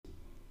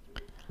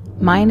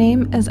My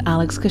name is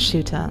Alex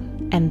Kashuta,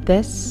 and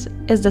this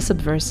is the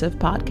Subversive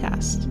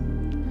Podcast.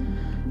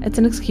 It's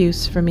an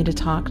excuse for me to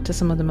talk to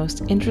some of the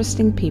most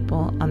interesting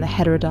people on the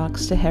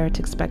heterodox to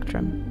heretic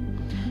spectrum.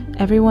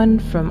 Everyone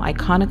from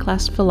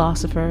iconoclast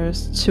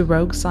philosophers to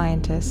rogue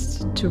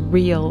scientists to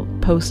real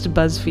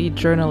post-BuzzFeed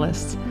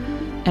journalists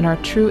and our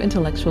true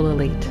intellectual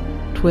elite,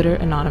 Twitter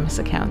anonymous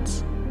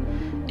accounts.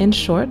 In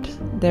short,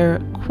 they're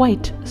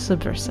quite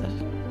subversive.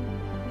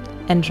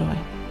 Enjoy.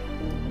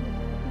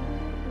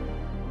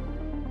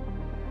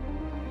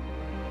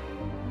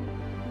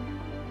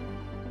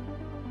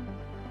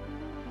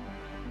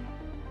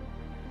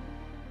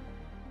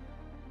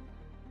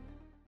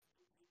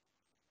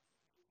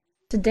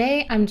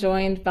 Today, I'm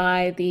joined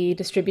by the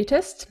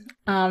Distributist.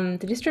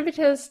 The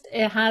Distributist,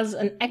 it has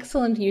an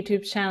excellent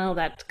YouTube channel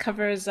that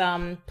covers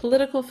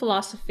political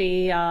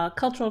philosophy,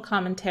 cultural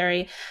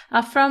commentary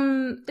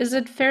from, is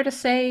it fair to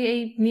say,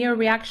 a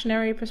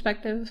neo-reactionary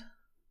perspective?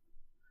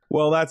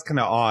 Well, that's kind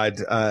of odd.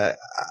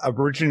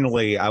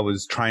 Originally, I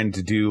was trying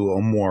to do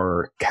a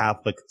more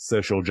Catholic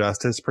social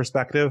justice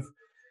perspective,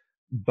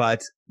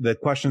 but the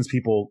questions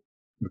people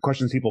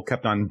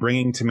kept on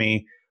bringing to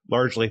me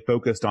largely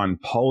focused on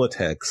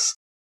politics.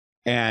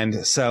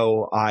 And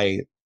so I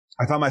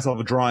found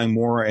myself drawing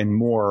more and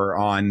more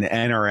on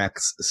NRX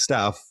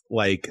stuff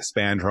like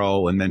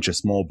Spandrel and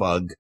Mencius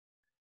Moldbug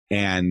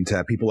and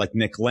people like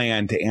Nick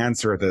Land to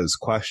answer those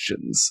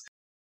questions.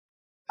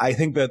 I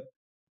think that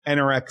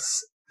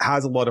NRX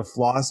has a lot of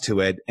flaws to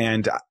it.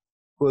 And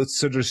what's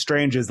sort of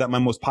strange is that my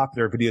most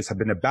popular videos have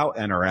been about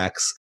NRX,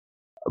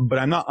 but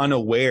I'm not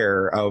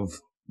unaware of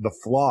the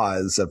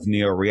flaws of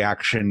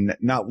neo-reaction,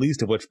 not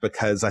least of which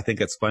because I think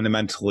it's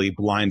fundamentally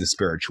blind to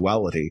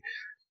spirituality.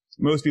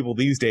 Most people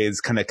these days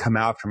kind of come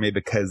after me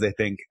because they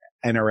think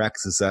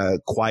NRX is a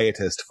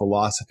quietist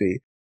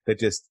philosophy that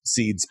just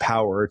cedes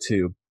power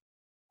to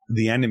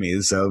the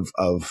enemies of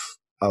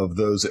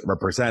those it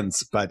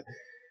represents. But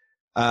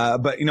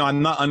you know,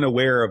 I'm not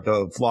unaware of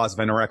the flaws of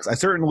NRX. I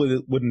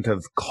certainly wouldn't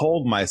have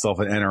called myself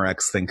an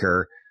NRX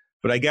thinker,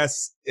 but I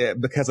guess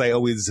because I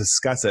always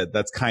discuss it,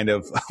 that's kind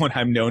of what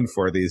I'm known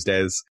for these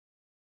days.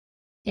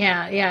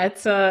 Yeah,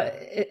 it's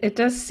it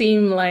does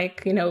seem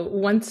like, you know,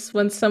 once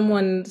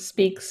someone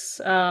speaks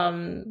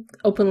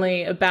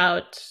openly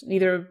about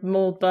either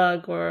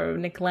Moldbug or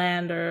Nick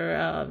Land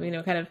or you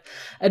know, kind of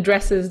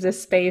addresses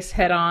this space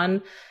head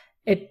on,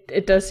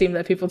 it does seem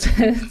that people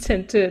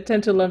tend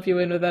to lump you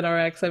in with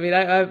NRX. I mean,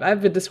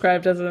 I've been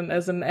described as an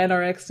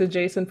NRX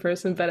adjacent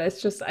person, but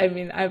it's just, I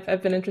mean,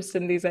 I've been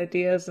interested in these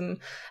ideas and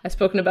I've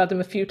spoken about them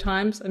a few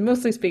times. I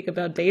mostly speak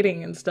about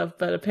dating and stuff,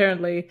 but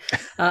apparently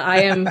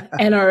I am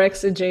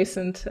NRX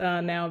adjacent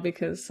now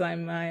because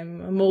I'm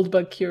a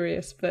Moldbug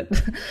curious. But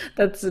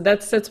that's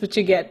what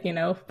you get, you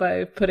know,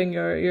 by putting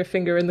your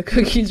finger in the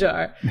cookie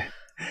jar.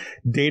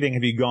 Dating?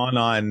 Have you gone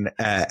on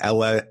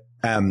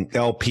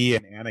LP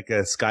and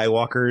Annika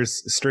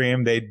Skywalker's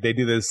stream? They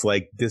do this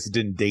like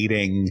dissident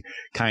dating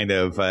kind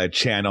of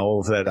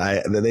channel that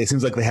it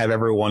seems like they have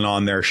everyone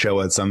on their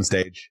show at some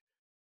stage.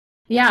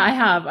 Yeah, I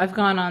have. I've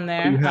gone on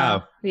there. You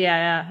have?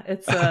 Yeah.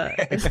 It's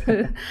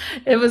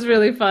it was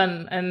really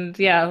fun. And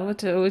yeah, what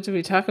did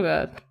we talk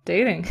about?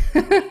 Dating.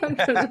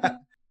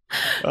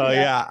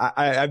 Yeah,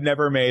 I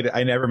never made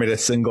a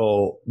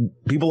single.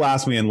 People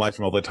ask me in life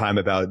all the time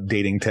about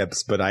dating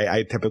tips, but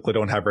I typically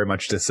don't have very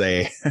much to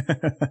say.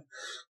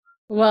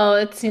 Well,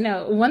 it's, you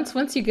know,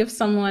 once you give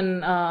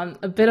someone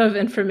a bit of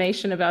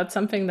information about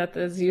something that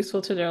is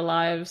useful to their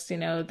lives, you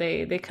know,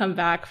 they come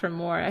back for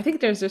more. I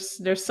think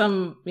there's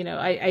some, you know,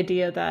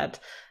 idea that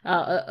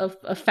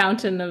a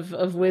fountain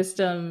of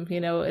wisdom,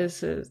 you know,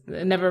 is it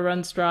never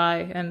runs dry,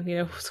 and you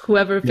know,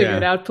 whoever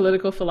figured out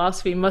political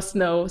philosophy must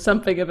know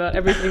something about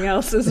everything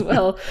else as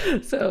well.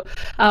 So,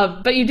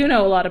 but you do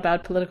know a lot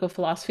about political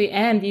philosophy,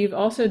 and you've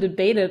also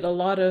debated a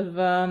lot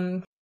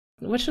of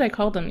what should I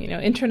call them? You know,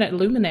 internet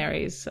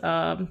luminaries,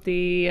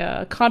 the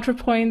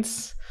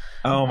ContraPoints.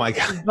 Oh my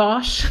God.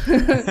 Bosch,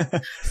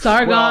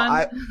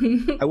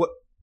 Sargon. Well,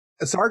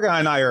 Sargon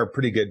and I are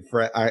pretty good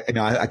friends.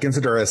 I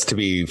consider us to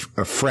be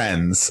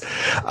friends.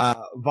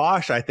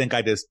 Bosch, I think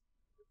I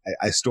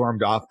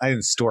stormed off. I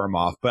didn't storm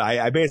off, but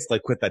I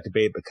basically quit that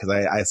debate because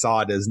I saw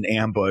it as an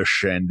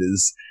ambush and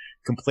as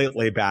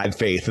completely bad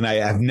faith. And I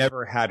have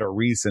never had a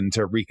reason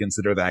to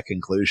reconsider that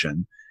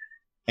conclusion.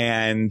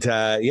 And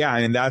yeah,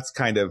 I mean, that's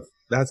kind of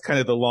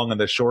the long and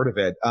the short of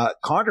it.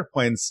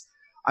 ContraPoints,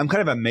 I'm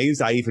kind of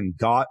amazed I even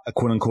got a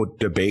quote unquote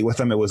debate with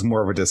them. It was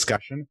more of a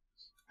discussion.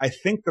 I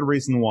think the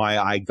reason why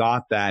I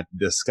got that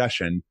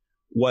discussion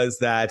was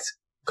that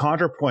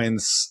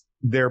ContraPoints,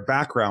 their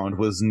background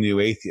was New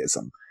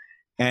Atheism.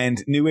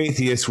 And New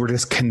Atheists were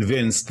just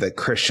convinced that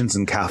Christians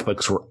and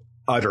Catholics were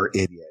utter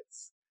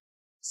idiots.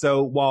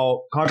 So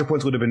while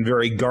ContraPoints would have been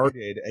very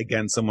guarded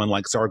against someone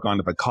like Sargon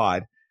of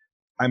Akkad,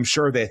 I'm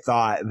sure they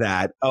thought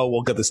that, oh,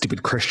 we'll get the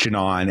stupid Christian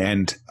on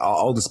and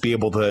I'll just be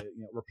able to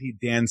repeat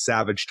Dan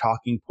Savage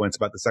talking points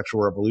about the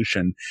sexual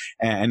revolution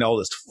and I'll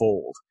just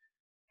fold.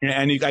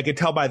 And I could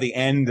tell by the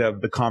end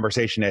of the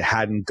conversation it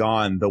hadn't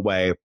gone the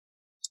way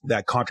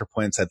that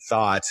ContraPoints had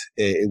thought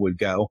it would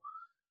go.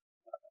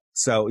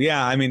 So,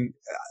 yeah, I mean,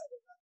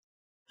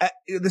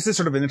 this is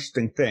sort of an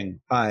interesting thing.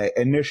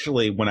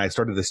 Initially, when I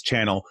started this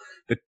channel,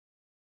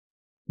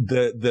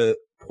 the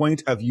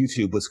point of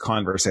YouTube was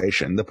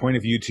conversation. The point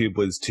of YouTube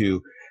was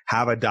to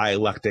have a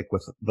dialectic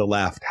with the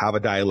left, have a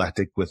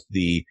dialectic with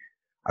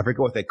I forget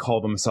what they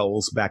call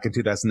themselves back in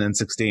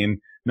 2016,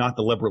 not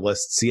the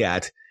liberalists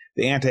yet,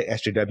 the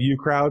anti-SJW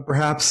crowd,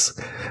 perhaps,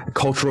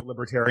 cultural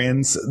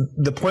libertarians.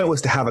 The point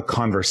was to have a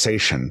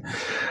conversation.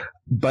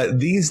 But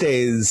these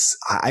days,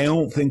 I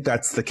don't think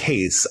that's the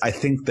case. I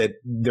think that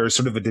there's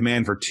sort of a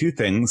demand for two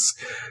things.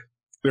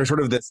 There's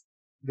sort of this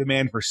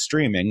demand for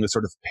streaming, the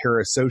sort of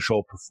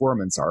parasocial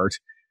performance art.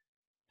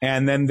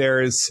 And then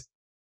there's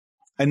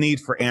a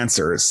need for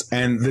answers.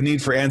 And the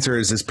need for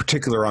answers is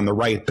particular on the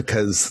right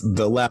because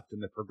the left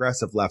and the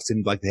progressive left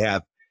seem like they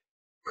have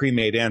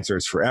pre-made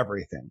answers for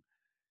everything.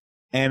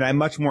 And I'm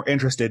much more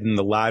interested in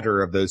the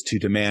latter of those two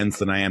demands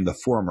than I am the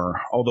former,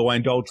 although I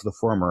indulge the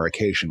former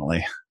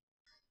occasionally.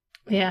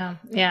 Yeah,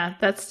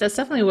 that's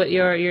definitely what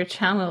your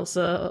channel's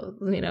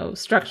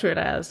structured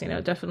as.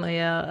 Definitely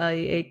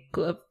a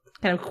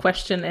kind of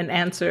question and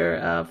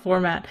answer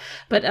format.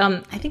 But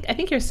I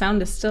think your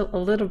sound is still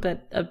a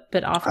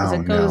bit off because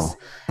it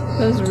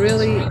goes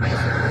really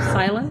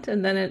silent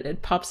and then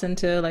it pops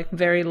into like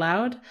very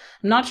loud.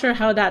 I'm not sure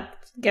how that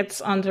gets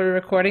onto the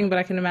recording, but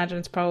I can imagine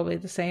it's probably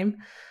the same.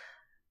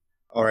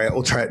 All right,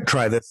 we'll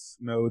try this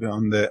mode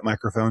on the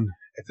microphone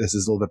if this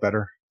is a little bit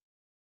better.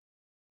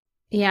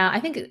 Yeah, I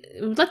think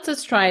let's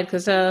just try it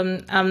because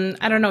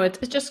I don't know, it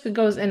just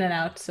goes in and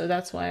out, so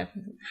that's why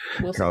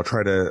we'll see. I'll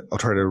try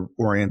to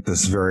orient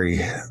this very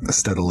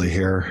steadily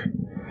here.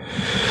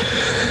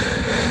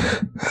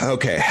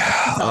 Okay.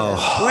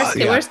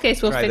 Worst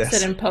case, we'll fix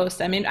it in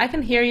post. I mean, I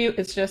can hear you.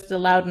 It's just the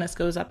loudness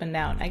goes up and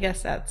down. I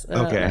guess that's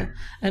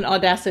an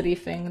Audacity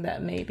thing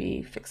that may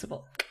be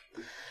fixable.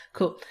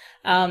 Cool.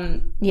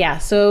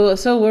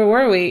 So where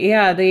were we?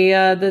 Yeah,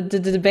 the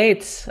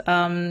debates.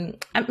 I'm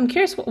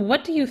curious,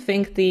 what do you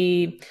think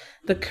the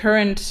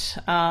current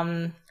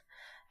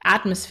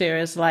atmosphere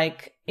is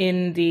like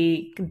in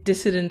the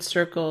dissident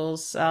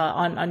circles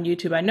on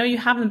YouTube? I know you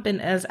haven't been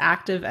as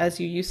active as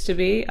you used to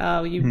be.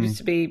 You used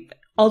to be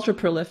ultra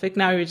prolific.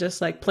 Now you're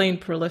just like plain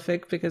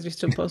prolific because you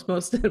still post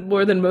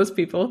more than most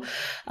people.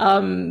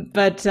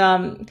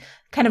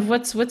 Kind of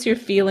what's your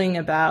feeling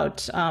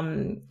about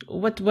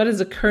what is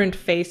the current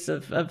face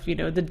of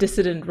the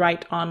dissident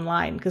right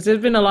online? Because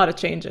there's been a lot of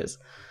changes.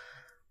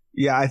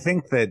 Yeah, I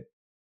think that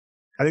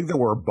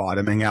we're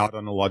bottoming out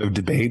on a lot of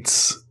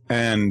debates,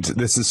 and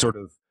this is sort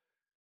of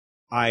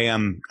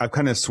I've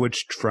kind of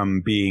switched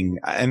from being,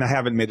 and I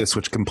haven't made the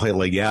switch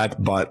completely yet,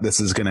 but this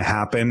is going to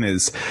happen,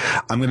 is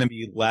I'm going to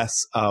be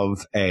less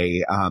of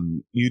a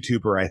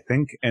YouTuber, I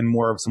think, and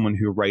more of someone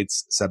who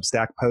writes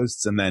Substack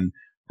posts and then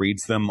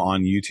reads them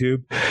on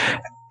YouTube.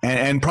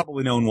 And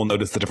probably no one will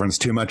notice the difference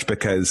too much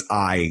because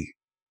I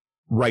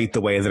write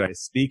the way that I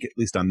speak, at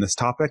least on this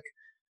topic.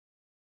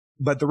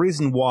 But the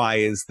reason why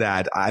is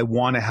that I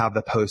want to have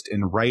the post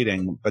in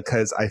writing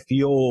because I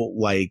feel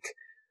like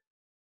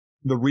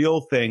the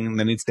real thing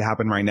that needs to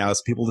happen right now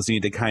is people just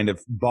need to kind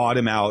of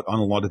bottom out on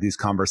a lot of these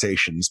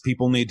conversations.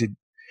 People need to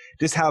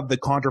just have the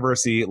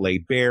controversy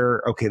laid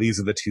bare. Okay, these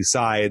are the two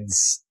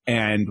sides,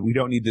 and we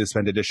don't need to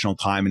spend additional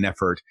time and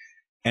effort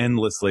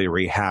endlessly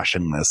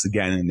rehashing this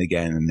again and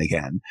again and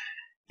again.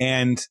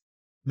 And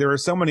there are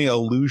so many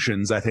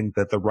illusions, I think,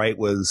 that the right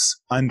was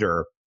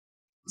under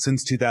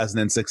since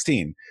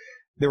 2016.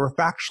 They were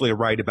factually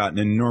right about an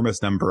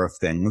enormous number of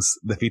things: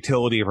 the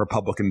futility of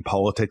Republican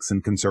politics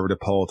and conservative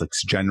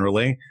politics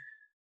generally,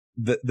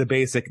 the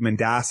basic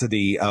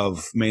mendacity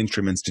of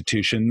mainstream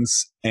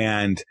institutions,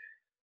 and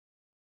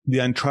the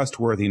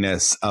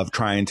untrustworthiness of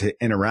trying to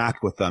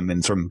interact with them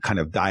in some kind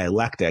of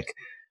dialectic.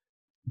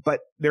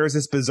 But there is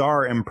this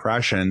bizarre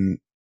impression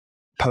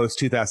post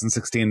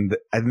 2016,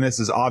 and this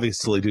is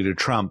obviously due to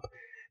Trump,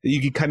 that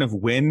you can kind of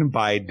win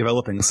by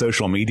developing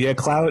social media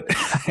clout.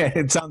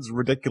 It sounds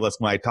ridiculous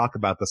when I talk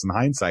about this in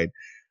hindsight,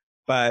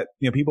 but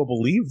people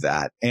believe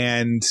that.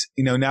 And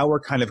now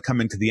we're kind of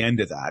coming to the end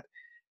of that,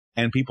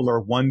 and people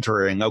are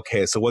wondering,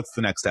 okay, so what's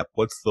the next step?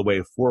 What's the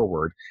way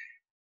forward?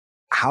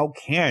 How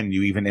can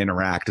you even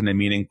interact in a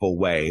meaningful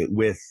way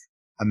with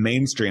a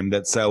mainstream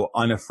that's so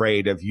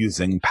unafraid of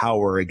using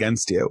power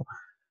against you?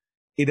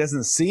 It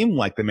doesn't seem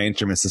like the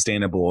mainstream is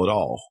sustainable at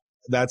all.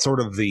 That's sort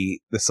of the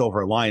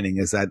silver lining,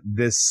 is that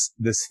this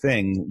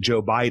thing,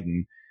 Joe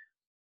Biden,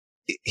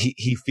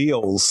 he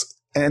feels,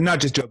 and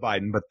not just Joe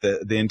Biden, but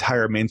the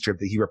entire mainstream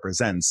that he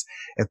represents,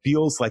 it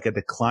feels like a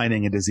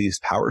declining and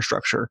diseased power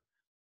structure.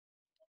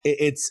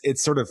 It's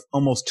sort of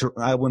almost,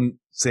 I wouldn't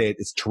say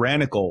it's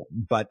tyrannical,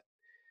 but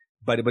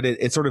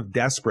it's sort of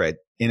desperate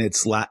in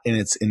its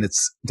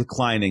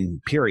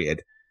declining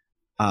period.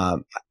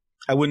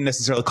 I wouldn't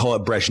necessarily call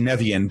it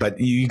Brezhnevian, but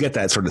you get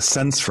that sort of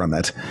sense from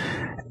it.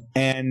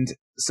 And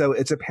so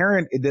it's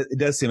apparent, it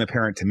does seem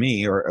apparent to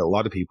me, or a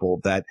lot of people,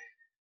 that,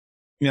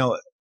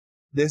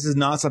 this is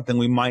not something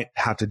we might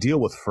have to deal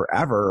with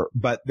forever,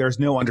 but there's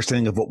no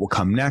understanding of what will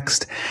come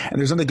next. And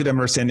there's not a good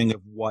understanding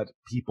of what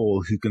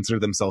people who consider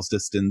themselves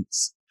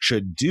dissidents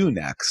should do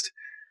next.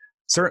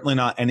 Certainly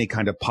not any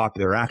kind of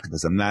popular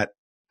activism. That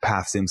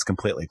path seems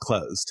completely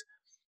closed.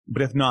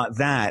 But if not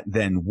that,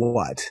 then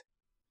what?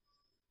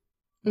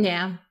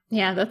 Yeah.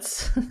 Yeah,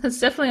 that's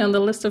definitely on the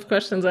list of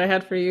questions I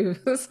had for you.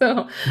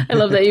 So I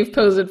love that you've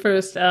posed it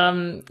first.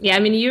 Yeah, I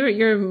mean,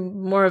 you're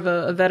more of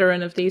a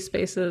veteran of these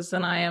spaces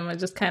than I am. I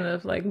just kind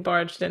of like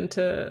barged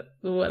into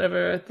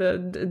whatever the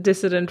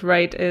dissident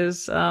right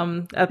is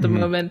at the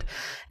moment,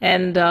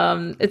 and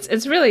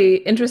it's really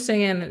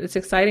interesting and it's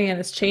exciting and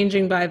it's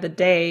changing by the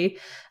day.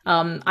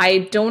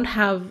 I don't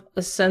have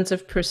a sense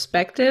of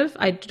perspective.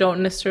 I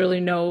don't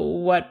necessarily know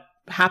what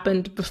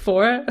happened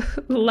before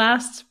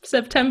last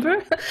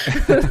September.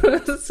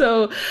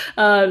 So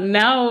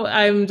now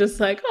I'm just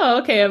like, oh,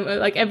 okay. I'm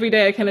like every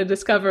day I kind of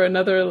discover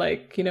another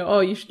like,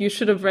 oh, you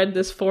should have read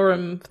this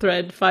forum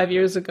thread 5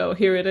 years ago.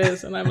 Here it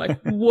is. And I'm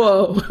like,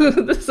 whoa,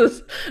 this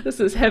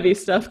is heavy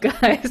stuff,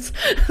 guys.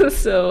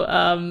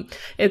 So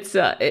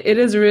it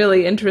is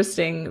really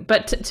interesting.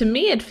 But to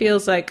me, it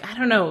feels like, I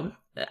don't know,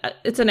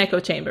 it's an echo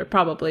chamber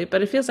probably,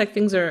 but it feels like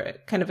things are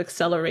kind of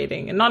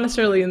accelerating, and not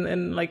necessarily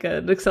in like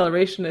an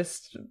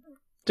accelerationist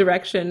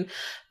direction,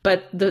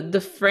 but the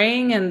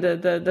fraying and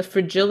the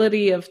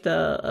fragility of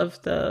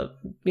the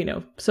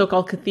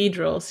so-called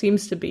cathedral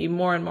seems to be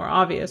more and more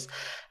obvious.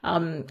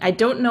 I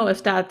don't know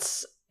if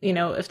that's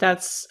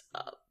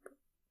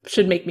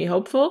should make me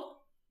hopeful,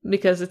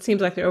 because it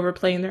seems like they're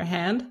overplaying their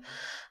hand.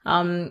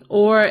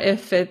 Or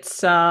if it's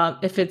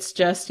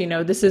just,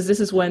 this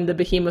is when the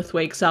behemoth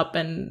wakes up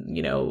and,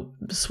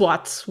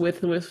 swats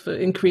with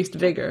increased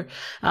vigor.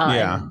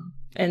 Yeah.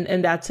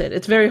 And that's it.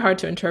 It's very hard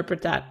to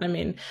interpret that. I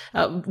mean,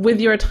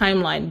 with your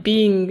timeline,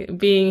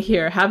 being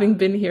here, having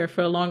been here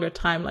for a longer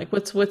time, like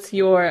what's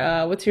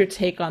your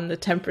take on the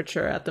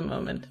temperature at the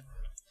moment?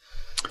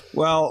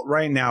 Well,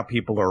 right now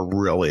people are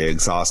really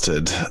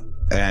exhausted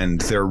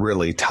and they're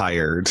really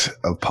tired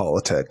of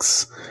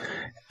politics.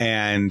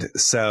 And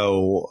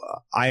so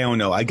I don't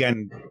know.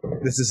 Again,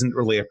 this isn't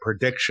really a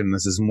prediction.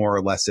 This is more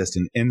or less just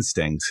an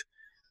instinct.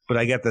 But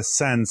I get the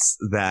sense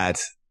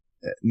that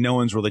no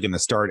one's really going to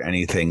start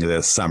anything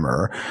this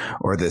summer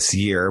or this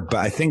year. But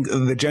I think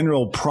the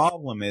general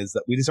problem is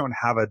that we just don't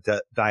have a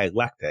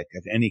dialectic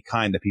of any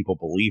kind that people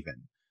believe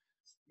in.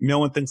 No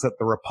one thinks that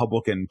the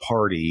Republican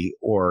Party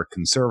or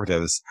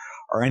conservatives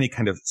are any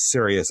kind of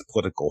serious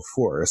political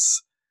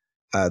force.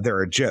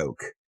 They're a joke.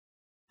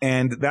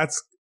 And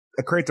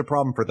it creates a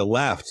problem for the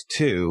left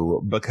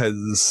too,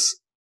 because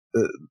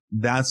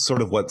that's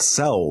sort of what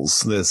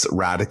sells this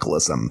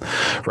radicalism,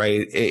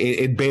 right?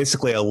 It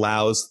basically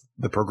allows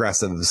the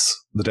progressives,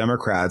 the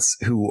Democrats,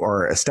 who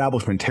are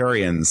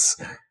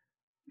establishmentarians,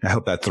 I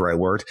hope that's the right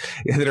word,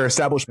 that are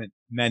establishment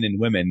men and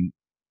women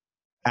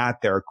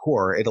at their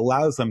core, it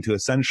allows them to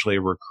essentially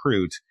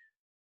recruit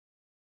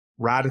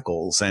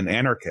radicals and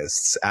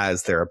anarchists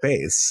as their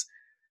base.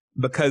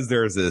 Because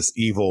there's this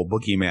evil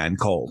boogeyman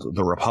called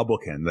the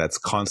Republican that's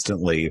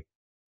constantly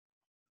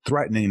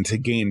threatening to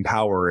gain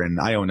power and,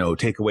 I don't know,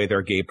 take away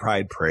their gay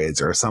pride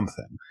parades or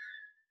something.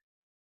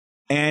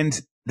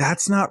 And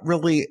that's not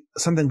really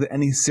something that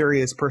any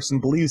serious person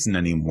believes in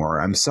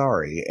anymore. I'm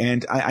sorry.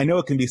 And I know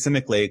it can be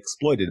cynically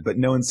exploited, but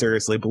no one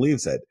seriously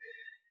believes it.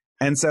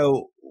 And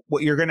so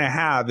what you're going to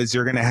have is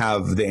you're going to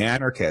have the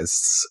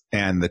anarchists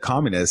and the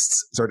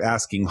communists start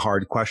asking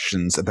hard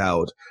questions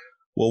about,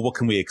 well, what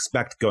can we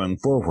expect going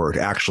forward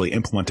actually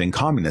implementing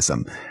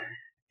communism?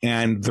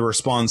 And the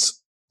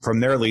response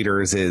from their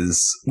leaders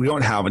is, we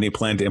don't have any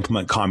plan to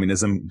implement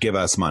communism. Give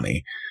us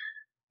money.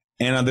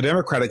 And on the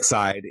Democratic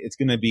side, it's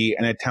going to be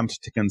an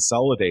attempt to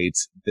consolidate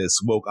this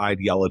woke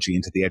ideology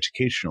into the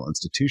educational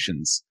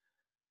institutions.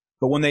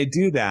 But when they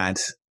do that,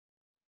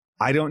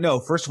 I don't know.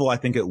 First of all, I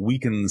think it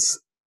weakens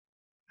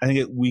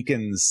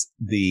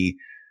the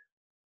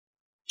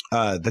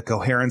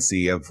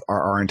coherency of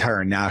our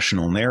entire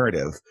national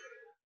narrative.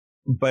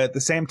 But at the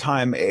same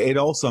time, it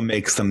also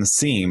makes them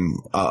seem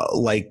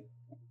like,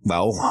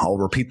 well, I'll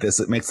repeat this.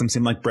 It makes them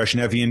seem like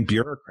Brezhnevian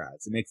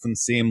bureaucrats. It makes them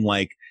seem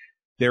like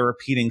they're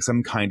repeating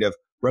some kind of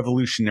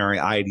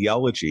revolutionary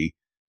ideology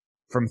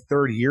from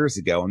 30 years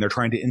ago, and they're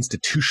trying to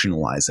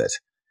institutionalize it.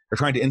 They're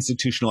trying to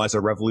institutionalize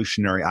a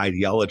revolutionary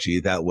ideology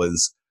that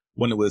was,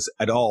 when it was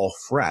at all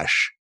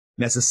fresh,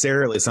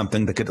 necessarily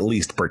something that could at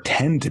least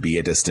pretend to be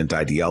a distant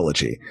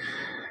ideology.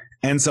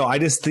 And so I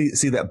just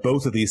see that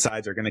both of these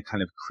sides are going to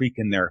kind of creak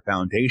in their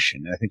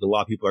foundation. And I think a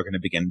lot of people are going to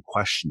begin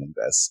questioning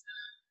this.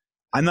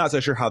 I'm not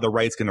so sure how the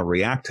right's going to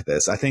react to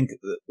this. I think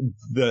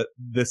the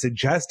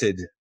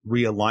suggested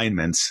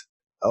realignment,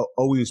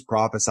 always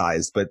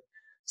prophesized, but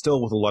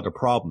still with a lot of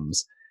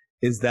problems,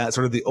 is that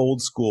sort of the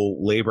old school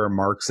labor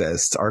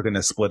Marxists are going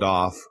to split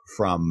off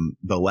from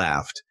the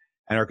left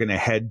and are going to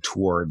head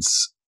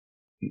towards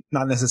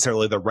not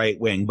necessarily the right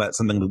wing, but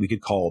something that we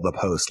could call the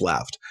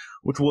post-left,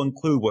 which will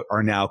include what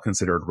are now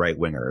considered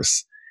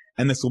right-wingers.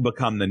 And this will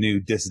become the new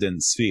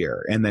dissident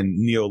sphere. And then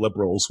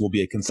neoliberals will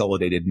be a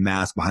consolidated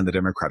mass behind the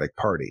Democratic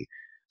Party.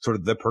 sort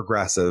of the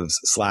progressives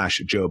 /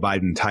 Joe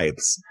Biden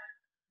types.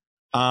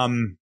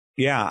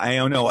 Yeah, I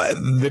don't know.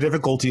 The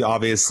difficulty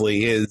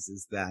obviously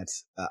is that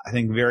I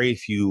think very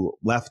few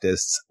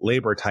leftists,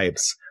 labor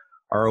types,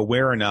 are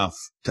aware enough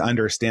to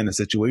understand the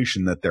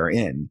situation that they're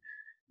in.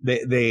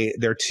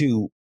 They're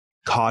too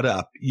caught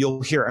up.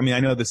 You'll hear, I mean, I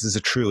know this is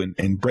true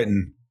in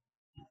Britain.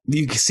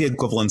 You can see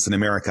equivalents in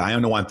America. I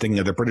don't know why I'm thinking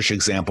of the British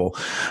example,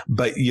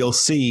 but you'll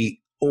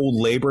see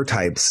old labor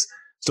types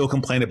still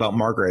complain about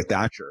Margaret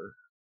Thatcher,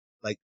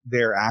 like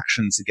their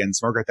actions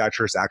against Margaret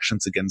Thatcher's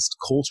actions against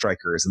coal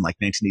strikers in like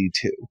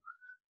 1982.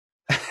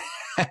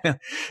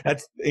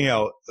 That's,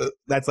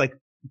 that's like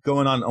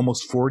going on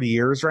almost 40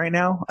 years right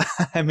now.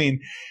 I mean,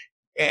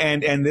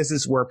 and this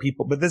is where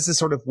people, but this is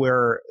sort of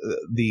where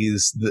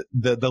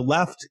the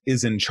left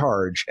is in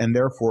charge, and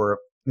therefore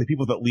the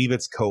people that leave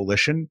its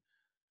coalition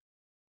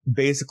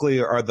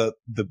basically are the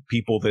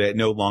people that it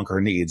no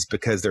longer needs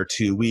because they're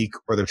too weak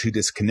or they're too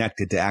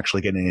disconnected to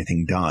actually get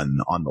anything done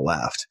on the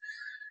left.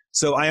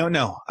 So I don't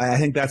know. I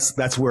think that's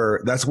where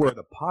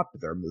the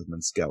popular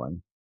movement's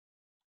going.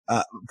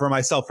 For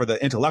myself, for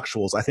the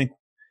intellectuals, I think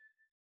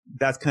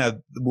that's kind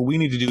of what we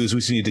need to do is we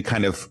just need to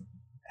kind of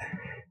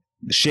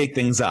shake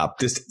things up.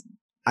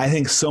 I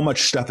think so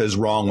much stuff is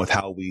wrong with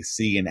how we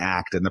see and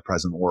act in the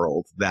present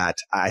world that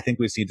I think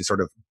we just need to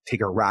sort of take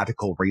a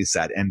radical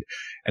reset and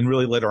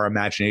really let our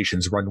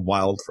imaginations run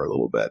wild for a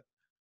little bit.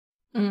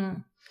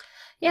 Mm.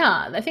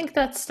 Yeah, I think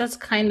that's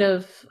kind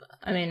of,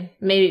 I mean,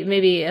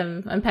 maybe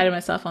I'm patting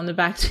myself on the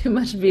back too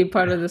much to be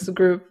part of this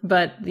group,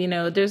 but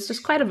there's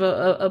just quite of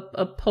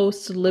a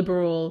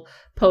post-liberal,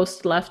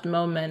 post-left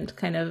moment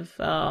kind of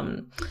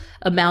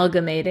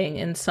amalgamating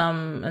in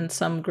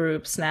some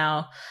groups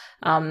now.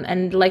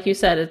 And like you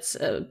said, it's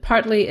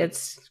partly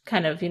it's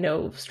kind of,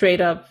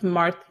 straight up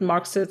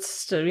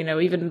Marxist,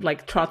 even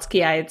like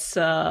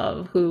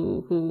Trotskyites,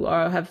 who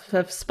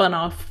have spun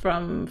off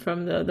from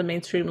the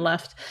mainstream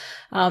left.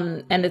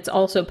 And it's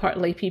also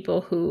partly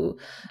people who,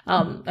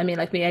 I mean,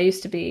 like me, I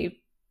used to be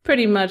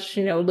pretty much,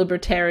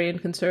 libertarian,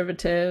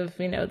 conservative,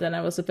 then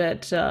I was a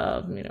bit,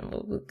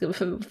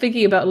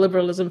 thinking about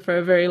liberalism for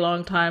a very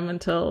long time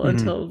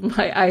until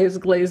my eyes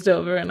glazed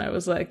over and I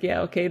was like,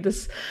 yeah, okay,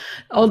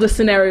 all the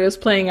scenarios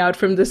playing out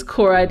from this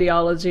core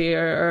ideology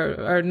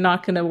are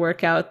not going to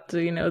work out,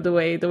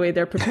 the way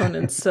their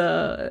proponents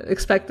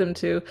expect them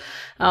to.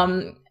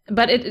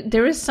 But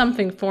there is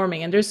something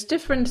forming, and there's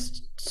different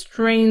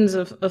strains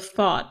of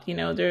thought.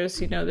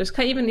 There's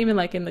even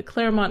like in the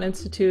Claremont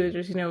Institute,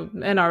 there's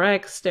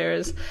NRX,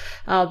 there's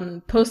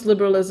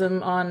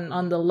post-liberalism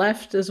on the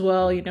left as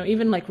well.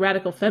 Even like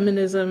radical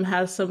feminism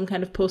has some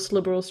kind of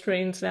post-liberal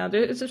strains now.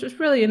 It's just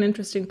really an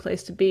interesting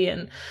place to be,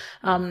 and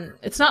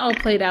it's not all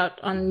played out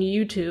on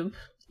YouTube.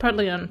 It's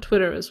partly on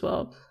Twitter as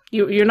well.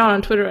 You're not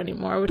on Twitter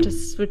anymore, which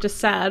is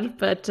sad,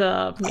 but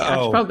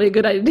it's probably a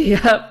good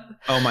idea.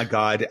 Oh my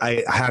God.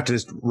 I have to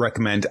just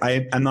recommend,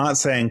 I'm not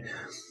saying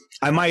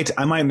I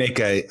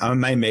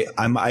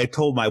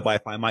told my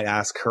wife, I might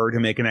ask her to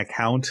make an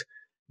account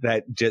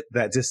that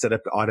just set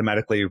up to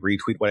automatically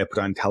retweet what I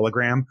put on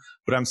Telegram.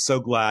 But I'm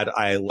so glad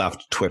I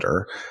left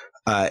Twitter.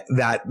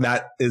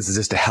 That is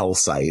just a hell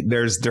site.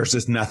 There's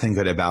just nothing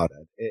good about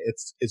it.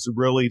 It's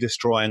really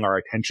destroying our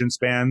attention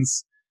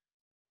spans.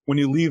 When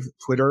you leave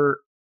Twitter,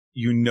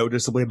 you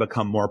noticeably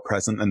become more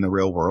present in the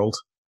real world.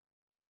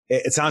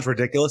 It sounds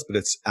ridiculous, but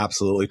it's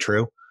absolutely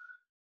true.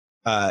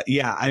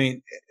 Yeah, I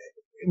mean,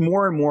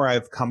 more and more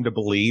I've come to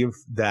believe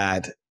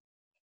that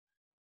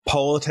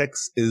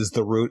politics is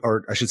the root,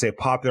 or I should say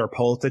popular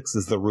politics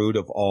is the root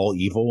of all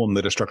evil and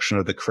the destruction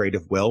of the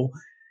creative will.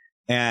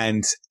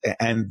 And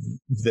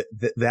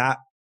that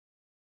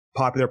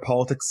popular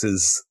politics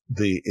is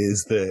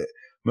the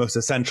most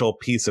essential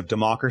piece of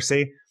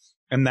democracy.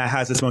 And that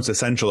has its most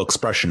essential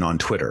expression on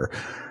Twitter.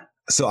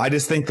 So I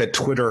just think that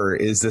Twitter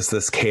is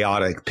this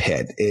chaotic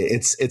pit.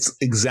 It's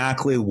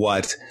exactly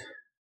what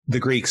the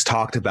Greeks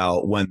talked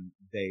about when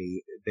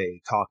they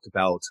talked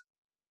about,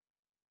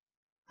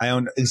 I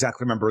don't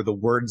exactly remember the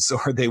words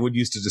or they would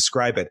use to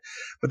describe it,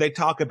 but they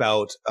talk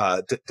about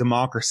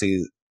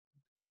democracy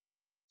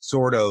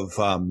sort of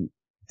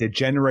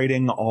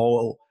degenerating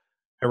all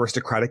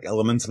aristocratic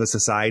elements of a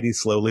society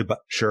slowly but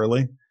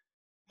surely.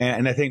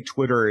 And I think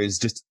Twitter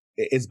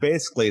it's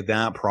basically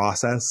that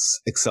process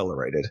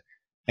accelerated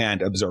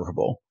and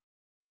observable.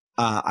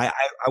 I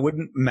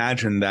wouldn't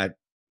imagine that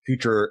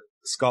future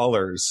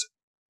scholars,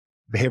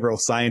 behavioral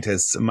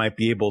scientists might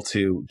be able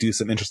to do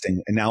some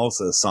interesting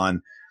analysis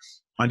on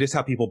just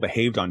how people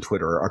behaved on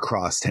Twitter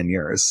across 10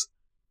 years.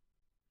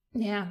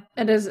 Yeah,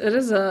 it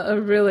is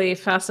a really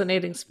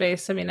fascinating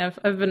space. I mean,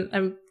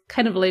 I'm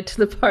kind of late to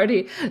the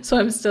party, so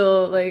I'm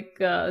still like,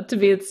 to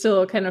me, it's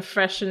still kind of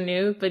fresh and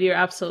new, but you're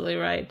absolutely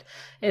right.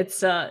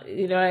 It's,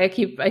 I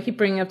keep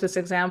bringing up this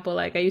example,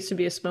 like I used to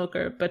be a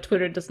smoker, but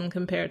Twitter doesn't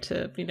compare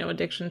to,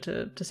 addiction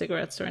to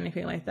cigarettes or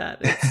anything like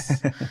that.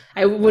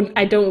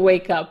 I don't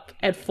wake up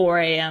at 4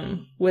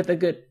 a.m. with a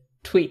good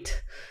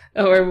tweet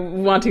or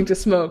wanting to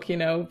smoke,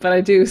 but I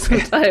do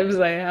sometimes.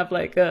 I have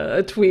like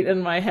a tweet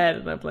in my head,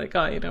 and I'm like, oh,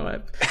 I'm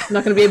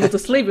not going to be able to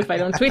sleep if I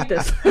don't tweet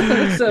this.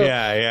 So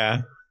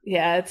yeah,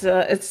 it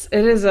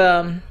is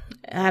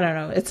I don't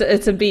know,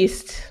 it's a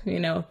beast,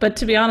 But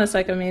to be honest,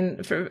 like, I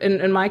mean,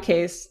 in my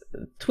case,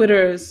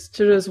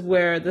 Twitter's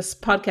where this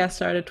podcast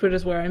started.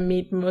 Twitter's where I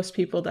meet most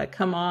people that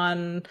come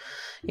on.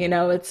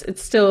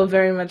 It's still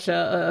very much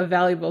a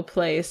valuable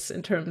place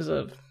in terms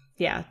of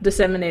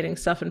disseminating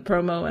stuff and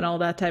promo and all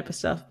that type of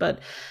stuff. But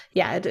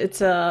yeah,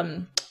 it's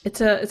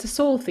a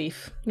soul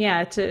thief.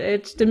 Yeah,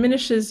 it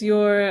diminishes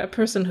your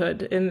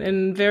personhood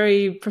in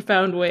very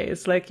profound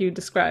ways, like you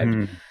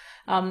described.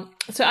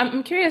 So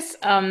I'm curious,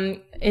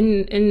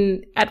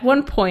 in at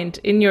one point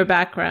in your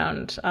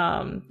background,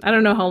 I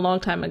don't know how long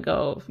time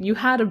ago, you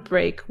had a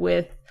break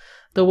with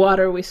the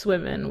water we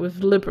swim in,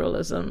 with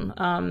liberalism.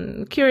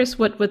 Curious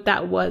what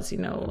that was.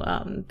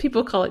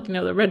 People call it,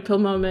 the red pill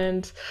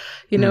moment,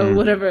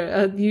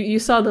 whatever. You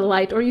saw the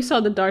light or you saw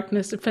the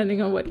darkness,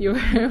 depending on what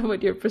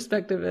your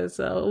perspective is.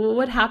 So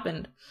what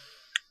happened?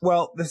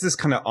 Well, this is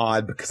kind of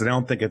odd because I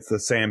don't think it's the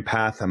same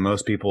path that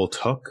most people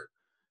took.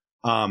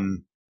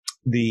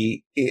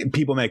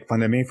 People make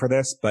fun of me for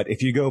this, but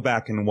if you go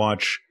back and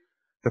watch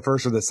the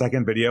first or the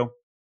second video,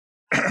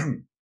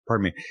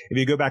 pardon me, if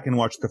you go back and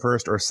watch the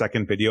first or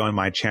second video on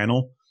my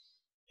channel,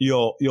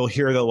 you'll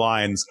hear the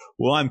lines,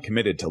 well, I'm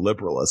committed to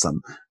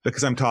liberalism,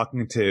 because I'm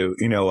talking to,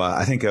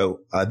 I think a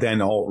then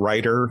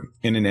alt-writer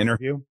in an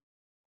interview.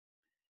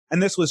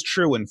 And this was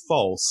true and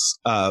false.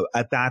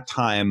 At that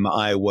time,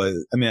 I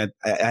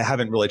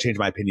haven't really changed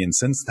my opinion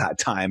since that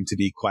time, to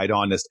be quite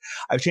honest.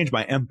 I've changed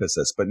my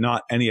emphasis, but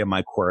not any of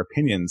my core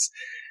opinions.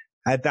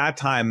 At that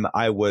time,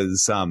 I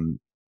was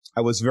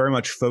very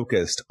much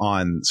focused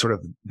on sort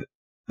of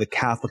the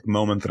Catholic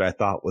moment that I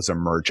thought was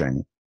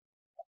emerging.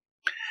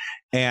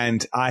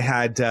 And I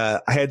had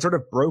sort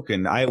of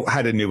broken. I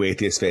had a new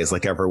atheist phase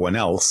like everyone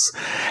else.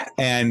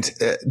 And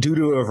due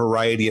to a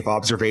variety of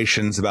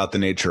observations about the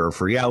nature of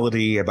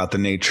reality, about the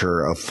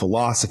nature of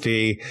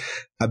philosophy,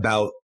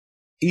 about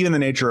even the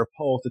nature of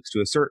politics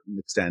to a certain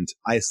extent,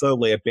 I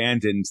slowly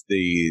abandoned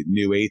the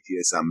new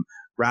atheism,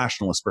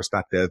 rationalist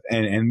perspective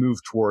and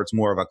moved towards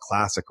more of a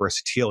classic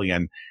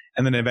Aristotelian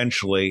and then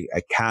eventually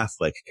a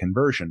Catholic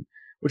conversion,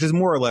 which is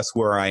more or less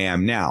where I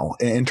am now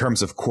in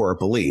terms of core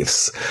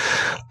beliefs.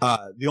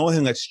 The only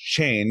thing that's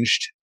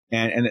changed,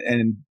 and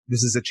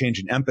this is a change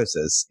in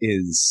emphasis,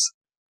 is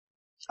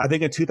I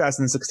think in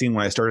 2016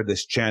 when I started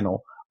this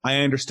channel, I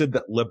understood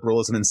that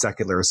liberalism and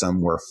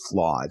secularism were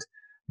flawed.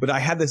 But I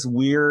had this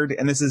weird,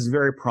 and this is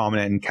very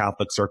prominent in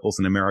Catholic circles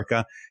in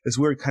America, this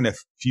weird kind of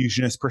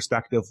fusionist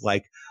perspective,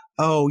 like,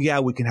 oh yeah,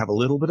 we can have a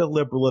little bit of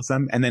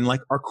liberalism and then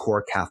like our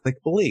core Catholic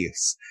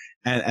beliefs.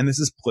 And this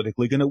is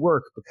politically going to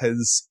work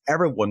because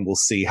everyone will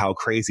see how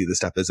crazy this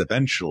stuff is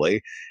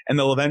eventually. And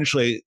they'll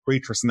eventually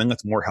reach for something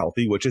that's more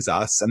healthy, which is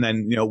us. And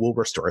then, we'll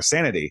restore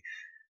sanity.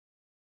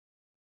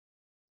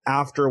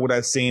 After what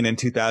I've seen in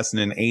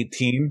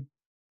 2018,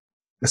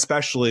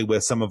 especially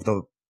with some of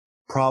the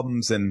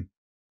problems in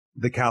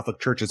the Catholic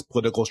Church's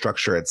political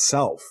structure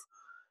itself,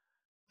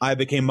 I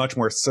became much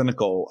more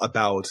cynical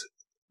about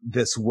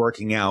this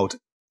working out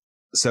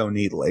so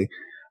neatly.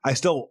 I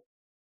still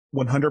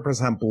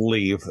 100%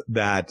 believe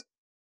that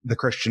the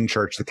Christian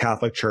church, the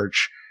Catholic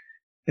Church,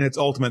 in its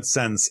ultimate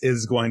sense,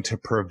 is going to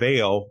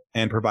prevail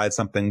and provide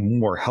something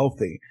more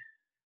healthy.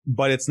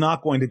 But it's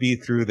not going to be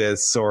through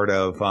this sort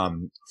of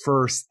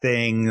first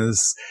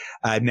things,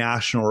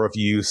 National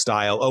Review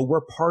style. Oh,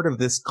 we're part of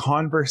this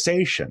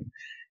conversation.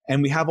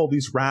 And we have all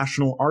these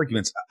rational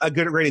arguments. A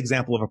great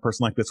example of a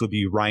person like this would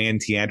be Ryan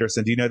T.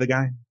 Anderson. Do you know the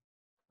guy?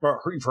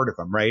 Or you've heard of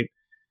him, right?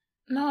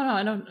 No,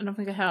 I don't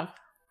think I have.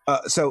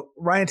 So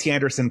Ryan T.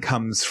 Anderson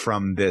comes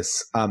from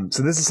this.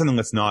 So this is something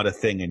that's not a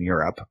thing in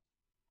Europe,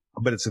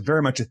 but it's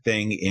very much a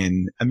thing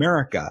in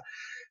America.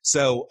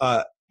 So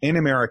in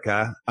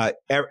America,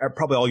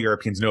 probably all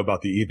Europeans know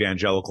about the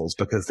evangelicals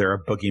because they're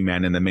a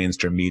boogeyman in the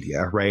mainstream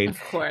media, right? Of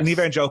course. And the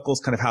evangelicals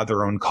kind of have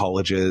their own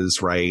colleges,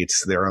 right?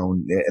 They're a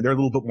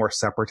little bit more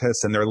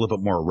separatist and they're a little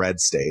bit more red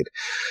state.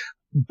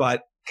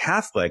 But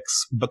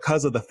Catholics,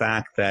 because of the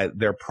fact that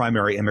their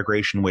primary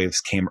immigration waves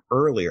came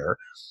earlier,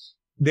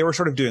 they were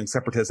sort of doing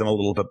separatism a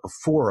little bit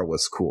before it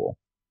was cool.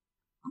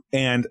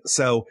 And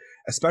so,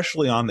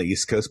 especially on the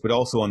East Coast, but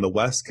also on the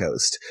West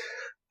Coast,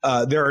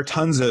 there are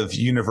tons of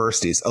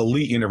universities,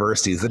 elite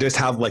universities, that just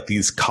have like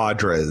these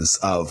cadres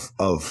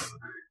of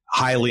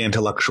highly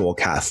intellectual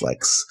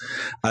Catholics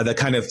that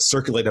kind of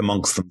circulate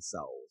amongst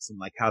themselves and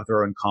like have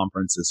their own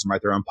conferences and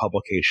write their own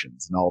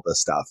publications and all this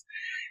stuff.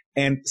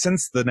 And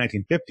since the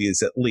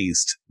 1950s, at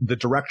least, the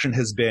direction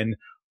has been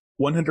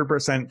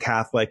 100%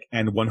 Catholic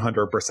and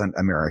 100%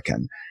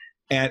 American.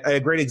 And a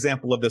great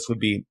example of this would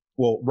be,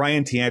 well,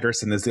 Ryan T.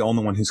 Anderson is the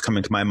only one who's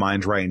coming to my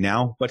mind right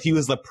now, but he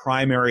was the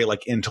primary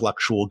like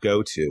intellectual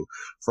go-to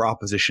for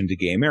opposition to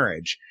gay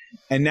marriage.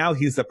 And now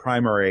he's the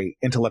primary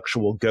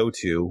intellectual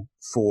go-to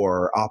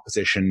for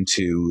opposition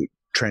to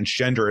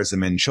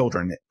transgenderism in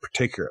children,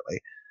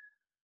 particularly.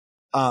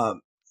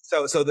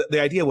 So the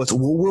idea was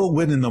we'll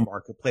win in the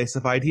marketplace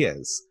of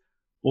ideas.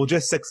 Well,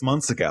 just 6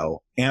 months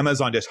ago,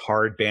 Amazon just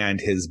hard banned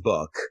his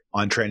book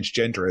on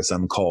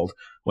transgenderism called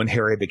When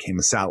Harry Became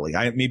Sally.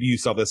 Maybe you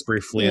saw this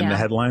briefly in the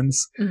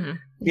headlines. Mm-hmm.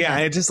 Yeah.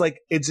 And it just like,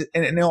 and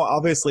you know,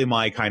 obviously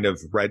my kind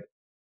of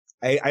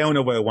I don't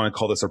know whether I want to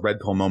call this a red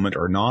pill moment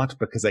or not,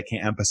 because I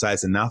can't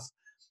emphasize enough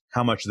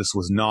how much this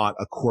was not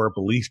a core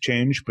belief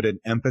change, but an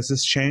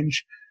emphasis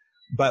change.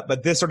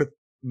 But this sort of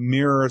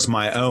mirrors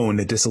my own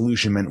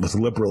disillusionment with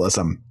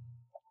liberalism,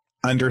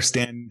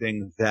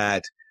 understanding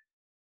that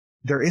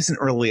there isn't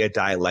really a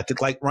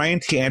dialectic. Like Ryan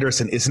T.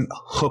 Anderson isn't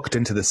hooked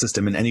into the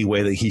system in any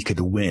way that he could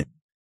win,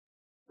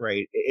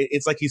 right?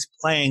 It's like he's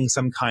playing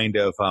some kind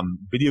of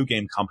video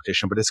game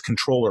competition, but his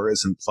controller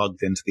isn't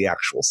plugged into the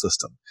actual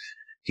system.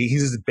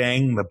 He's just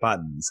banging the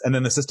buttons, and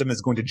then the system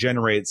is going to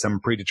generate some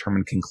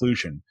predetermined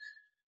conclusion,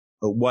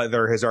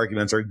 whether his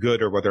arguments are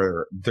good or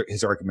whether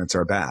his arguments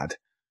are bad.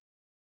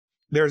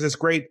 There's this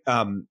great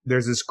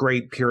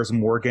Piers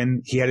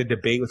Morgan. He had a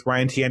debate with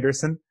Ryan T.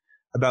 Anderson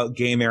about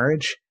gay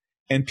marriage,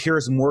 and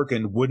Piers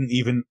Morgan wouldn't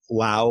even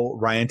allow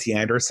Ryan T.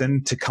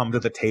 Anderson to come to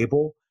the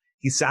table.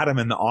 He sat him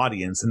in the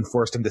audience and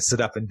forced him to sit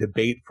up and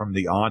debate from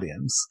the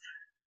audience,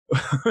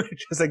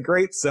 which is a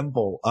great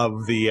symbol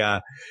of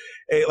the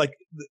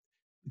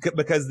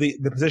because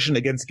the position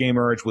against gay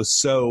marriage was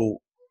so.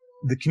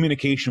 The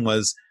communication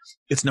was,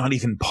 it's not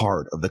even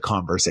part of the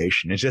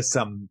conversation. It's just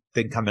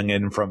something coming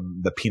in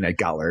from the peanut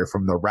gallery,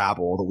 from the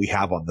rabble that we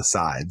have on the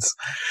sides.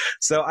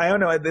 So I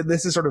don't know.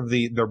 This is sort of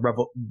the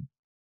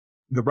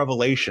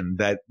revelation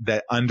that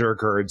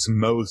undergirds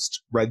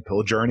most red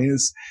pill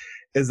journeys,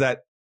 is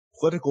that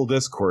political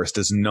discourse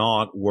does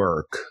not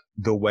work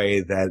the way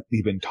that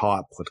we've been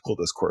taught political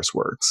discourse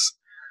works.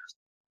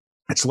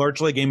 It's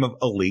largely a game of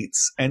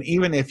elites. And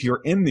even if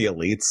you're in the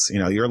elites, you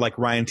know, you're like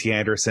Ryan T.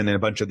 Anderson and a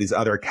bunch of these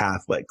other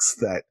Catholics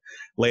that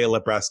Leah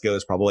Libresco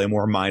is probably a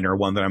more minor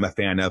one that I'm a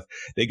fan of.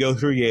 They go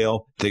through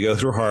Yale, they go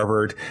through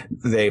Harvard,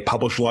 they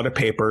publish a lot of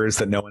papers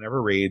that no one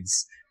ever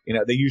reads. You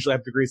know, they usually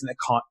have degrees in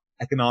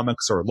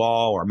economics or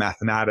law or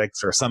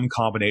mathematics or some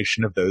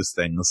combination of those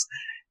things.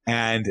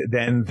 And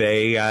then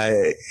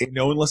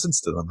no one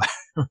listens to them.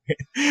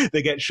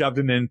 They get shoved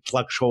in an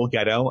intellectual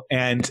ghetto.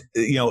 And,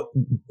 you know,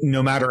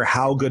 no matter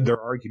how good their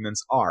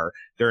arguments are,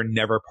 they're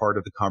never part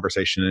of the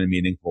conversation in a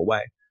meaningful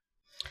way.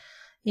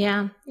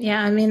 Yeah.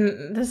 I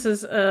mean, this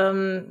is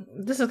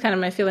kind of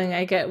my feeling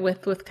I get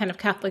with kind of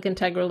Catholic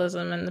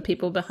integralism and the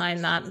people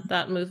behind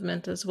that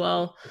movement as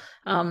well.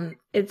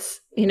 It's,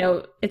 you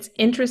know, it's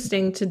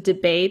interesting to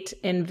debate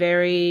in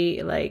very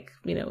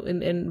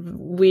in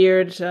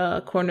weird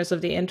corners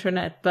of the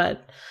internet,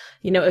 but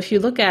you know, if you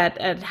look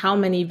at how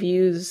many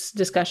views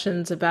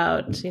discussions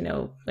about, you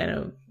know,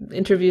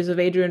 interviews of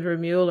Adrian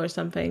Vermeule or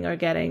something are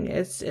getting,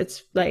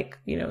 it's like,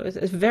 you know, it's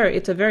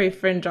a very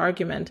fringe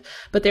argument,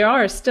 but they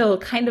are still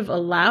kind of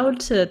allowed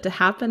to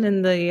happen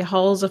in the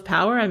halls of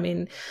power. I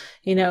mean,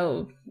 you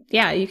know,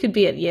 yeah, you could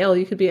be at Yale,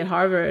 you could be at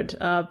Harvard,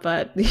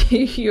 but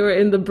you're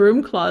in the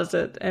broom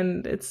closet,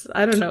 and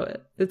I don't know,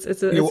 it's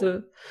a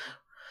weird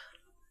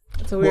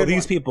well,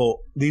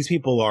 these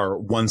people are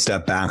one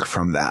step back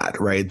from that,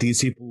 right?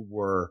 These people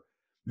were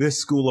this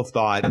school of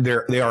thought.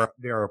 They are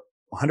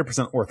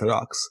 100%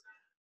 orthodox,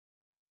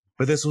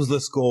 but this was the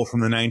school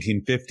from the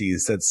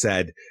 1950s that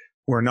said,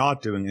 we're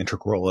not doing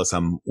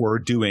integralism. We're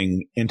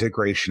doing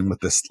integration with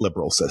this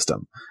liberal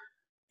system.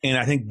 And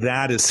I think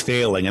that is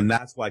failing. And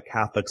that's why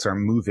Catholics are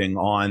moving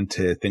on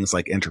to things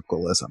like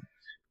integralism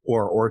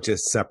or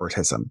just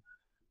separatism,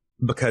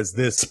 because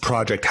this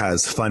project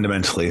has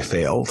fundamentally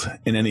failed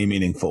in any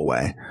meaningful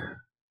way.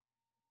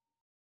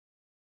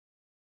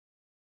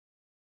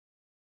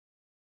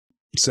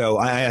 So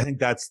I think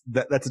that's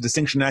a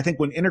distinction. And I think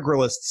when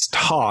integralists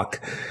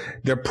talk,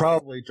 they're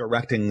probably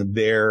directing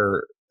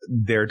their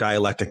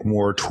dialectic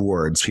more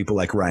towards people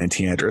like Ryan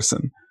T.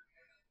 Anderson.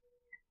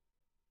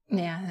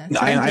 Yeah,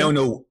 I don't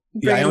know.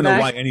 Yeah, I don't know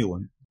why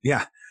anyone.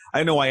 Yeah, I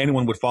don't know why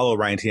anyone would follow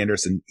Ryan T.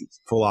 Anderson's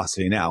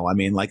philosophy now. I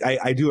mean, like,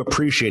 I do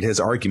appreciate his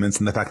arguments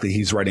and the fact that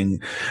he's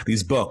writing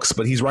these books,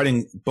 but he's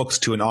writing books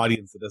to an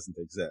audience that doesn't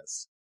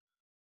exist.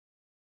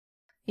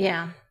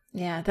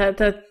 Yeah,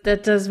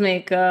 that does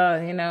make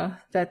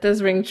that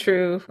does ring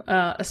true,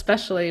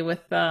 especially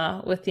with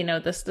you know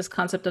this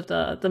concept of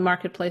the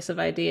marketplace of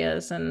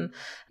ideas. And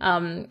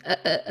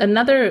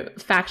another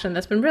faction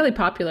that's been really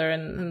popular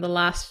in the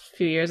last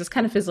few years, is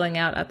kind of fizzling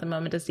out at the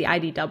moment, is the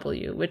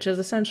IDW, which is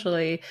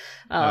essentially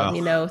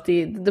you know,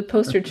 the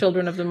poster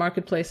children of the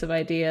marketplace of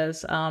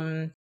ideas.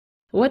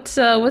 What's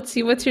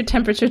your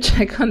temperature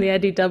check on the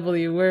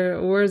IDW?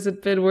 Where has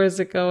it been? Where is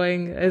it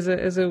going? Is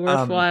it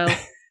worthwhile?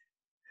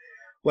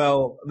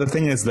 Well, the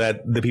thing is that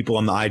the people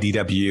on the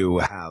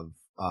IDW have,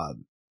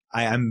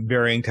 I am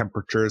varying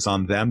temperatures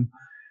on them.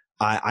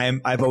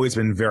 I've always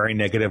been very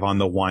negative on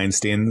the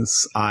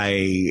Weinsteins.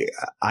 I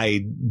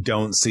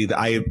don't see that.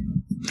 I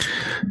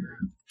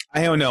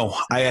don't know.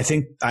 I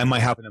think I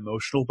might have an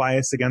emotional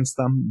bias against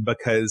them,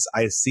 because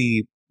I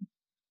see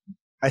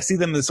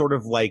them as sort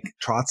of like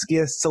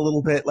Trotskyists a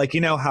little bit. Like,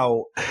 you know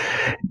how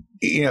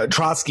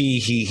Trotsky,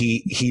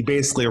 he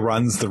basically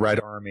runs the Red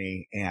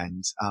Army,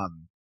 and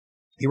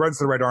he runs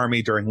the Red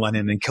Army during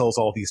Lenin and kills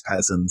all these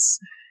peasants.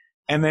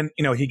 And then,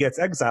 he gets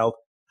exiled.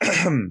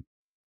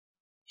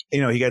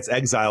 He gets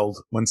exiled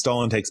when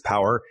Stalin takes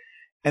power.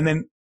 And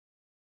then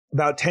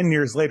about 10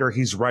 years later,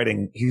 he's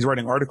writing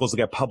articles that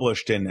get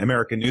published in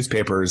American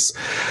newspapers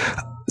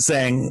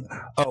saying,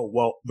 oh,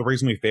 well, the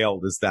reason we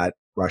failed is that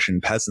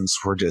Russian peasants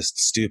were just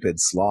stupid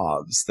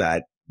Slavs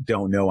that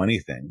don't know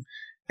anything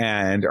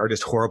and are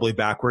just horribly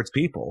backwards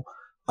people.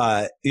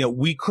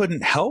 We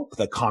couldn't help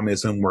that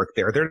communism worked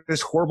there. They're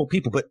just horrible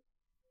people. But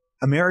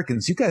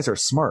Americans, you guys are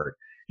smart.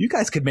 You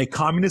guys could make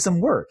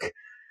communism work.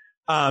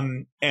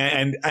 That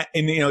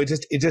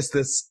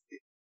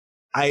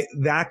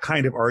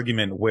kind of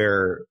argument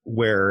where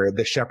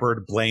the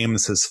shepherd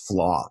blames his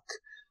flock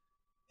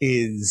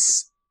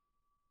is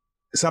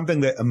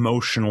something that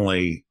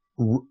emotionally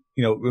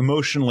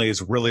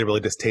is really, really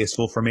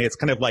distasteful for me. It's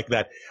kind of like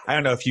that. I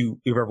don't know if you've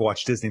ever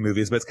watched Disney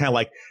movies, but it's kind of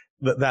like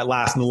the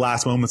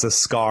last moments of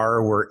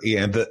Scar where,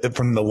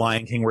 from The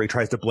Lion King, where he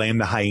tries to blame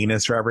the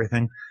hyenas for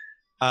everything.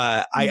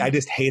 I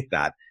just hate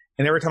that.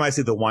 And every time I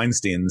see the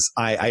Weinsteins,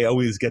 I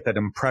always get that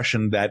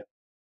impression that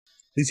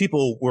these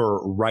people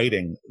were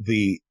riding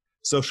the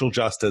social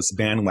justice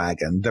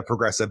bandwagon, the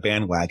progressive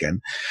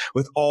bandwagon,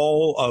 with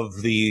all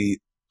of the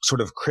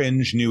sort of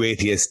cringe new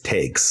atheist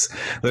takes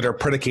that are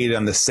predicated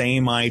on the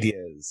same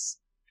ideas.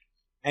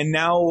 And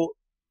now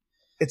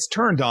it's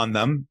turned on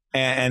them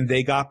and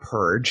they got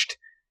purged.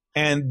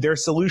 And their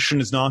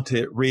solution is not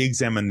to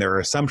re-examine their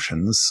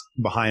assumptions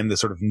behind the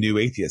sort of new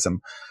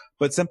atheism,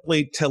 but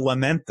simply to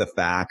lament the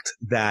fact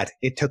that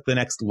it took the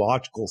next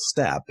logical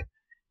step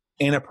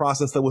in a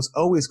process that was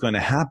always going to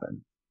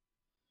happen.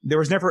 There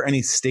was never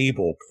any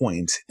stable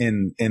point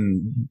in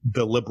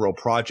the liberal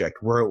project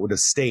where it would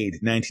have stayed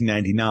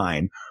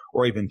 1999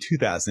 or even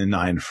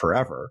 2009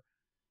 forever.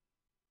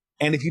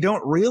 And if you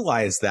don't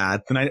realize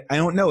that, then I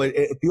don't know.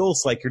 It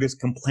feels like you're just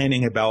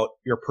complaining about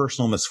your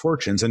personal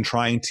misfortunes and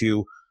trying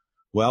to,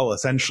 well,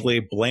 essentially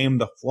blame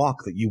the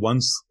flock that you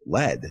once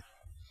led.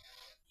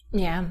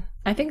 Yeah,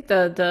 I think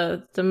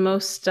the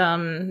most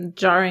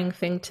jarring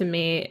thing to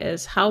me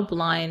is how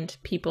blind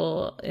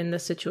people in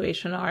this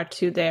situation are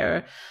to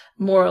their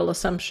moral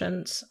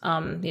assumptions.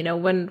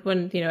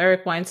 When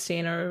Eric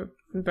Weinstein or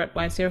Brett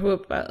Weinstein, or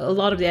who a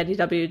lot of the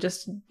IDW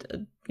just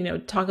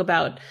talk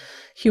about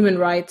human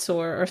rights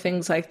or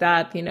things like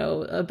that,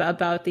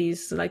 about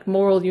these like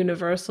moral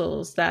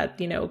universals that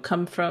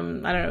come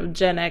from, I don't know,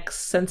 Gen X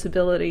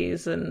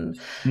sensibilities, and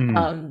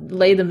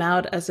lay them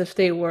out as if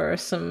they were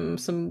some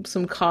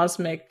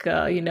cosmic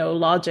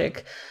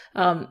logic.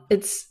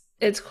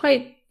 It's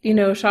quite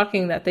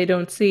shocking that they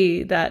don't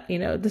see that,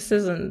 this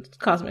isn't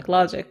cosmic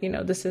logic.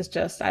 This is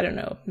just, I don't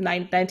know,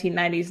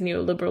 1990s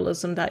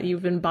neoliberalism that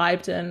you've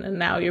imbibed in, and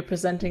now you're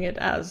presenting it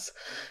as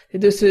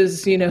this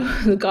is,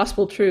 the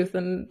gospel truth,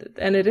 and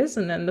it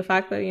isn't. And the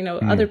fact that,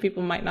 other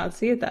people might not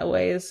see it that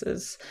way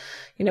is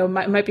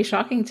might be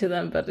shocking to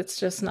them, but it's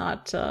just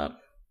not,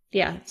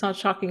 it's not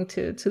shocking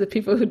to the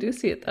people who do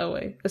see it that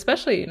way,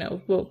 especially,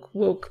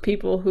 woke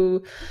people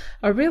who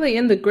are really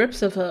in the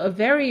grips of a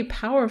very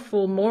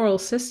powerful moral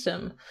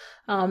system.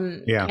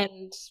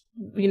 And,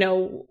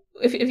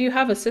 if you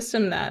have a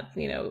system that,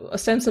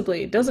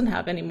 ostensibly doesn't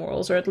have any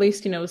morals, or at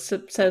least,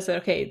 says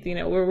that, okay,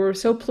 we're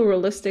so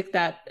pluralistic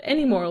that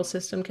any moral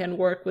system can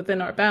work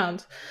within our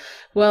bounds.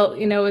 Well,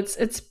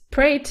 it's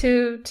prey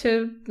to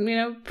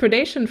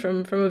predation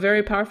from a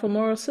very powerful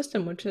moral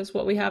system, which is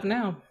what we have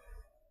now.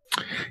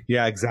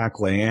 Yeah,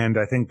 exactly. And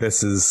I think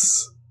this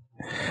is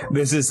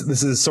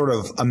sort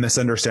of a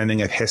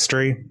misunderstanding of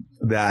history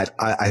that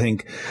I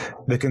think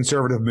the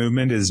conservative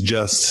movement is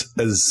just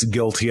as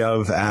guilty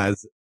of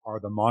as are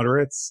the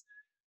moderates.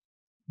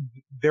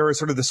 There is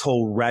sort of this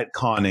whole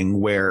retconning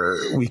where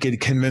we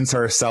could convince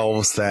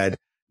ourselves that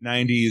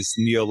 90s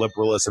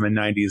neoliberalism and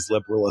 90s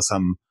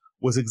liberalism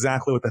was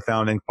exactly what the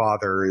founding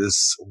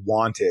fathers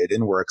wanted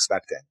and were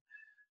expecting.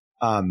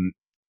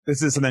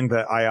 This is something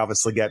that I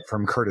obviously get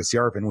from Curtis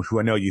Yarvin, who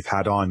I know you've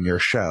had on your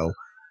show.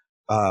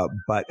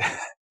 But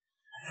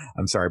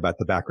I'm sorry about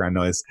the background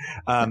noise.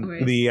 I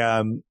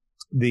know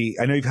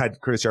you've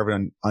had Curtis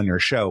Yarvin on your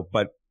show,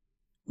 but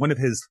one of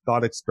his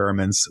thought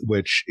experiments,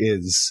 which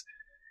is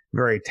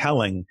very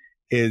telling,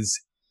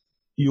 is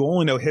you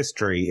only know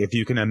history if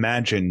you can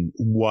imagine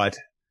what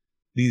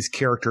these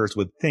characters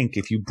would think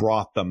if you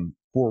brought them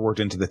forward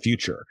into the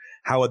future.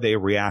 How would they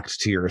react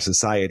to your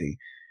society?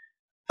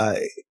 And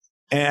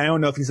I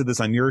don't know if he said this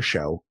on your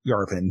show,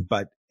 Yarvin,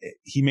 but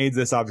he made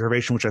this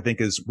observation, which I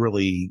think is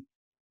really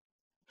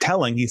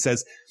telling. He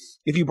says,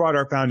 if you brought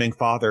our founding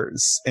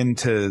fathers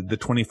into the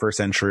 21st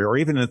century or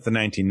even into the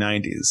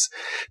 1990s,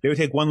 they would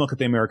take one look at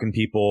the American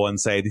people and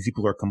say, these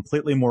people are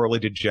completely morally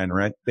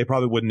degenerate. They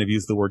probably wouldn't have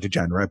used the word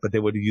degenerate, but they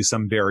would have used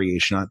some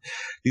variation on it.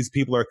 These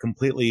people are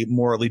completely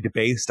morally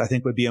debased, I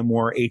think would be a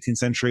more 18th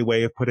century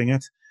way of putting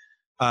it.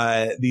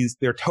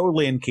 They're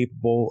totally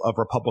incapable of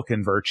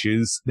Republican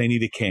virtues. They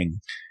need a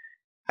king.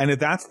 And if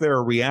that's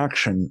their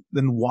reaction,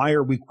 then why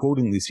are we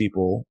quoting these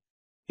people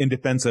in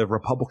defense of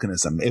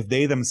republicanism, if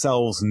they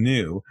themselves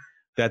knew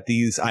that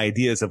these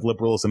ideas of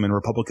liberalism and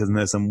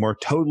republicanism were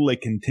totally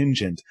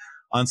contingent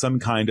on some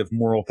kind of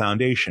moral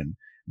foundation,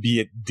 be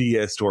it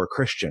deist or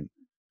Christian.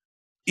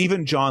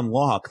 Even John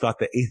Locke thought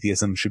that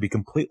atheism should be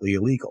completely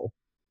illegal.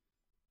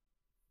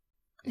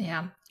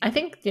 Yeah, I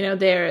think,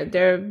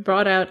 they're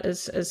brought out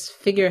as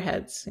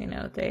figureheads.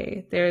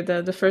 They're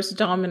the first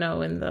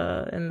domino in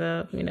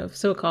the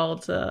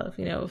so-called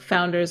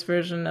founders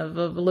version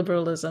of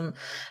liberalism,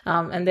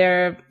 and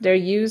they're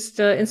used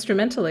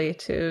instrumentally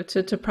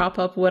to prop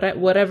up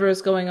whatever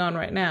is going on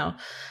right now.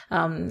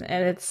 And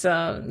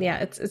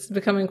it's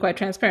becoming quite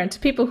transparent to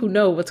people who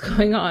know what's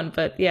going on.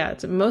 But yeah,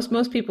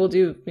 most people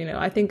do.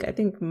 I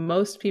think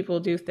most people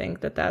do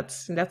think that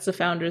that's the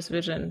founders'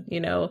 vision.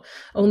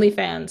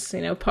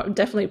 OnlyFans,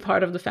 definitely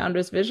part of the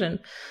founders' vision.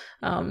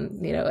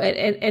 And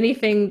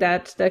anything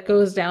that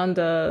goes down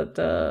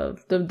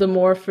the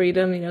more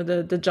freedom,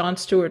 the John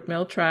Stuart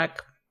Mill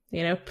track,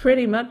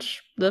 pretty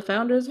much the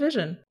founders'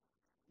 vision.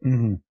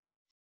 Mm-hmm.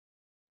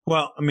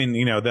 Well, I mean,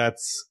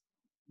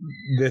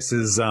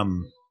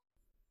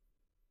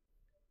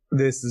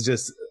 this is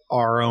just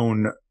our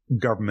own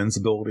government's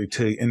ability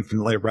to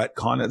infinitely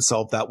retcon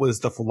itself. That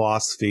was the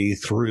philosophy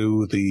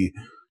through the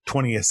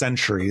 20th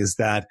century, is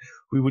that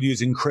we would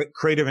use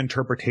creative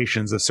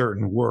interpretations of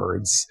certain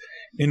words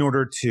in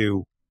order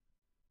to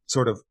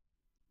sort of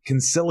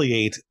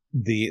conciliate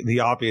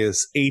the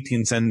obvious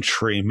 18th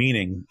century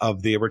meaning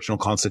of the original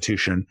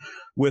Constitution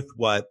with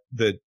what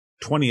the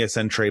 20th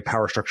century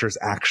power structures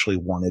actually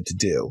wanted to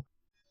do.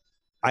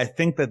 I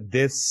think that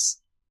this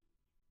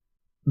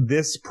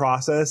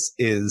process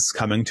is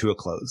coming to a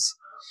close.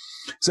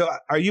 So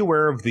are you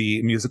aware of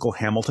the musical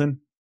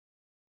Hamilton?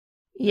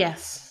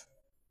 Yes.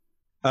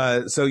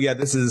 So yeah,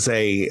 this is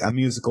a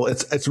musical.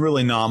 It's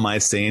really not my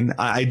scene.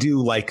 I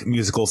do like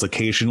musicals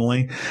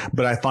occasionally,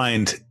 but I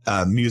find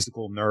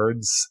musical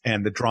nerds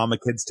and the drama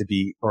kids to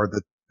be, or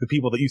the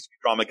people that used to be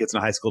drama kids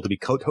in high school to be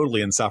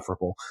totally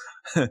insufferable.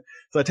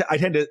 So I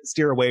tend to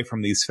steer away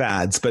from these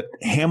fads, but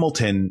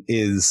Hamilton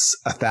is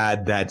a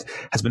fad that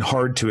has been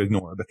hard to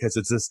ignore because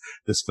it's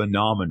this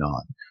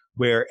phenomenon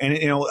where, and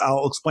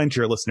I'll explain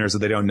to your listeners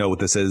if they don't know what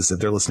this is, if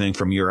they're listening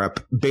from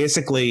Europe.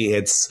 Basically,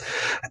 it's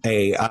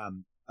a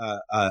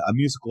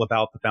musical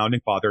about the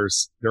founding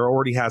fathers. There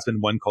already has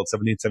been one called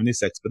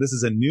 1776, but this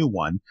is a new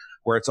one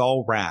where it's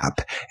all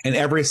rap, and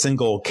every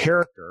single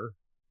character,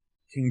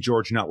 King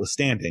George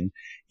notwithstanding,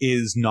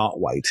 is not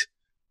white,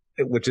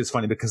 which is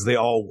funny because they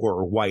all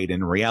were white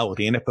in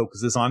reality, and it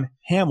focuses on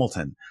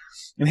Hamilton.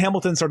 And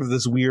Hamilton's sort of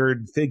this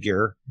weird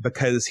figure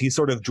because he's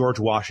sort of George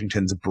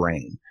Washington's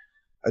brain.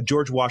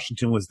 George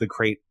Washington was the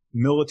great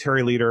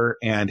military leader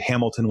and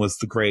Hamilton was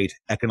the great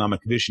economic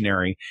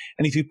visionary.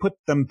 And if you put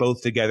them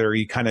both together,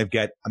 you kind of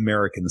get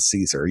American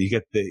Caesar. You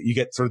get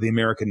sort of the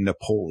American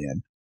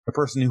Napoleon, a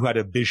person who had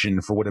a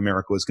vision for what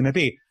America was going to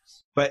be.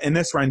 But in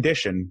this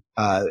rendition,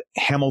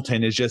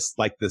 Hamilton is just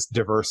like this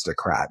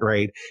diversitocrat,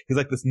 right? He's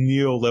like this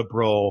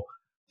neoliberal,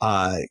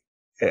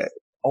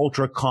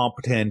 ultra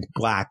competent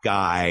black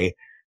guy,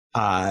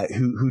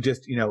 who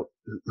just,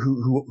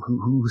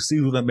 who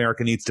sees what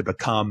America needs to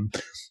become.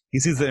 He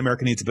sees that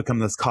America needs to become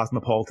this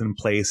cosmopolitan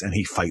place, and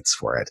he fights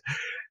for it.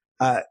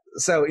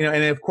 So,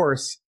 and of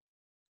course,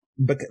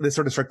 but this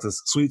sort of strikes this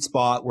sweet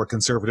spot where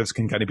conservatives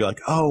can kind of be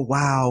like, oh,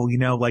 wow,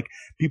 like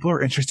people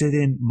are interested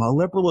in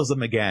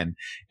liberalism again.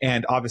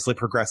 And obviously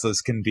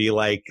progressives can be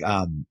like,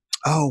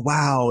 oh,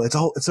 wow,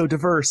 it's so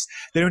diverse.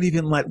 They don't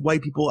even let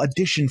white people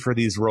audition for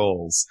these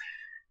roles.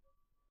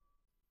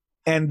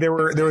 And there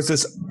was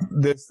this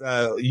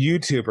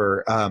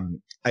YouTuber,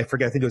 I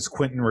forget, I think it was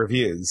Quentin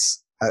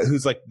Reviews,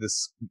 who's like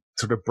this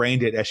sort of brain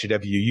dead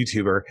SJW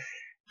YouTuber.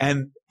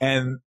 And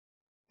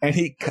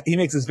he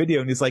makes this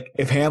video and he's like,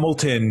 if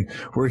Hamilton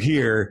were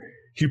here,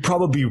 he'd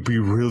probably be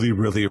really,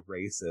 really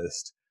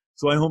racist.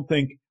 So I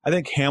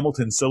think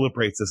Hamilton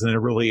celebrates this in a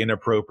really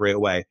inappropriate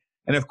way.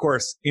 And of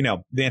course,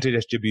 the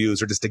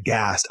anti-SJWs are just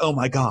aghast. Oh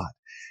my God.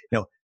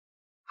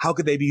 How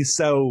could they be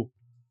so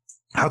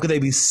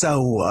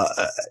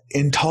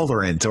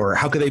intolerant, or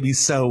how could they be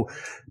so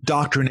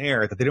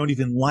doctrinaire that they don't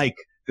even like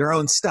their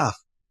own stuff?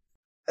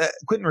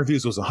 Quentin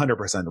Reviews was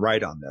 100%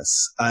 right on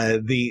this.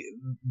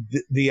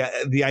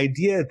 The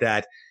idea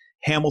that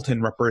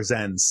Hamilton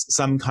represents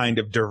some kind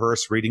of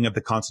diverse reading of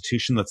the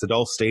Constitution that's at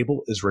all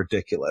stable is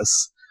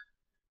ridiculous.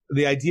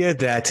 The idea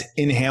that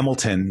in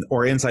Hamilton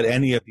or inside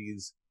any of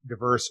these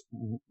diverse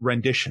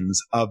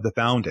renditions of the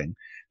founding,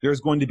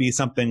 there's going to be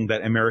something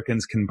that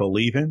Americans can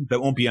believe in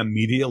that won't be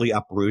immediately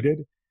uprooted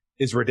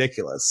is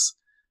ridiculous.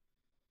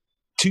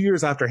 2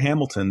 years after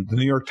Hamilton, the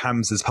New York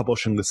Times is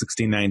publishing the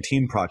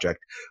 1619 Project,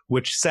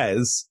 which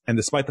says, and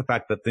despite the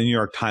fact that the New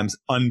York Times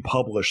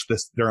unpublished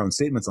their own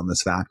statements on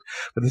this fact,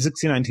 but the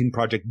 1619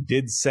 Project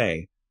did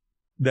say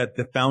that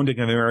the founding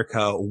of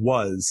America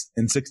was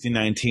in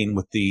 1619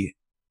 with the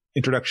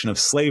introduction of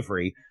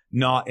slavery,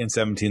 not in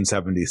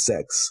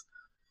 1776.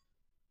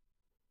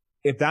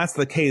 If that's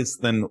the case,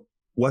 then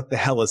what the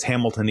hell is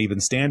Hamilton even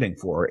standing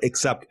for,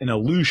 except an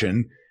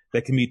illusion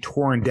that can be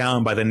torn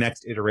down by the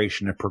next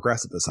iteration of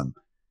progressivism.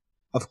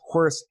 Of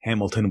course,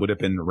 Hamilton would have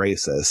been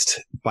racist.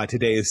 By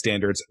today's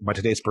standards, by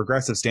today's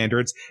progressive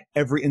standards,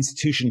 every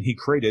institution he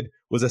created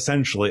was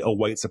essentially a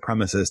white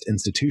supremacist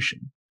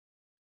institution.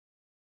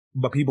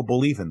 But people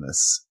believe in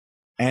this.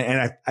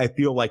 And I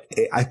feel like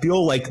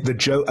the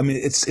joke, I mean,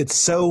 it's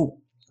so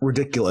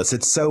ridiculous.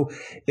 It's so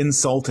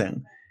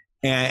insulting.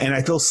 And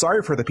I feel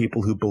sorry for the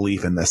people who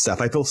believe in this stuff.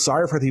 I feel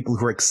sorry for the people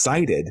who are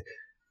excited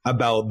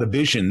about the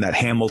vision that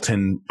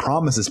Hamilton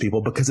promises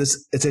people,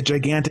 because it's a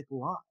gigantic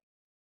lie.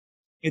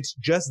 It's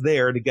just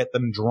there to get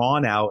them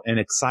drawn out and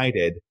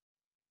excited.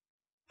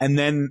 And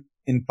then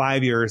in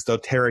 5 years, they'll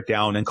tear it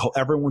down and call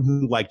everyone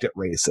who liked it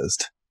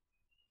racist.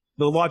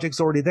 The logic's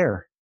already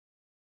there.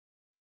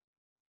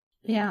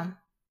 Yeah.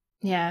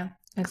 Yeah,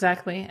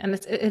 exactly. And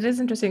it is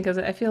interesting because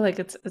I feel like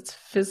it's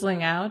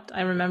fizzling out. I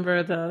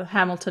remember the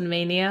Hamilton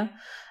mania.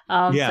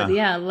 Yeah. But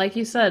yeah, like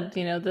you said,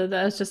 that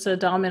was just a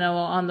domino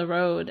on the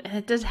road. And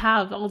it did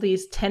have all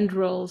these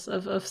tendrils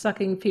of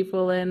sucking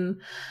people in.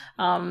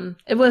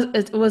 It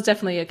was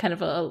definitely a kind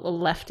of a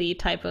lefty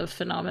type of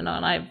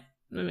phenomenon. I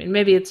mean,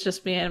 maybe it's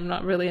just me. I'm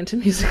not really into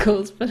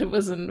musicals, but it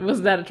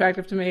wasn't that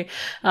attractive to me.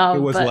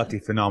 It was a lefty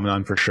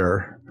phenomenon for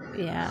sure.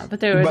 Yeah,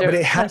 but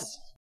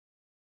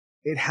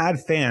it had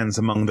fans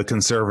among the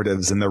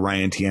conservatives and the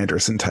Ryan T.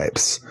 Anderson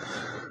types.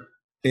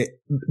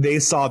 They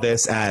saw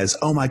this as,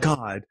 oh my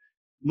God,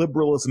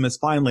 liberalism is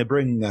finally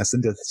bringing us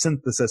into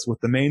synthesis with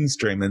the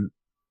mainstream, and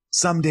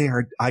someday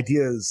our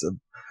ideals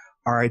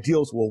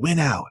will win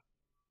out.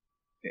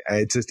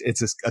 It's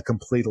just a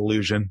complete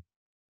illusion.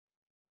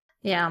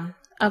 Yeah.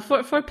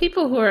 For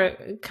people who are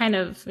kind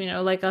of,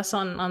 like us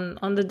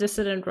on the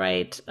dissident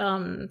right,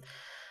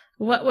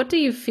 what do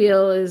you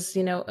feel is,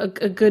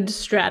 a good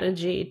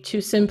strategy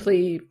to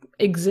simply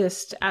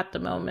exist at the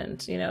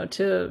moment,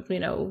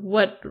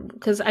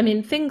 because I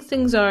mean,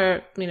 things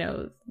are,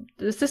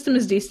 the system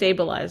is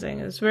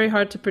destabilizing. It's very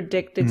hard to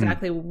predict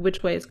exactly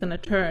which way it's going to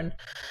turn.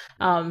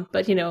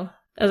 But,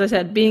 as I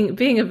said,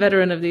 being a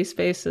veteran of these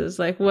spaces,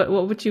 like what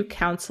would you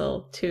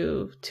counsel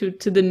to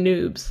the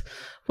noobs?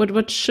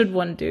 What should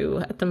one do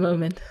at the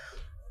moment?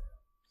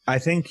 I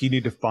think you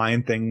need to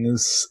find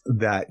things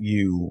that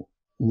you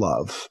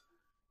love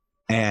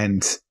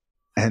and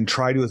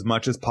try to, as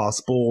much as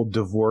possible,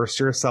 divorce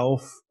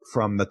yourself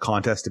from the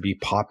contest to be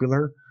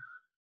popular.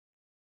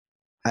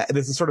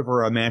 This is sort of a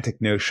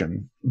romantic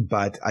notion,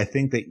 but I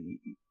think that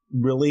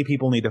really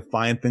people need to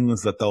find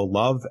things that they'll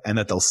love and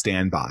that they'll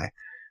stand by,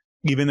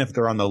 even if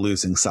they're on the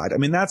losing side. I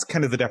mean, that's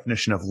kind of the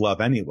definition of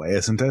love anyway,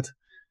 isn't it?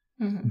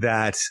 Mm-hmm.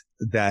 That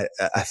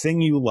a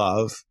thing you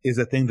love is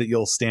a thing that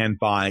you'll stand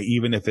by,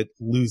 even if it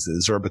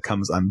loses or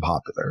becomes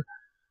unpopular.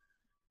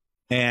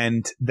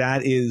 And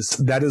that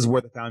is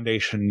where the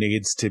foundation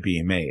needs to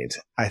be made.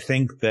 I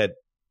think that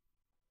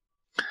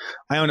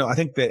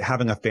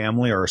having a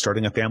family or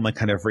starting a family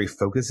kind of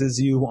refocuses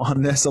you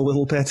on this a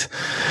little bit.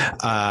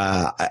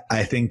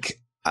 I think,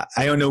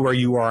 I don't know where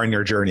you are in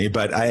your journey,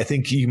 but I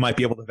think you might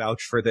be able to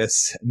vouch for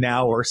this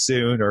now or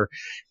soon, or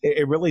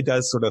it really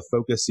does sort of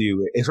focus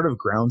you. It sort of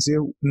grounds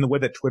you in the way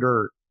that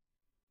Twitter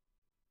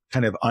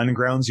kind of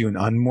ungrounds you and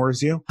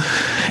unmoors you.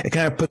 It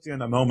kind of puts you in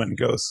the moment and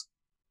goes,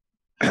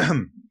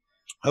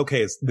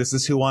 okay, this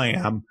is who I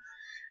am.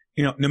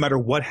 No matter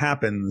what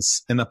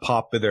happens in the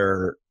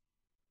popular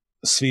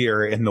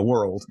sphere in the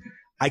world,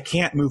 I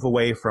can't move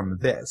away from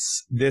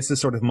this. This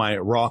is sort of my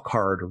rock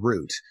hard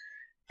root.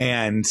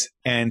 And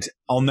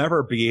I'll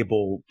never be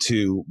able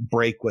to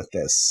break with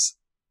this,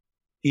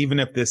 even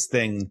if this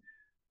thing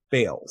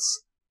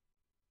fails.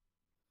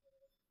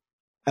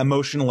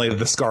 Emotionally,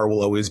 the scar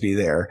will always be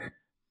there.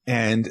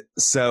 And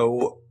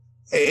so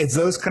it's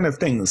those kind of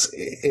things.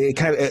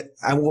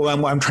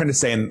 What I'm trying to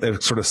say,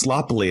 and sort of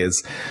sloppily,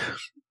 is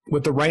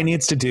what the right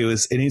needs to do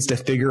is it needs to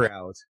figure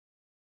out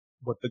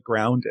what the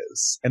ground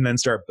is and then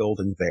start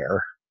building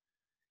there.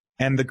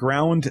 And the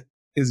ground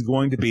is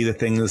going to be the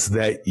things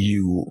that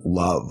you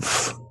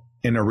love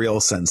in a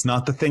real sense,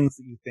 not the things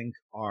that you think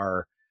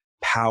are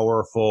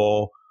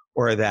powerful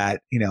or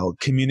that,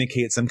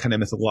 communicate some kind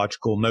of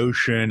mythological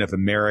notion of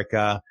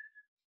America.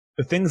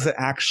 The things that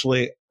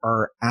actually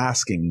are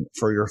asking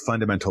for your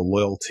fundamental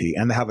loyalty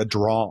and have a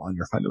draw on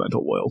your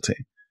fundamental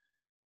loyalty.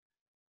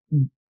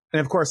 And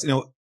of course,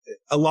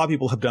 a lot of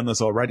people have done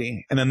this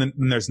already. And then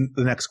there's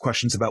the next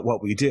questions about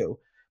what we do.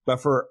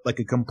 But for like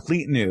a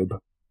complete noob,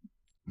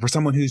 for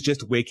someone who's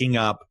just waking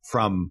up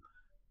from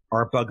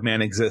our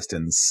Bugman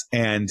existence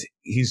and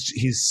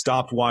he's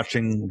stopped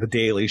watching The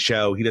Daily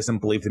Show, he doesn't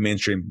believe the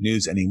mainstream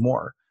news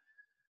anymore.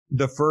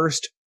 The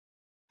first,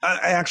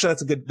 actually,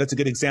 that's a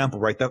good example,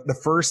 right? The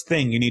first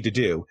thing you need to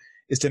do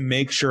is to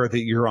make sure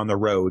that you're on the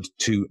road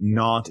to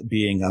not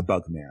being a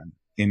Bugman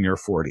in your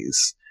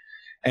 40s.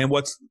 And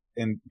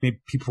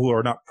maybe people who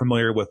are not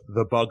familiar with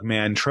the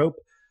Bugman trope,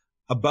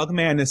 a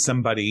Bugman is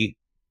somebody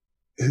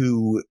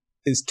who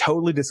is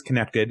totally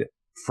disconnected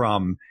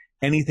from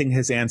anything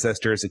his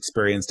ancestors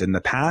experienced in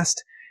the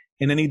past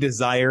and any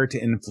desire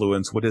to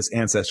influence what his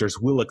ancestors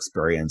will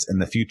experience in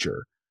the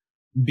future,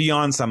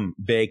 beyond some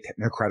vague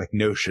technocratic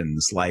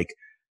notions like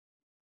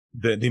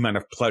the amount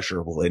of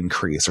pleasure will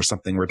increase or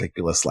something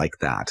ridiculous like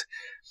that.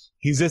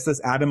 He's just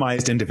this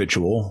atomized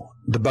individual.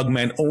 The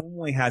Bugman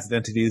only has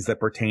identities that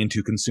pertain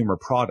to consumer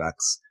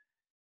products.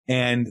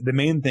 And the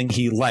main thing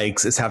he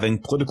likes is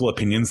having political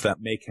opinions that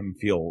make him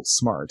feel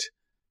smart,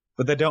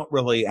 but that don't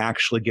really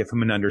actually give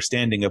him an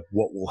understanding of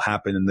what will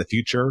happen in the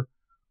future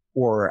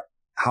or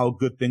how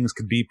good things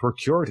could be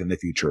procured in the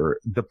future.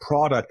 The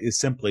product is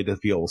simply to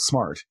feel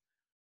smart.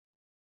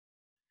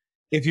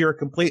 If you're a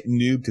complete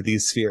noob to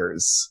these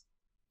spheres,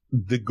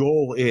 the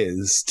goal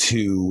is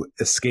to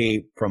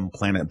escape from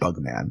Planet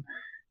Bugman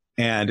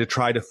and to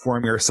try to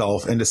form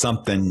yourself into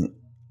someone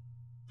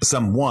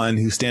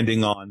who's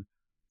standing on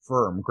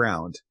firm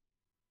ground.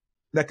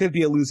 That could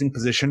be a losing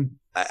position.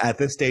 At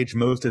this stage,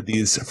 most of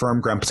these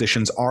firm ground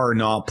positions are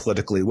not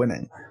politically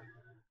winning.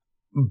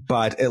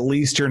 But at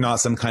least you're not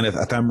some kind of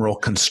ephemeral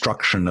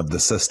construction of the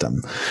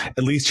system.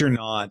 At least you're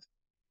not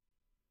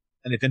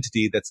an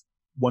identity that's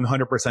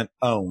 100%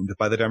 owned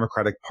by the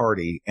Democratic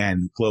Party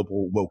and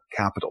global woke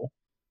capital.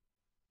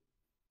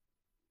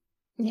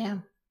 Yeah.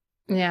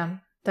 Yeah.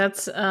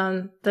 That's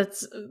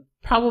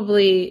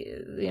probably,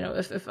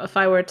 if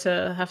I were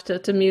to have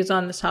to muse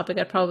on this topic,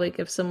 I'd probably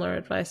give similar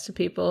advice to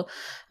people.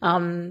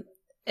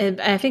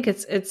 And I think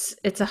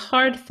it's a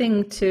hard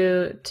thing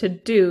to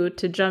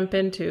jump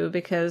into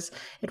because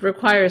it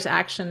requires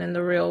action in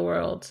the real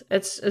world.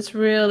 It's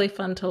really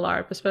fun to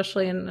LARP,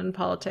 especially in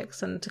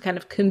politics, and to kind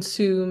of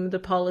consume the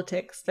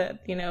politics that,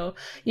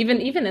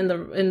 even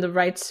in the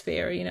right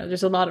sphere,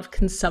 there's a lot of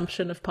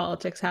consumption of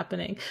politics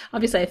happening.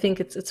 Obviously, I think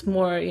it's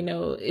more,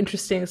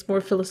 interesting, it's more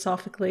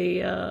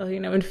philosophically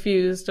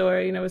infused, or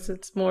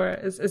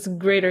it's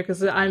greater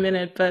because I'm in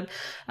it. But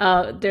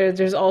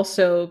there's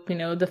also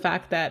the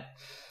fact that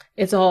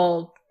it's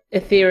all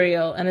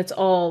ethereal and it's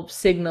all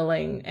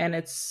signaling, and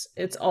it's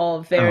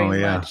all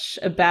very much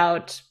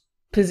about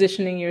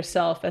positioning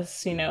yourself as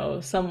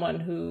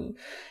someone who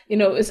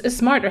is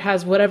smart or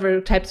has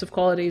whatever types of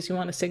qualities you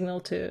want to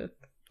signal to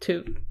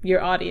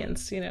your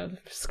audience,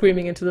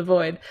 screaming into the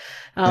void.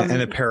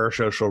 And the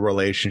parasocial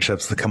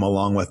relationships that come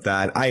along with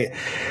that. I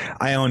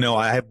don't know.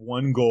 I have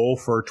one goal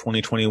for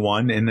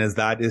 2021, and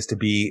that is to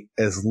be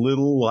as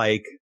little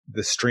like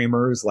the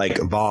streamers like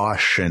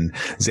Vosh and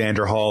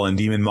Xander Hall and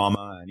Demon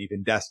Mama and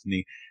even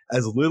Destiny,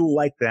 as little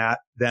like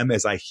them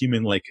as I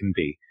humanly can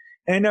be.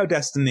 And I know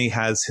Destiny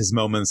has his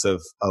moments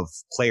of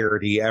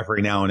clarity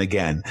every now and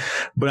again,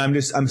 but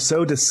I'm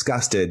so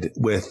disgusted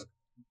with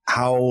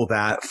how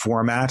that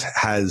format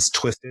has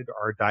twisted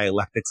our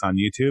dialectics on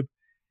YouTube.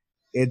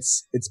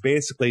 It's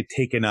basically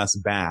taken us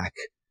back.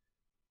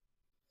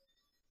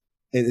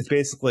 It's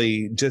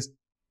basically just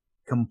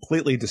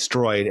completely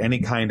destroyed any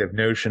kind of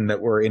notion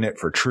that we're in it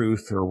for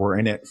truth or we're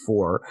in it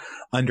for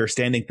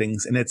understanding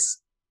things. And it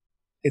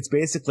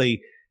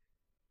basically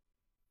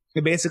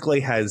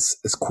has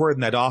cordoned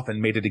that off and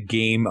made it a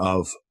game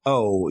of,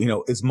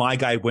 is my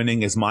guy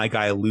winning? Is my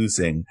guy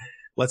losing?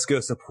 Let's go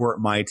support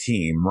my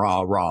team.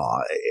 Rah,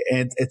 rah.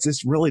 And it's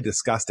just really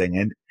disgusting.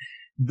 And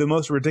the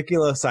most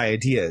ridiculous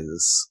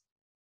ideas,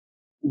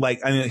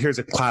 here's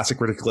a classic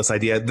ridiculous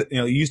idea.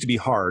 It used to be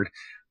hard,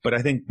 but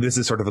I think this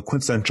is sort of a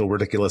quintessential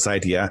ridiculous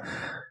idea.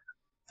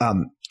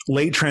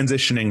 Late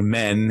transitioning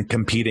men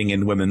competing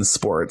in women's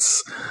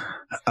sports.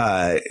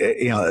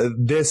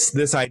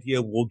 This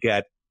idea will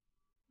get,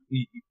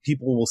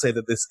 people will say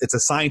that it's a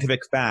scientific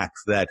fact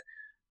that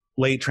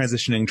late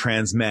transitioning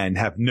trans men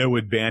have no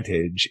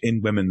advantage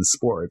in women's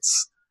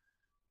sports.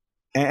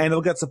 And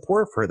they'll get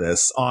support for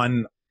this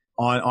on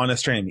a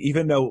stream,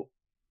 even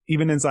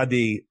inside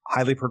the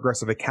highly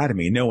progressive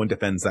academy, no one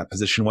defends that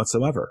position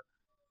whatsoever.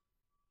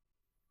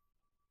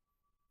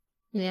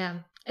 Yeah,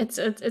 it's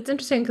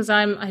interesting because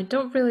I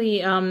don't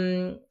really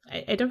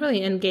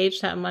engage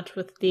that much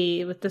with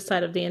this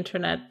side of the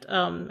internet.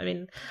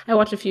 I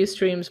watch a few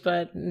streams,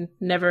 but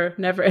never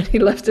any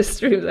leftist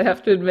streams, I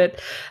have to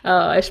admit.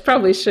 I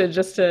probably should,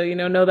 just to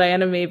know thy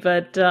enemy.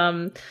 But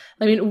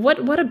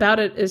what about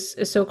it is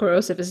so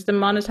corrosive? Is it the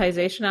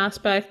monetization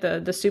aspect,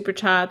 the super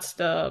chats,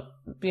 the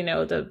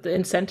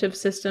incentive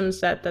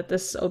systems that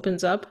this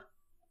opens up?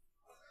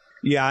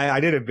 Yeah, I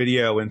did a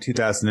video in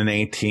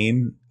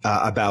 2018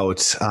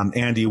 about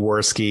Andy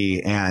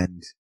Worski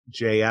and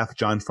JF,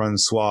 John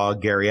Francois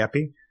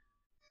Gariepi,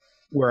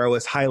 where I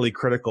was highly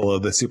critical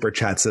of the super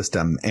chat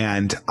system.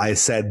 And I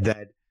said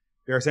that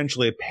they're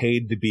essentially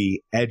paid to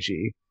be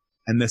edgy,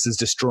 and this is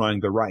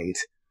destroying the right.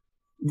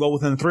 Well,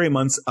 within 3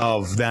 months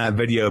of that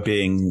video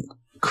being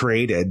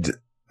created,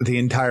 the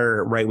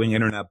entire right-wing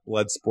internet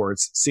blood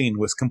sports scene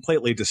was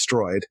completely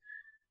destroyed.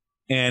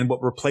 And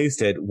what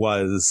replaced it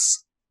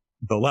was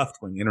the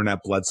left-wing internet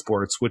blood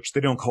sports, which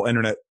they don't call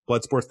internet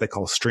blood sports, they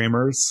call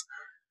streamers.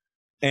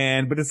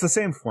 But it's the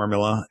same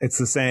formula. It's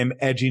the same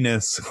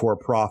edginess for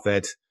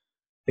profit.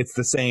 It's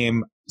the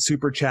same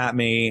super chat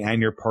me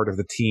and you're part of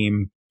the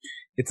team.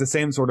 It's the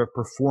same sort of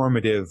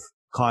performative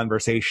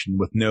conversation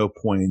with no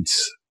point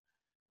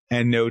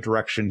and no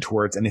direction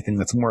towards anything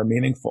that's more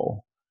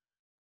meaningful.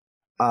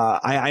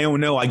 I don't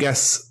know. I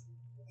guess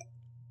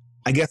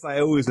I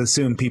always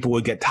assumed people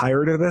would get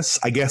tired of this.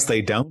 I guess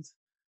they don't.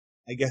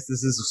 I guess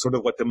this is sort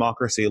of what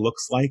democracy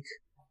looks like,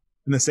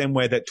 in the same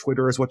way that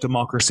Twitter is what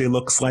democracy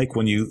looks like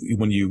when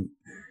you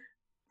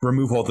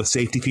remove all the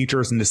safety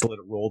features and just let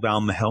it roll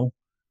down the hill.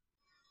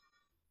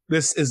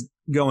 This is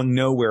going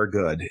nowhere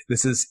good.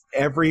 This is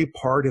every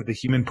part of the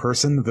human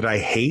person that I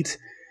hate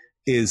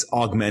is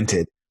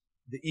augmented.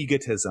 The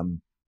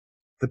egotism,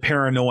 the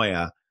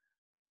paranoia,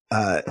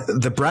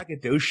 the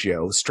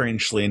braggadocio,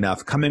 strangely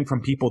enough, coming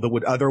from people that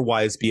would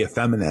otherwise be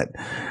effeminate.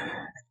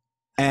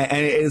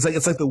 And it's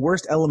like the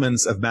worst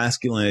elements of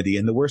masculinity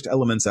and the worst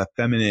elements of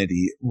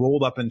femininity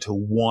rolled up into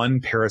one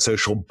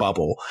parasocial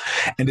bubble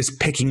and is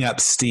picking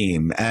up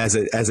steam as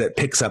it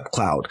picks up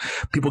clout.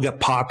 People get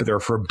popular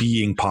for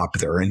being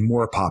popular and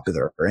more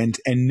popular, and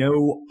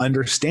no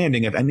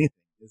understanding of anything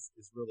is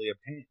really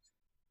obtained.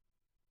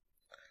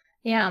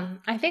 Yeah,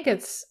 I think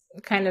it's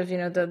kind of,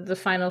 the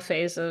final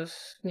phase of,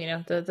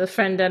 the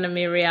friend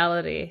enemy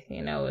reality.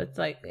 It's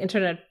like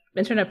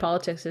internet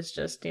politics is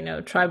just,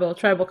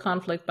 tribal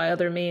conflict by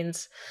other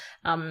means.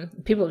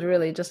 People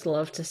really just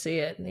love to see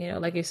it.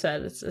 Like you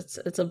said,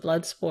 it's a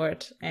blood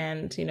sport,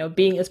 and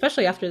being,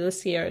 especially after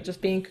this year,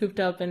 just being cooped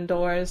up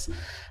indoors,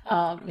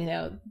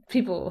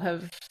 people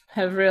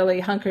have really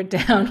hunkered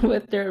down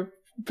with their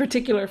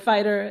particular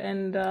fighter,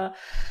 and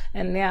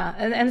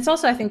it's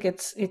also, I think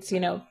it's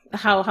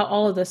how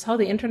all of this, how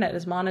the internet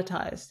is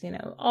monetized.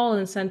 All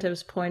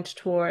incentives point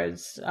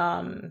towards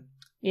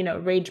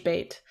rage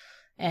bait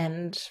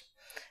and,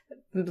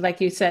 like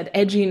you said,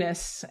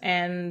 edginess,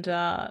 and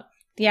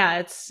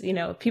it's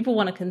people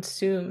want to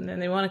consume,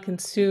 and they want to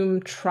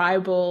consume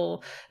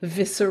tribal,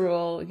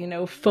 visceral,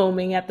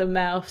 foaming at the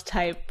mouth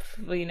type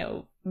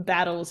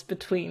battles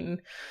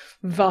between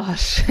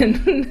Vaush and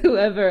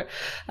whoever,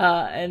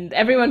 and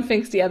everyone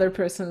thinks the other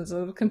person's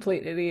a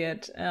complete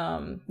idiot.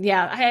 I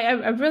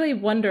really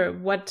wonder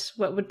what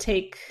would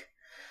take,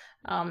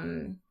 what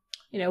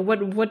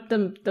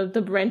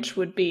the wrench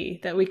would be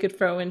that we could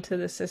throw into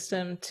the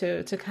system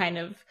to kind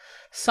of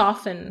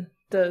soften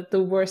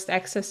the worst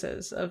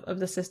excesses of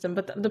the system.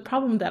 But the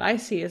problem that I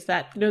see is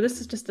that,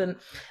 this is just an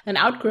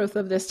outgrowth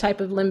of this type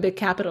of limbic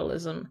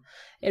capitalism.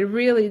 It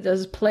really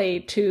does play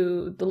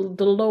to the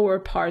lower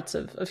parts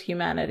of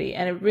humanity.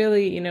 And it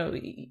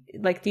really,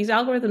 like, these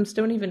algorithms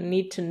don't even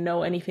need to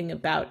know anything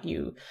about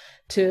you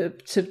to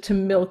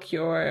milk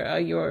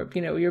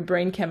your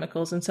brain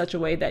chemicals in such a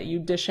way that you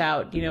dish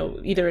out,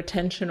 either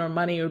attention or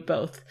money or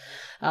both.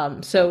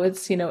 So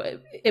it's,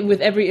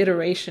 with every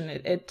iteration,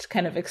 it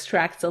kind of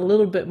extracts a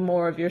little bit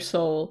more of your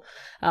soul.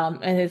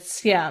 And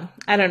it's, I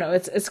don't know,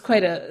 it's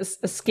quite a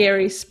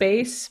scary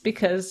space,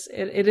 because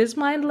it is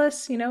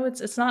mindless.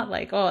 It's not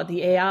like, oh,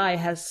 the AI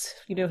has,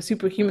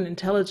 superhuman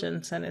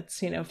intelligence and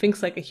it's,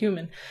 thinks like a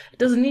human. It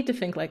doesn't need to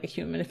think like a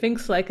human. It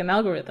thinks like an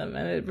algorithm,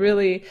 and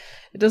it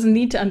doesn't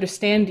need to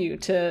understand you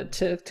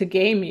to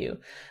game you.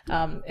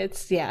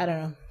 It's, I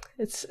don't know.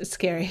 It's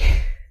scary.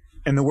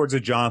 In the words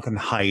of Jonathan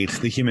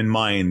Haidt, the human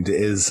mind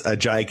is a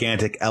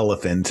gigantic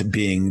elephant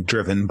being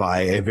driven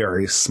by a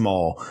very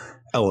small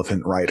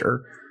elephant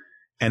rider.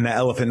 And the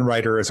elephant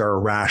rider is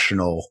our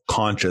rational,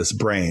 conscious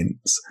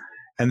brains.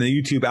 And the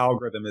YouTube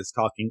algorithm is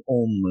talking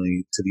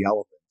only to the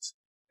elephant.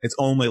 It's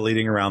only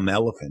leading around the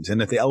elephant.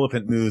 And if the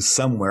elephant moves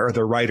somewhere,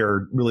 the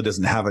rider really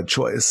doesn't have a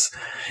choice.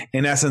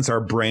 In essence, our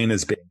brain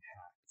is being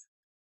hacked.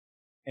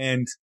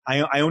 And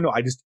I don't know.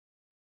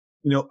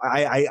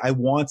 I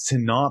want to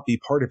not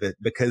be part of it,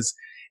 because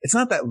it's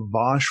not that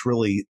Vaush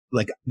really,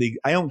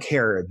 I don't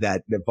care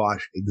that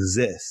Vaush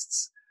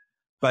exists,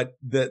 but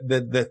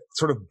the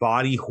sort of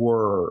body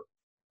horror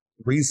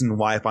reason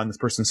why I find this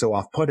person so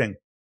off-putting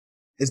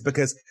is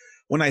because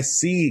when I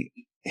see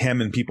him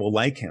and people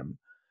like him,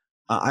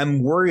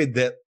 I'm worried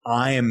that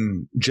I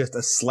am just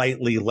a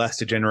slightly less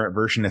degenerate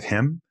version of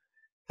him.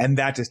 And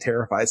that just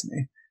terrifies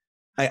me.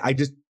 I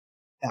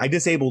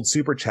disabled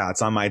super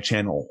chats on my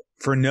channel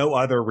for no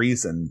other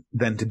reason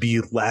than to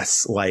be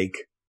less like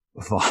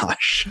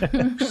Vaush.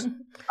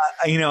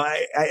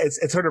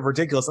 It's sort of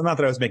ridiculous. Not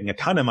that I was making a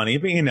ton of money,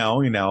 but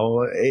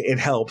it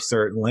helps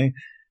certainly.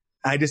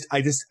 I just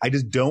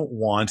don't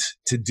want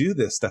to do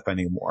this stuff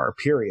anymore,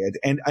 period.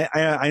 And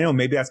I know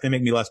maybe that's going to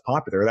make me less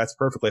popular. That's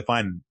perfectly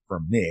fine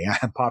for me.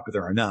 I'm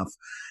popular enough.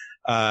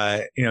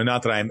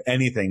 Not that I'm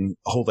anything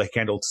hold a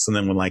candle to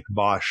someone like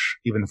Vaush,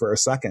 even for a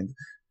second.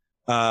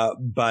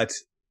 But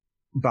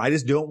I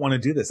just don't want to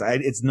do this.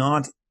 It's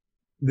not,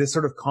 this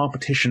sort of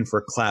competition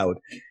for cloud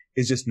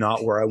is just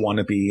not where I want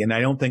to be. And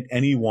I don't think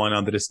anyone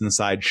on the distant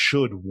side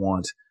should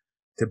want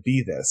to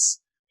be this.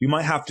 We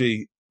might have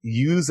to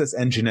use this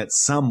engine at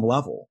some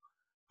level,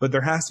 but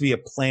there has to be a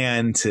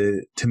plan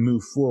to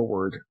move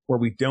forward where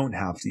we don't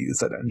have to use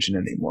that engine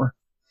anymore.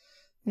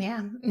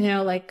 Yeah.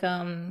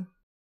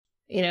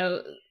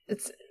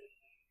 It's,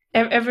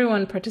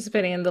 Everyone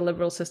participating in the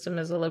liberal system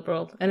is a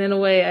liberal, and in a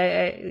way,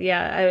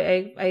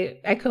 I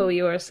echo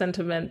your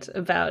sentiment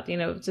about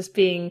just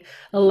being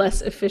a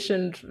less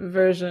efficient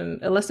version,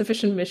 a less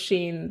efficient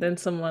machine than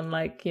someone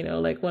like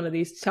like one of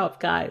these top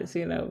guys,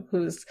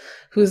 who's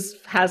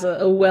has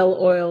a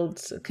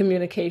well-oiled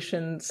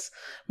communications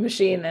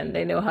machine, and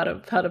they know how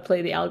to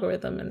play the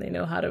algorithm, and they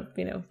know how to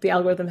the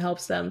algorithm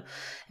helps them,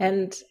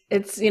 and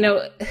it's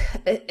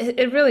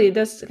it really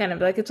does kind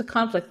of like, it's a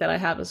conflict that I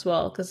have as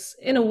well, because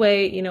in a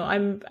way I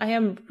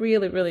am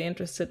really really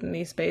interested in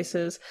these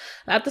spaces.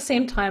 At the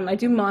same time, I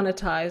do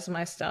monetize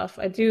my stuff.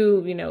 I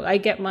do I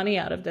get money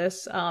out of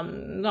this,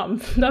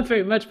 not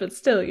very much, but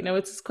still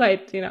it's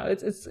quite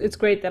it's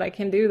great that I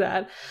can do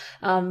that.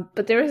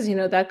 But there is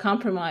that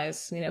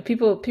compromise.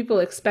 People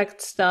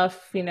expect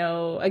stuff.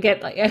 I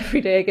get like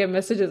every day I get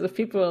messages of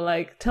people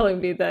like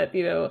telling me that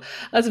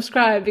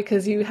unsubscribe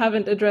because you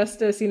haven't addressed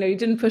this, you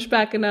didn't push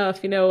back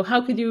enough, how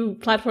could you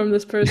platform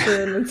this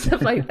person and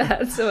stuff like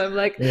that. So I'm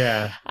like,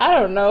 Yeah. I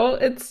don't know.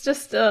 It's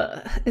just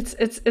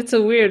it's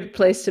a weird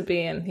place to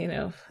be in,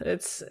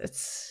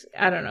 it's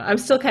I don't know. I'm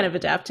still kind of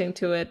adapting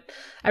to it.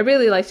 I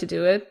really like to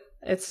do it.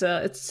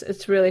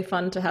 It's really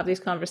fun to have these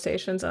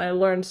conversations, and I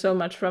learn so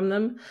much from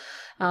them.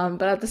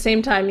 But at the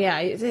same time, yeah,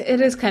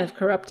 it is kind of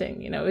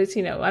corrupting. It's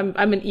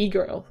I'm an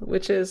e-girl,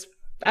 which is,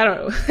 I don't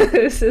know.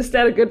 Is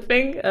that a good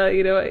thing?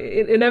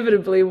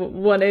 Inevitably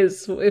one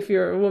is if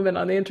you're a woman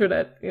on the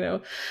internet.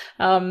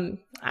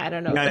 I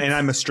don't know. And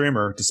I'm a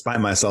streamer, despite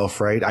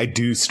myself, right? I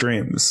do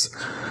streams.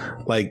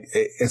 Like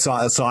so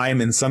I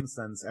am in some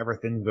sense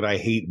everything that I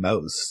hate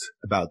most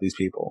about these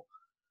people.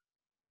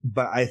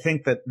 But I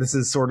think that this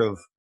is sort of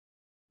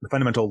the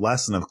fundamental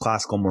lesson of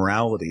classical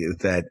morality,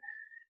 that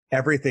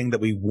everything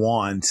that we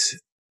want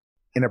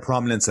in a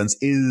prominent sense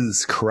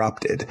is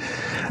corrupted.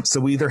 So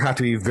we either have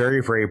to be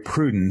very, very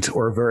prudent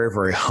or very,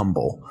 very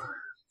humble.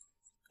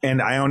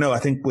 And I don't know, I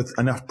think with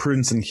enough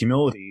prudence and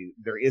humility,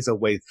 there is a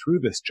way through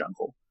this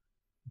jungle,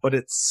 but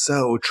it's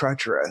so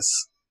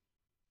treacherous.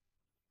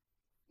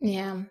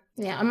 Yeah.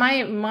 Yeah.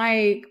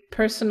 My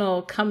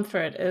personal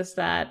comfort is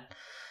that,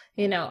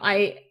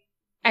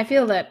 I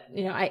feel that,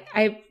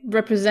 I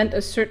represent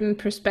a certain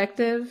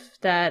perspective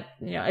that,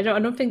 I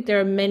don't think there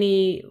are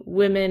many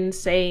women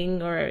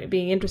saying or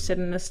being interested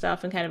in this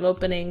stuff and kind of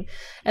opening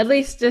at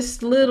least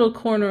this little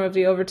corner of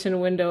the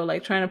Overton window,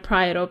 like trying to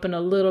pry it open a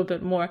little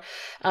bit more.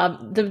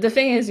 The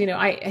thing is,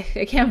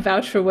 I can't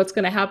vouch for what's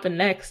going to happen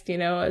next.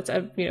 It's,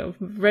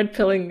 red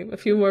pilling a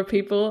few more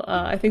people.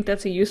 I think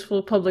that's a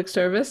useful public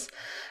service.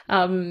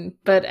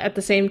 But at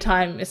the same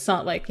time, it's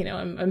not like,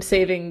 I'm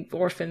saving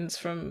orphans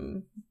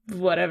from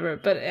whatever,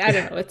 but I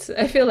don't know.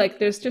 I feel like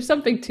there's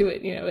something to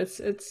it.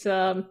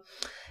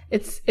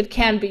 It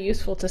can be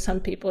useful to some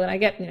people. And I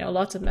get,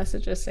 lots of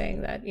messages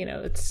saying that,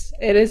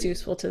 it is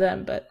useful to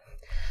them, but.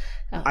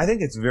 I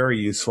think it's very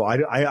useful.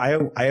 I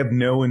have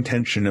no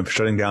intention of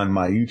shutting down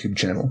my YouTube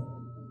channel.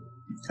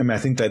 I mean, I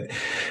think that,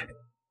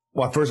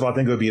 well, first of all, I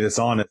think it would be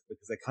dishonest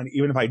because I kind of,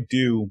 even if I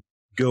do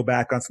go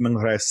back on something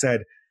that I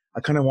said, I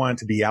kind of want it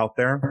to be out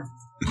there,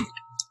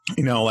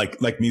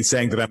 like me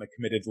saying that I'm a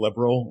committed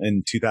liberal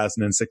in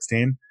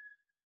 2016.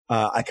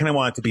 I kind of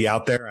want it to be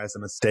out there as a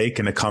mistake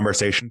and a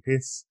conversation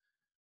piece.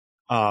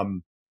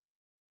 And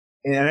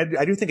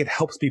I do think it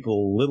helps people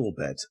a little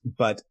bit,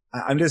 but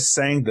I'm just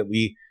saying that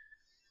we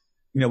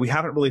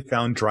haven't really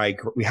found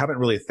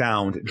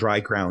dry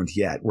ground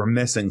yet. We're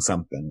missing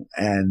something,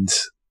 and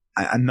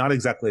I'm not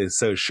exactly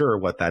so sure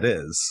what that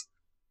is,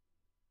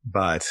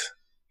 but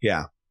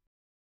yeah.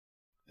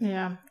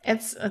 Yeah,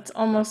 it's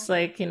almost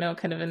like,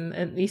 kind of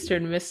an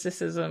Eastern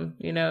mysticism.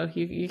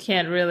 You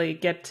can't really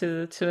get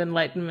to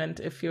enlightenment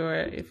if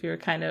you're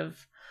kind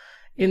of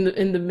in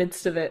the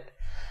midst of it.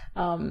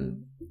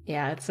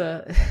 Yeah, it's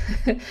a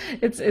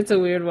it's a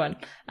weird one.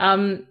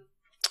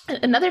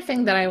 Another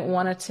thing that I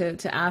wanted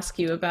to ask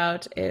you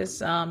about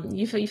is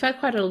you've had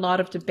quite a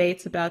lot of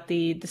debates about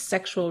the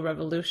sexual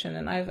revolution,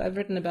 and I've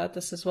written about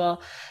this as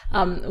well.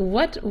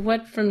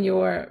 What from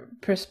your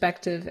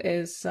perspective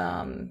is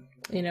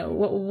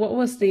what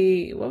was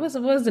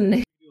the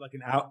name? Like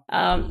an out.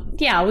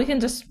 Yeah, we can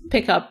just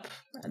pick up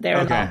there.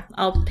 Okay. And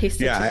I'll paste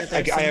it. Yeah,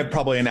 I have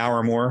probably an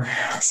hour more.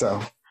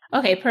 So.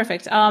 Okay,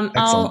 perfect.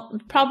 I'll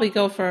probably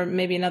go for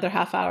maybe another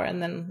half hour,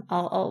 and then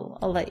I'll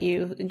let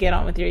you get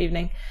on with your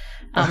evening.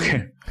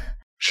 Okay,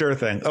 sure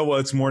thing. Oh well,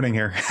 it's morning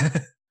here.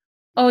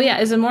 Oh yeah,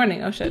 is it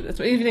morning? Oh shit, it's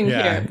evening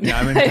here. Yeah,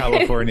 I'm in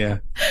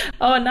California.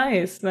 Oh,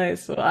 nice.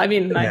 Well, I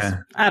mean, nice. Yeah.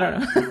 I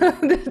don't know.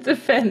 It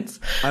depends.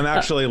 I'm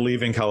actually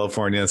leaving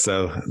California,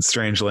 so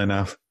strangely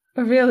enough.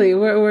 Really?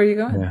 Where are you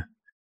going? Yeah.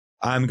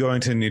 I'm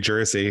going to New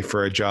Jersey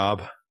for a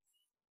job.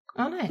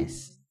 Oh,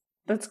 nice.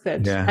 That's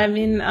good. Yeah. I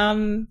mean,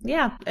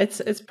 yeah,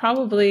 it's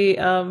probably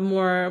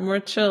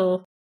more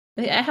chill.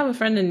 I have a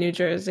friend in New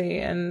Jersey,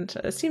 and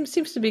it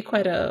seems to be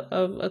quite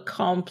a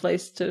calm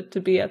place to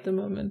be at the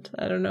moment.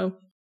 I don't know.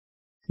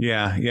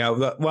 Yeah.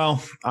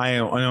 Well, I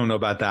don't know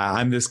about that.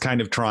 I'm just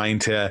kind of trying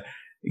to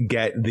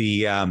get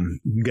the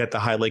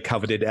highly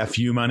coveted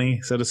FU money,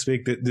 so to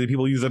speak. Do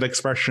people use that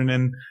expression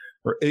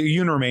are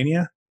you in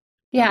Romania?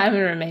 Yeah, I'm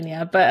in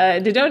Romania,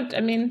 but they don't.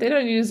 I mean, they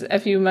don't use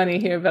FU money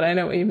here, but I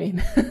know what you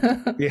mean.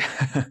 Yeah,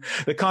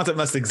 the concept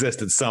must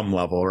exist at some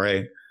level,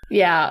 right?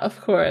 Yeah, of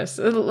course.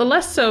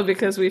 Less so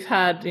because we've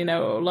had,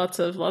 lots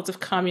of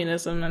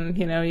communism, and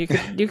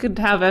you could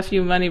have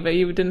FU money, but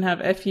you didn't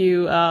have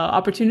FU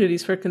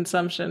opportunities for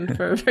consumption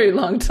for a very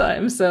long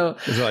time. So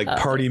Is it like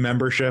party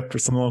membership or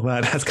something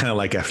like that? That's kind of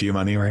like FU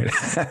money, right?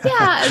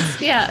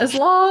 yeah, as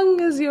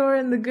long as you're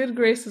in the good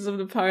graces of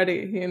the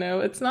party,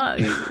 it's not.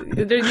 You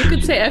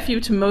could say FU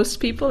to most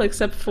people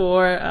except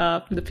for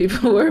the people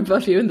who are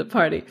above you in the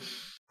party.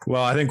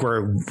 Well, I think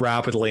we're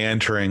rapidly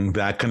entering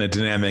that kind of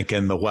dynamic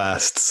in the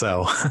West.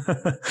 So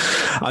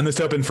I'm just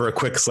hoping for a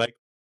quick cycle.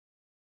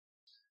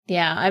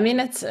 Yeah, I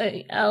mean, it's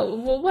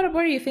well, what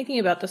are you thinking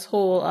about this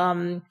whole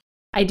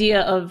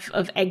idea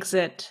of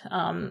exit,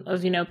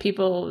 of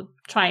people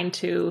trying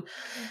to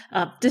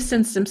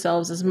distance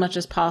themselves as much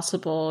as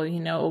possible,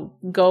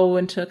 go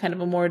into kind of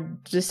a more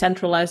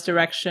decentralized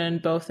direction,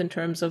 both in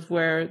terms of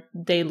where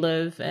they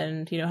live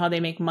and how they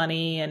make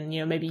money, and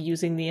maybe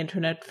using the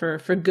internet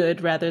for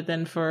good rather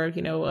than for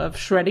of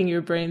shredding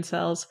your brain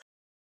cells.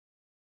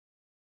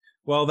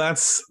 Well,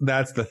 that's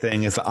the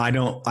thing is I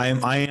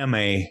am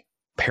a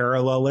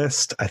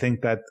parallelist. I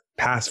think that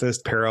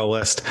pacifist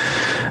parallelist.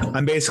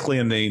 I'm basically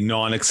in the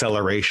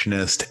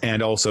non-accelerationist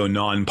and also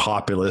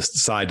non-populist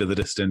side of the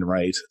distant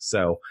right.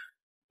 So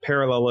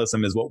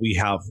parallelism is what we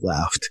have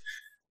left.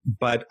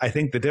 But I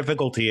think the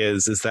difficulty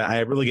is that I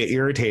really get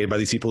irritated by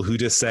these people who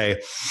just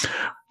say,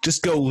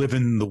 just go live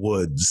in the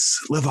woods,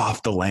 live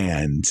off the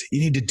land.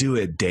 You need to do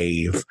it,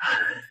 Dave.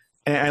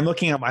 And I'm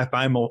looking at my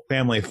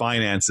family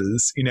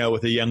finances,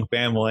 with a young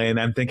family, and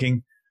I'm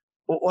thinking,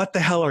 what the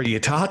hell are you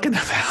talking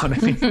about? I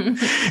mean,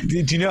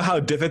 do you know how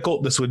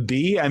difficult this would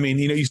be? I mean,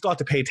 you still have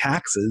to pay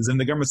taxes, and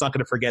the government's not going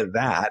to forget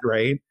that,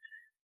 right?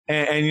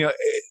 And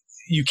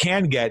you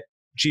can get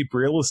cheap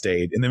real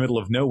estate in the middle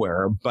of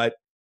nowhere, but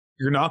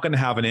you're not going to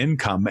have an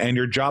income, and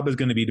your job is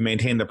going to be to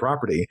maintain the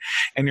property,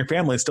 and your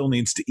family still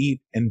needs to eat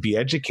and be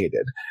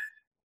educated.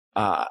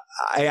 I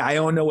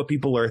don't know what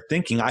people are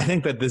thinking. I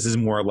think that this is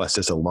more or less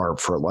just a LARP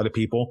for a lot of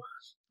people.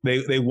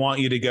 They want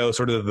you to go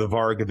sort of the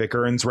Varg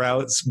Vikernes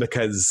routes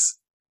because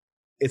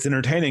it's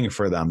entertaining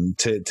for them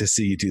to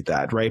see you do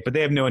that, right? But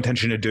they have no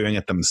intention of doing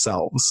it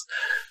themselves.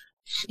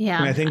 Yeah.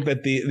 And I think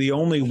that the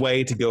only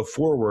way to go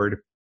forward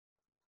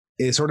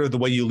is sort of the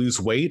way you lose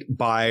weight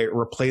by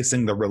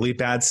replacing the really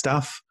bad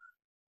stuff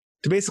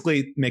to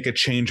basically make a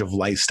change of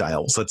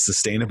lifestyles that's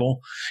sustainable.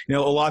 A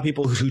lot of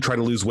people who try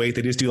to lose weight,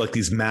 they just do like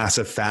these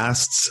massive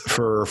fasts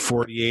for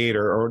 48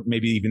 or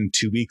maybe even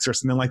 2 weeks or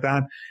something like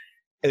that.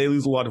 And they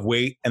lose a lot of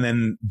weight and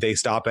then they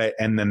stop it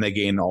and then they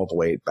gain all the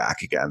weight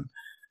back again.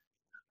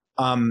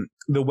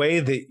 The way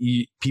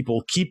that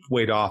people keep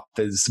weight off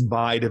is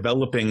by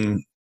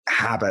developing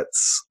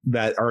habits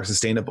that are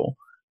sustainable.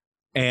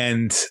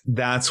 And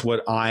that's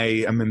what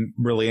I am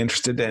really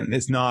interested in.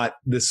 It's not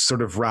this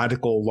sort of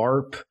radical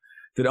LARP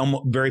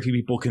that very few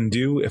people can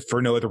do, if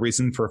for no other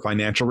reason, for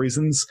financial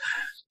reasons.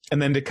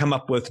 And then to come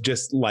up with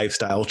just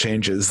lifestyle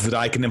changes that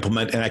I can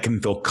implement and I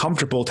can feel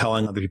comfortable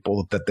telling other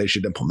people that they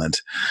should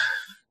implement.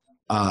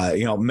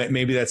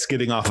 Maybe that's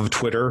getting off of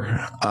Twitter.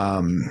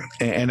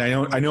 And I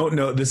don't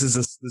know. This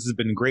has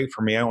been great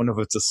for me. I don't know if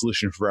it's a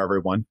solution for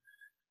everyone,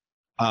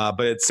 but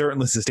it's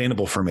certainly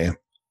sustainable for me.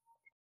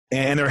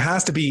 And there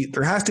has to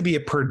be a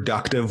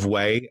productive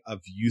way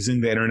of using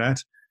the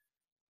internet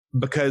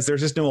because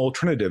there's just no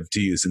alternative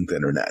to using the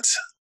internet.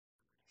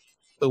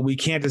 But we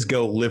can't just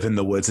go live in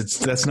the woods.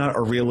 That's not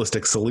a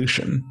realistic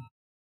solution.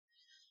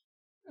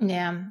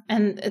 Yeah,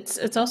 and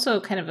it's also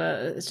kind of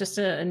it's just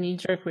a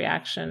knee-jerk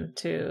reaction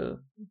to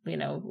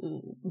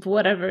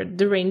whatever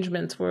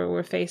derangements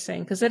we're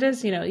facing, because it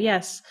is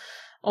yes,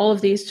 all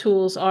of these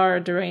tools are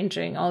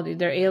deranging,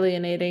 they're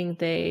alienating,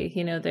 they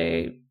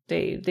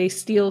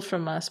steal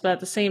from us, but at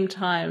the same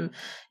time,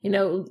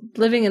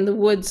 living in the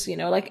woods,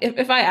 like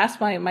if I ask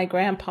my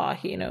grandpa,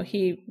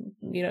 he's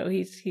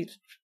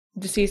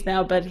deceased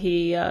now, but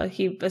he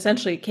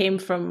essentially came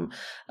from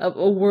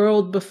a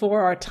world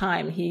before our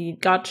time. He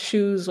got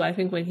shoes, I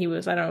think, when he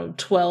was,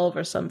 12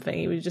 or something.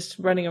 He was just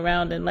running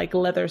around in like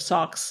leather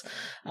socks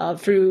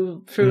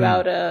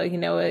throughout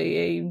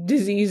a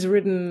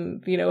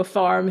disease-ridden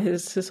farm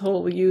his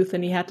whole youth,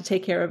 and he had to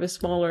take care of his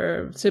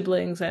smaller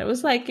siblings. And it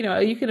was like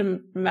you could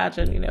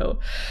imagine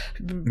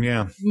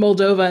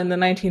Moldova in the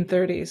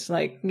 1930s.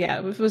 Like, yeah,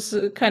 it was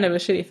kind of a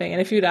shitty thing.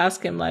 And if you'd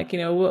ask him like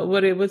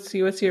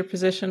what's your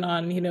position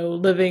on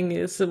living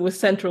is with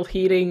central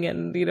heating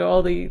and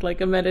all the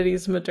like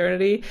amenities of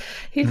modernity,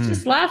 he'd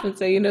just laugh and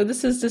say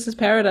this is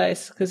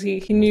paradise, because he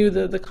knew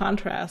the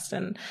contrast.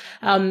 And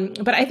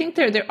but I think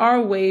there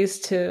are ways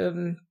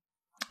to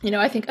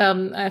I think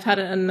I've had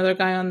another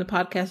guy on the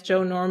podcast,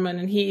 Joe Norman,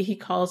 and he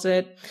calls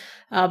it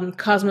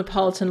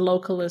cosmopolitan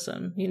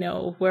localism,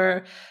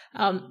 where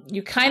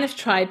you kind of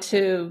try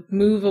to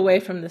move away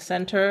from the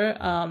center.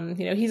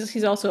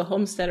 He's also a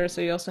homesteader,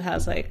 so he also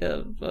has like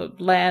a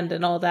land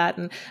and all that.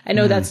 And I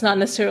know that's not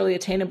necessarily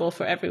attainable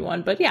for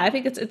everyone, but yeah, I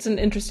think it's an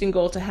interesting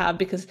goal to have,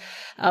 because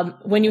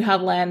when you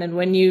have land and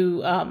when you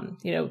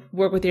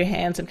work with your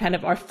hands and kind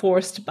of are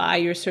forced by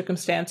your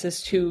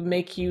circumstances to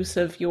make use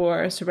of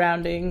your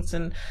surroundings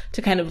and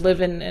to kind of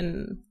live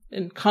in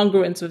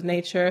congruence with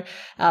nature,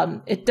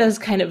 it does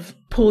kind of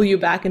pull you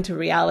back into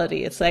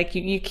reality. It's like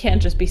you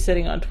can't just be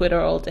sitting on Twitter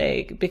all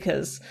day,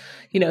 because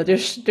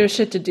there's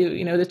shit to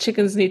do. The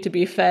chickens need to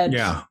be fed.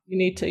 Yeah, you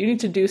need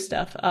to do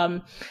stuff.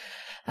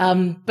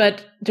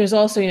 But there's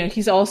also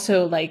he's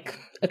also like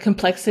a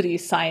complexity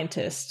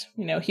scientist.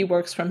 He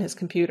works from his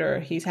computer.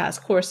 He has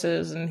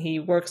courses and he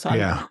works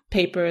on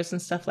papers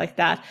and stuff like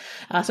that.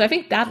 So I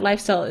think that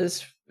lifestyle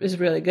is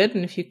really good,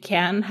 and if you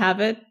can have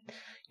it,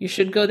 you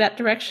should go that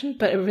direction,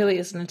 but it really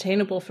isn't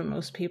attainable for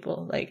most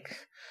people. Like,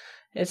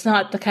 it's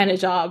not the kind of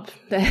job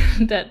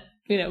that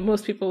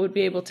most people would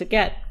be able to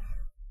get.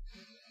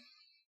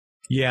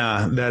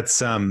 Yeah,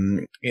 that's a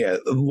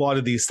lot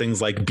of these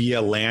things, like be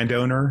a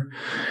landowner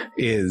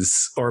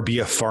or be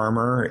a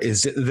farmer,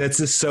 that's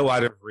just so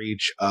out of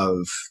reach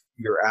of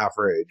your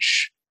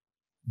average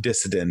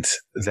dissident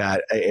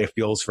that it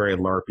feels very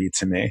LARPy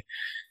to me.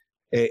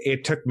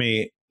 It took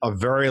me a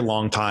very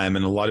long time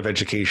and a lot of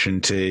education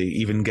to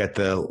even get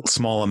the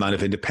small amount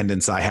of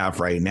independence I have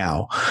right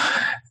now.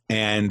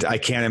 And I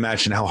can't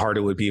imagine how hard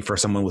it would be for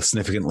someone with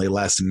significantly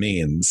less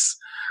means.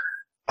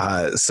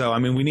 So, I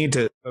mean, we need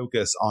to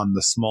focus on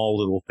the small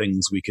little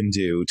things we can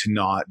do to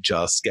not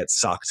just get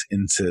sucked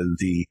into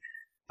the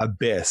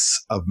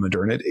abyss of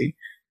modernity.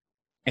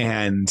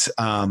 And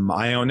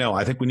I don't know.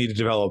 I think we need to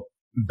develop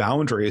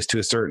boundaries to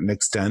a certain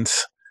extent.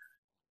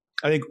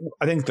 I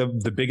think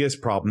the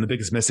biggest problem, the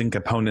biggest missing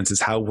components,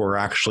 is how we're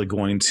actually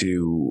going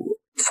to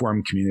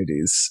form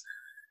communities.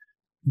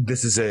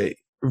 This is a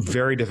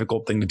very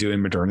difficult thing to do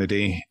in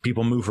modernity.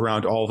 People move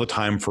around all the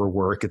time for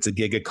work. It's a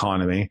gig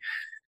economy.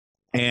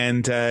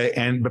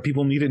 But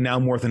people need it now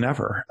more than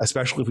ever,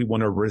 especially if we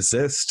want to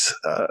resist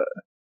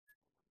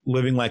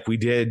living like we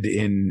did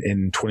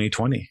in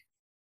 2020.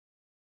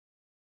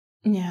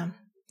 Yeah.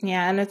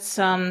 Yeah, and it's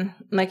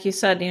like you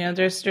said,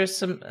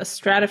 there's a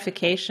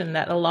stratification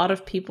that a lot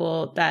of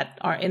people that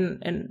are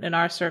in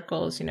our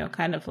circles,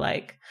 kind of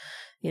like,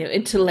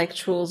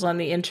 intellectuals on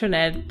the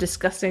internet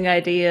discussing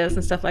ideas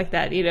and stuff like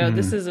that.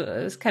 This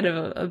is kind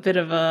of a bit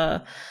of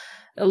a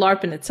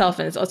LARP in itself,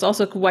 and it's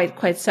also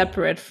quite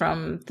separate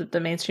from the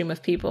mainstream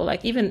of people.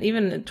 Like even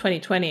in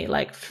 2020,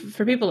 like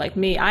for people like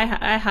me, I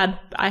had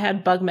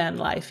Bugman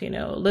life,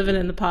 living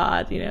in the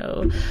pod,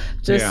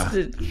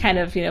 kind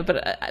of,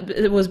 but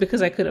it was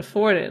because I could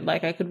afford it.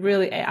 Like I could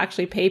really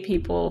actually pay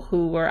people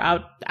who were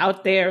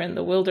out there in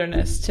the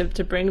wilderness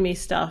to bring me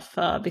stuff,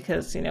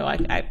 because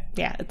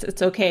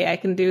it's okay, I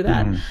can do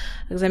that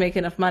because I make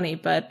enough money.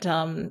 But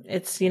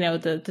it's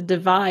the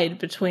divide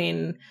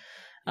between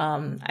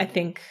I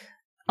think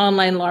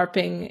online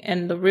LARPing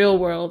and the real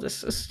world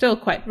is still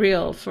quite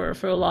real for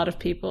a lot of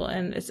people.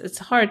 And it's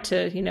hard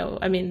to,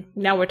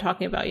 now we're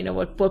talking about,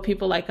 what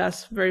people like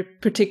us, very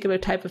particular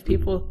type of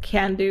people,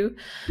 can do.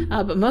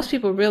 But most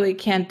people really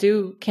can't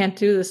do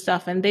this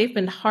stuff. And they've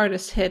been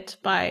hardest hit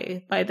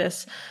by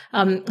this.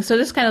 So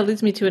this kind of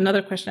leads me to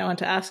another question I want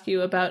to ask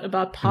you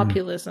about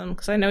populism,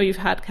 because I know you've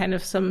had kind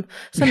of some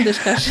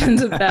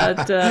discussions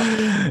about.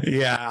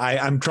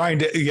 I'm trying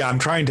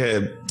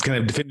to kind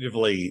of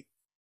definitively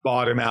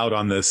bottom out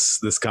on this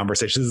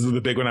conversation. This is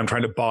the big one I'm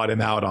trying to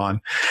bottom out on.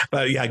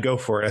 But yeah, go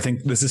for it. I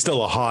think this is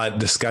still a hot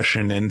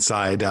discussion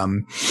inside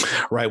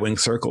right-wing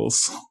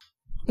circles.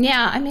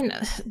 Yeah, I mean,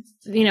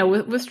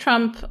 with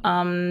Trump,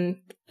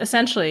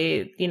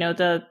 essentially,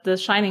 the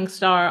shining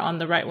star on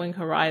the right-wing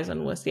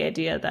horizon was the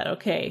idea that,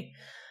 okay,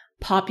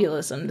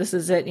 populism, this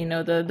is it,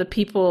 the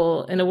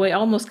people, in a way,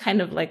 almost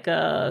kind of like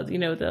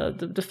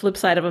the flip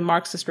side of a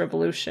Marxist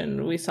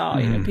revolution. We saw,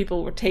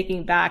 people were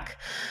taking back,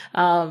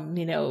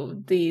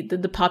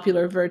 the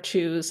popular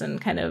virtues and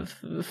kind of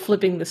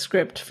flipping the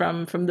script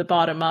from the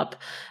bottom up.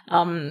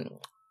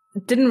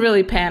 Didn't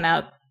really pan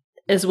out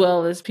as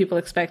well as people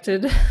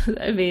expected.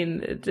 I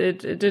mean, it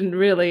didn't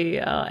really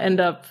end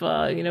up,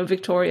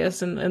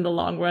 victorious in the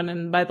long run.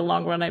 And by the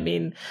long run, I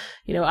mean,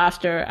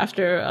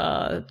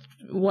 after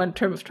one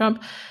term of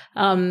Trump.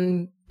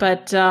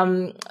 But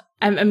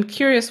I'm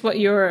curious what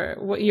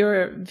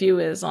your view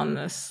is on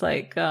this.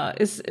 Like,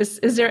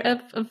 is there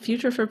a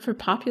future for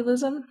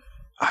populism?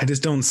 I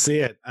just don't see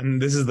it.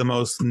 And this is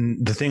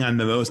the thing I'm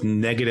the most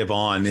negative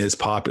on is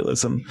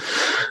populism.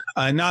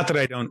 Not that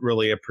I don't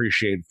really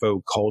appreciate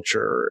folk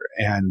culture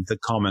and the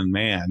common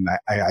man.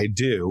 I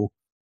do.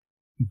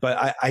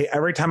 But I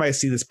every time I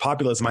see this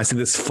populism, I see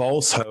this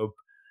false hope,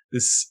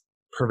 this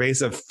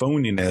pervasive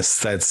phoniness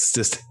that's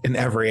just in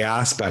every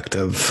aspect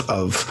of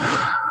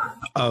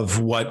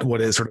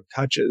what it sort of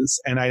touches.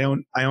 And I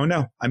don't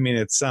know. I mean,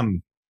 it's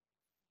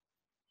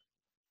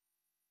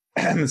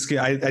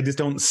I just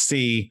don't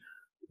see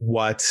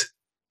what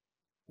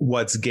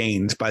what's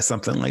gained by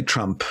something like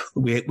Trump.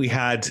 We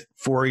had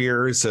 4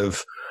 years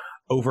of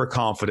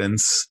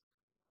overconfidence,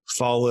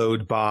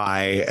 followed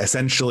by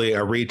essentially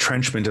a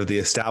retrenchment of the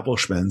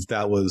establishment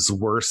that was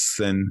worse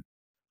than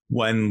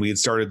when we had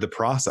started the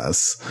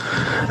process.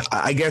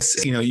 I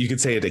guess, you could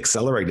say it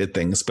accelerated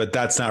things, but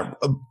that's not,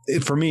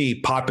 for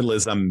me,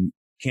 populism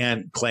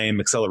can't claim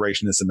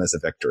accelerationism as a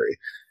victory.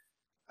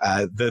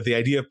 The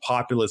idea of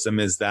populism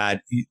is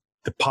that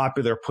the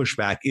popular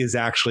pushback is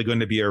actually going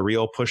to be a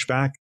real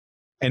pushback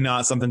and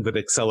not something that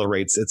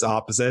accelerates its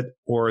opposite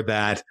or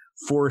that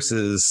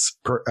forces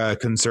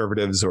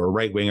conservatives or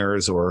right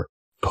wingers or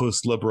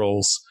post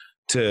liberals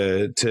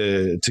to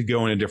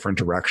go in a different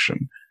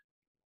direction.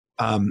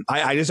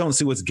 I just don't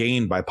see what's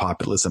gained by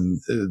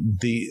populism.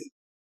 The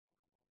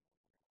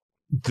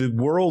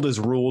world is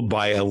ruled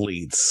by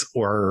elites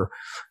or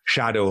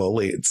shadow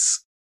elites,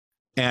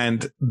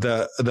 and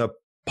the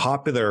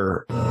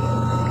popular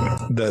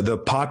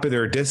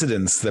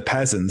dissidents, the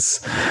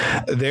peasants,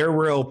 their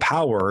real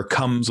power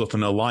comes with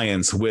an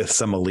alliance with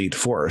some elite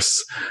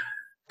force.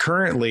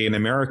 Currently, in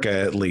America,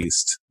 at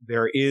least,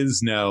 there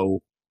is no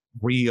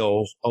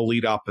real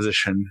elite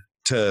opposition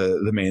to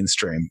the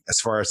mainstream, as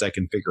far as I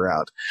can figure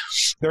out.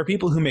 There are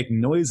people who make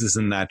noises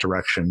in that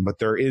direction, but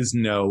there is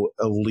no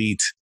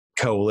elite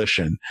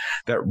coalition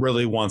that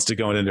really wants to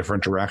go in a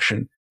different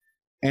direction.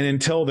 And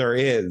until there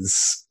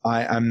is,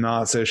 I'm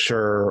not so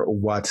sure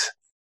what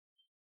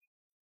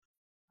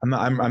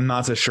I'm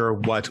not so sure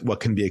what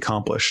can be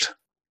accomplished.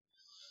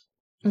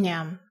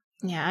 Yeah.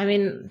 Yeah, I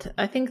mean,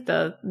 I think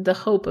the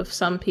hope of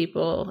some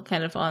people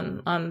kind of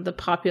on the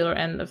popular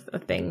end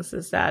of things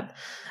is that,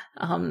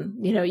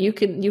 you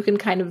can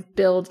kind of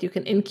build, you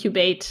can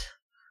incubate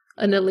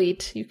an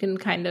elite, you can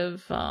kind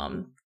of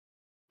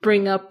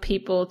bring up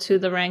people to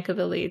the rank of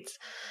elites.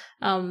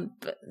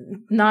 But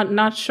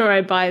not sure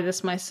I buy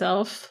this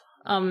myself.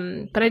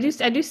 But I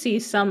do see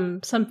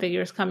some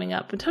figures coming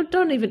up, but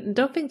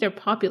don't think they're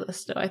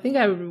populist though. I think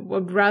I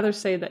would rather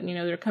say that,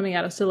 they're coming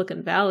out of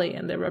Silicon Valley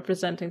and they're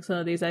representing some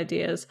of these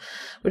ideas,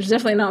 which is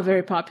definitely not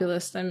very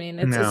populist. I mean,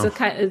 it's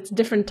a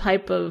different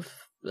type of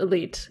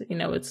elite.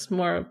 It's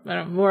more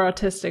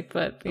autistic,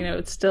 but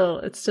it's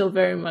still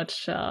very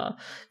much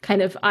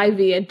kind of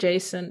Ivy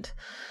adjacent.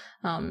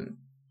 When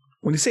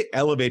you say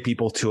elevate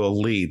people to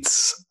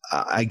elites,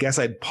 I guess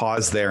I'd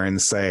pause there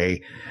and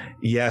say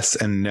yes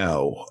and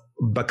no.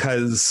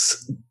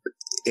 Because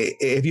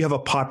if you have a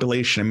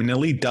population, I mean, an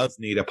elite does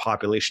need a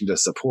population to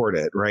support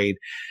it, right?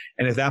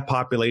 And if that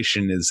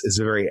population is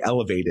very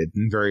elevated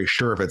and very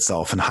sure of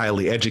itself and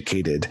highly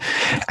educated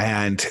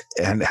and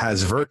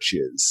has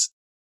virtues,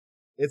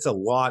 it's a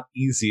lot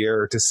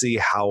easier to see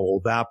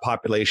how that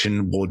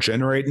population will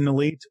generate an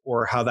elite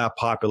or how that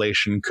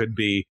population could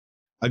be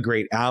a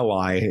great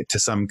ally to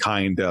some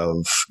kind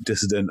of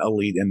dissident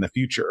elite in the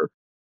future.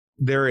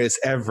 There is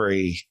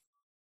every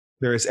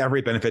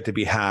benefit to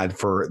be had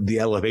for the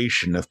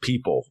elevation of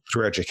people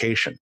through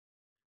education.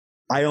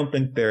 I don't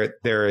think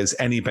there is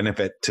any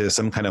benefit to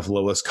some kind of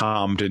lowest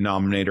common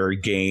denominator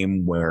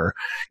game where,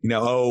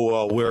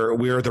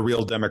 we're the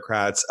real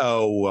Democrats.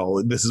 Oh,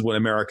 well, this is what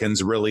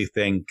Americans really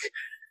think.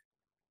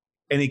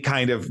 Any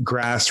kind of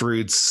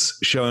grassroots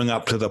showing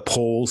up to the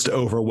polls to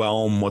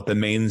overwhelm what the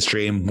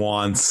mainstream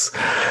wants.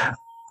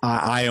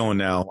 I don't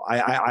know.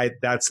 I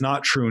that's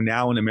not true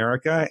now in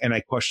America, and I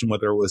question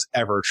whether it was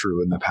ever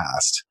true in the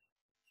past.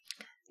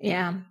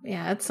 Yeah.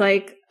 It's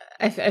like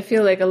I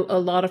feel like a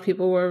lot of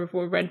people were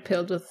red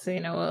pilled with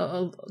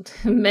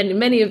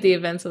many of the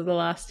events of the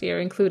last year,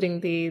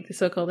 including the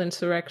so-called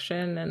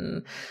insurrection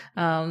and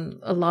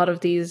a lot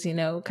of these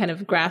kind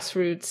of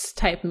grassroots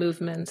type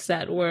movements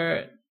that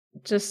were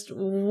just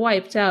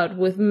wiped out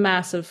with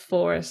massive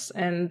force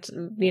and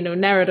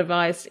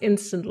narrativized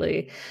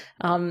instantly.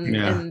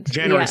 And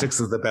January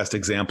 6th is the best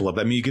example of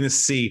that. I mean, you're going to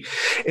see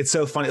it's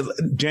so funny.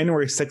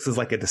 January 6th is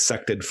like a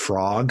dissected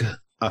frog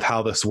of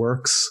how this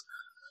works,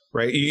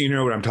 right? You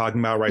know what I'm talking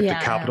about, right? The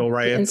Capitol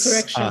riots, the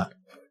insurrection.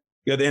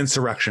 The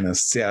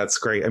insurrectionists. Yeah, it's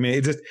great. I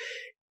mean,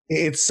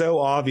 it's so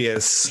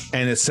obvious,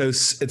 and it's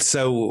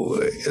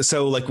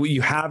so like what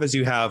you have is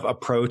you have a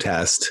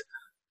protest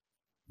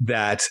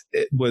that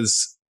it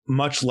was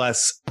much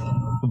less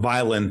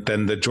violent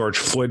than the George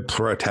Floyd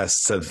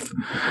protests of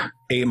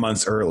 8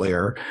 months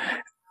earlier.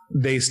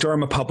 They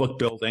storm a public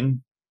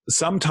building,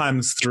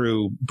 sometimes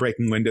through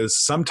breaking windows,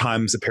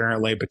 sometimes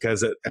apparently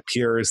because it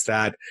appears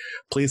that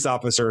police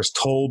officers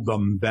told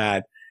them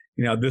that,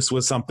 this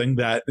was something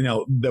that,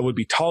 that would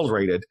be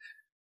tolerated.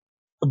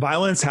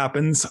 Violence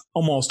happens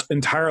almost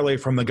entirely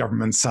from the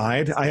government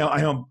side. I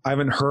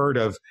haven't heard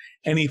of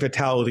any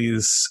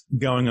fatalities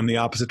going in the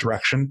opposite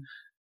direction.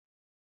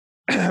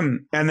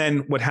 And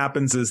then what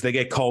happens is they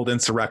get called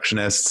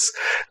insurrectionists.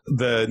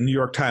 The New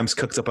York Times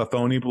cooks up a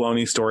phony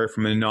baloney story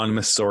from an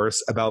anonymous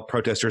source about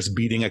protesters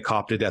beating a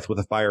cop to death with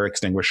a fire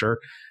extinguisher.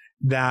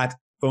 That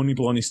phony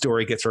baloney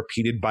story gets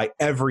repeated by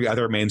every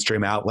other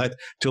mainstream outlet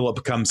till it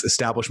becomes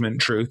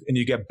establishment truth, and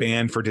you get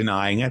banned for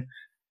denying it.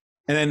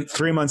 And then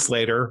 3 months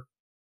later,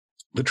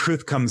 the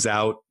truth comes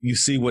out. You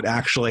see what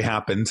actually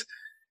happened.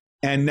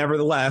 And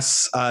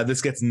nevertheless,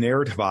 this gets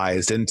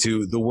narrativized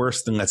into the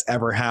worst thing that's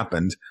ever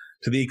happened,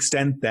 to the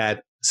extent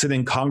that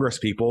sitting Congress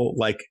people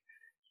like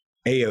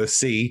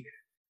AOC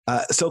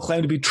still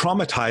claim to be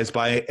traumatized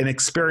by an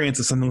experience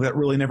of something that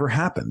really never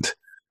happened.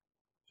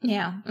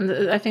 Yeah,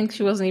 and I think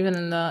she wasn't even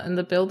in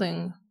the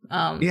building.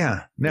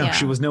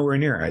 She was nowhere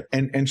near it,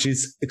 and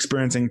she's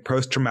experiencing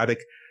post-traumatic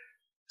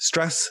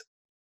stress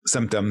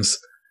symptoms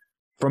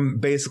from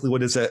basically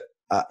what is a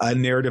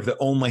narrative that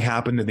only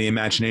happened in the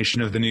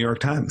imagination of the New York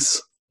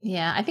Times.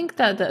 Yeah, I think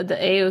that the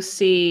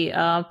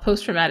AOC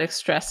post-traumatic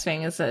stress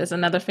thing is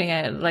another thing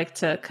I'd like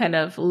to kind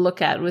of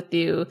look at with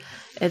you.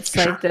 It's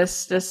like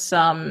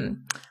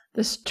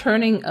this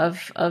turning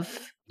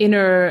of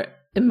inner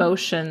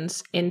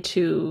emotions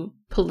into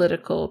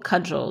political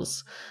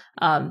cudgels.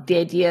 The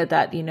idea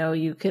that,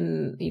 you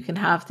can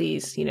have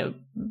these,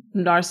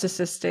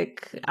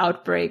 narcissistic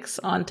outbreaks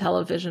on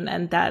television,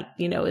 and that,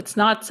 it's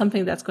not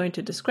something that's going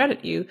to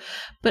discredit you,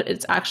 but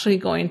it's actually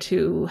going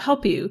to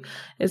help you.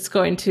 It's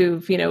going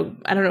to,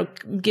 I don't know,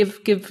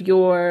 give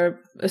your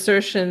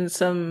assertions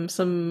some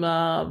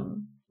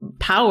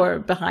power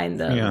behind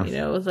them.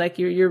 It's like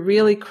you're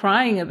really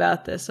crying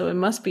about this, so it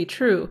must be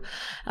true.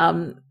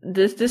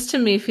 This to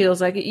me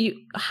feels like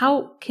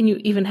how can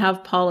you even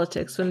have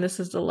politics when this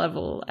is the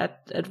level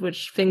at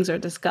which things are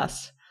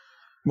discussed?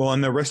 Well,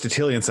 in the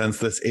Aristotelian sense,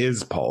 this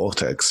is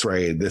politics,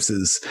 right? This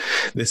is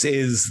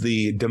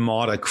the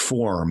demotic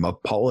form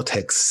of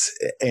politics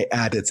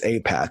at its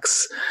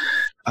apex.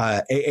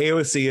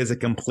 AOC is a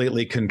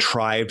completely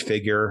contrived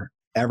figure.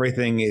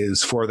 Everything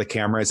is for the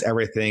cameras.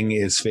 Everything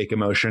is fake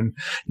emotion.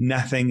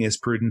 Nothing is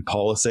prudent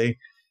policy.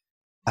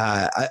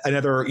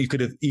 Another you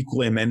could have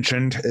equally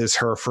mentioned is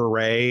her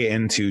foray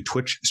into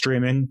Twitch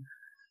streaming,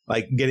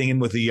 like getting in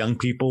with the young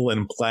people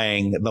and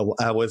playing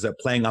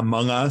playing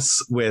Among Us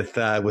with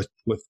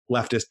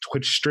leftist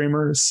Twitch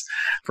streamers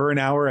for an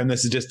hour, and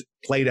this is just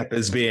played up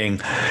as being,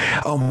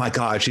 oh my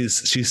God,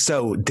 she's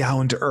so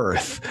down to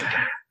earth.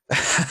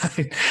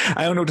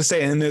 I don't know what to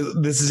say, and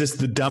this is just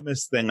the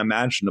dumbest thing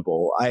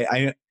imaginable.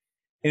 And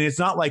it's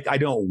not like I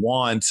don't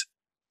want.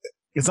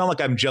 It's not like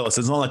I'm jealous.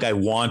 It's not like I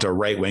want a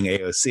right-wing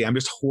AOC. I'm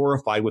just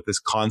horrified with this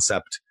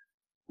concept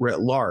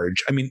writ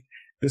large. I mean,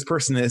 this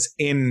person is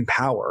in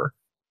power,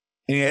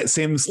 and it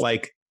seems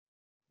like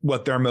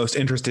what they're most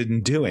interested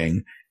in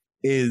doing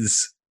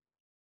is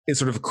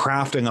sort of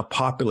crafting a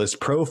populist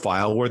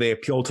profile where they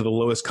appeal to the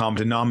lowest common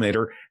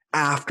denominator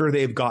after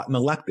they've gotten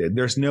elected.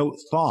 There's no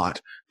thought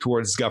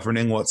towards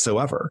governing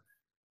whatsoever.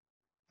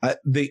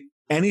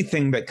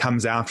 Anything that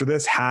comes after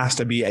this has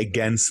to be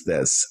against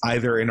this,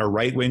 either in a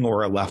right-wing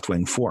or a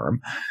left-wing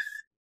form.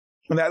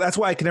 And that's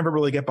why I can never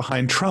really get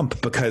behind Trump,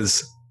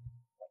 because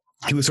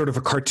he was sort of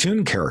a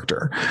cartoon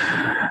character.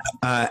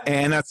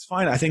 And that's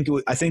fine. I think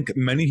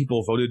many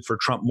people voted for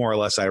Trump more or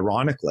less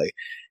ironically.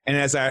 And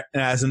as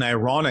an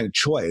ironic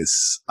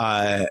choice,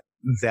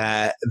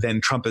 that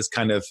then Trump is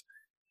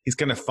he's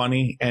kind of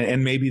funny,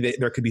 and maybe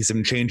there could be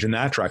some change in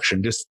that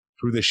direction just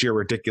through the sheer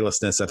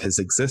ridiculousness of his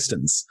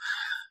existence.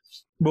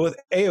 But with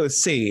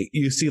AOC,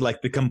 you see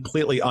like the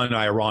completely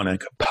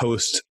unironic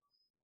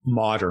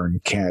post-modern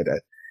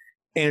candidate.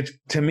 And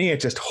to me,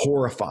 it's just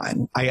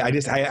horrifying. I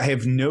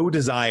have no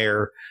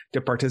desire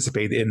to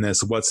participate in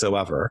this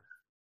whatsoever,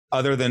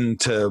 other than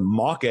to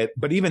mock it.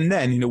 But even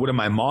then, what am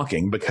I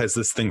mocking? Because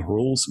this thing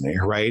rules me,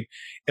 right?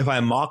 If I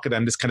mock it,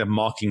 I'm just kind of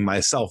mocking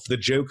myself. The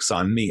joke's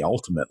on me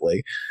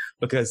ultimately,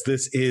 because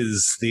this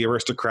is the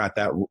aristocrat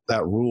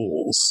that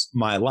rules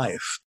my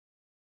life.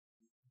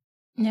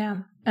 Yeah.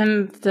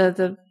 And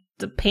the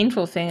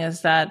painful thing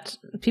is that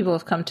people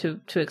have come to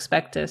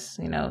expect this.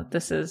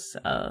 This is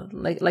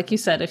like you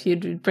said, if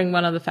you bring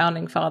one of the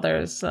founding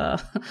fathers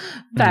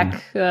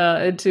back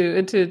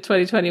into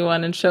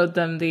 2021 and showed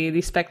them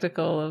the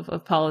spectacle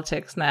of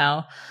politics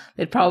now,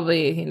 they'd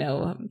probably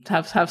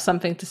have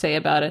something to say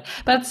about it.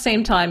 But at the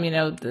same time,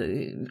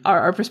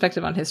 our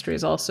perspective on history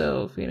is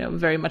also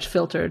very much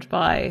filtered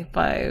by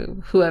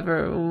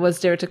whoever was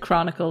there to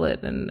chronicle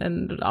it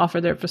and offer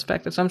their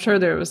perspective. So I'm sure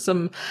there was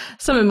some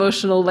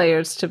emotional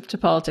layers to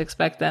politics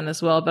back then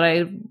as well.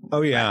 But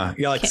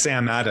like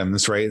Sam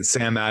Adams, right?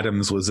 Sam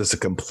Adams was just a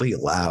complete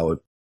loud.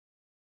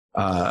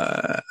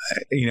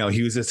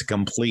 He was just a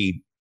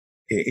complete.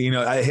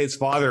 His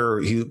father,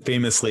 he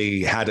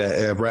famously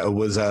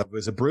was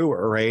a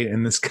brewer, right?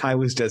 And this guy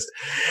was just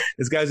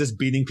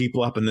beating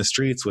people up in the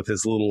streets with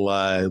his little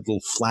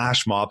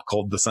flash mob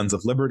called the Sons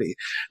of Liberty.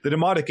 The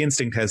demonic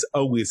instinct has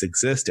always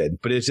existed,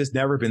 but it's just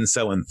never been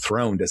so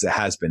enthroned as it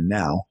has been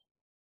now.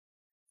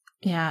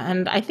 Yeah,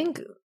 and I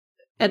think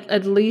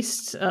at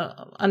least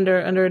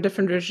under a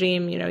different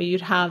regime, you'd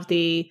have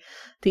the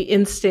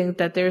instinct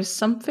that there's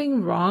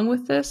something wrong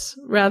with this,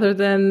 rather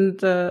than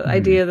the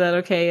idea that,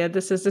 okay,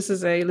 this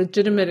is a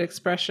legitimate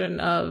expression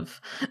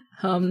of,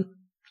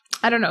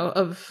 I don't know,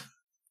 of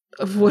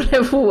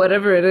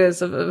whatever it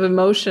is, of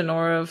emotion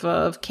or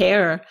of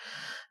care,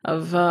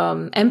 of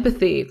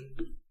empathy,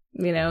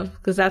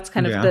 because that's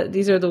kind of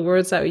these are the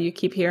words that you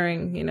keep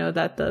hearing,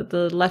 that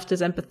the left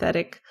is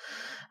empathetic.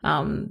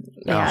 Yeah,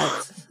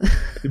 Oh.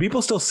 Do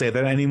people still say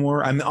that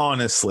anymore? I'm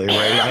honestly,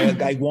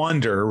 right. I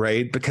wonder,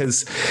 right?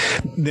 Because,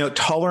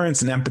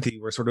 tolerance and empathy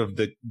were sort of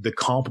the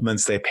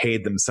compliments they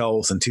paid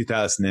themselves in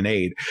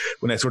 2008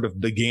 when I sort of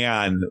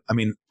began. I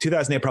mean,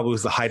 2008 probably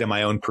was the height of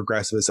my own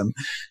progressivism.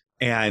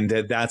 And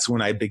that's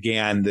when I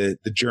began the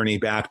journey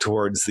back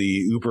towards the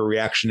uber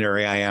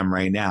reactionary I am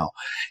right now.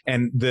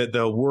 And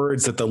the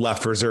words that the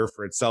left reserved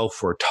for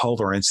itself were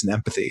tolerance and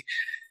empathy.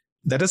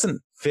 That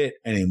doesn't fit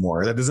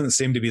anymore. That doesn't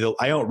seem to be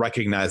I don't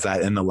recognize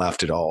that in the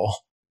left at all.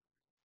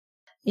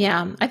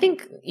 Yeah, I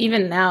think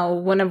even now,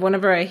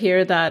 whenever I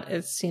hear that,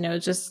 it's,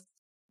 just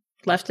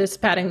leftists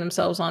patting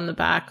themselves on the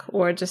back,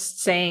 or just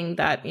saying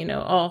that,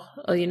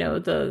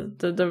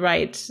 the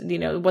right,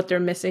 what they're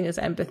missing is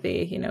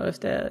empathy. If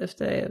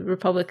the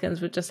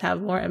Republicans would just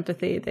have more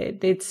empathy,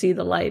 they'd see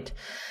the light.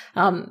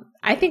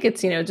 I think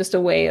it's, just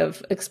a way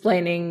of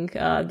explaining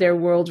their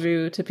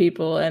worldview to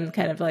people, and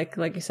kind of like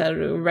you said,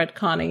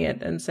 retconning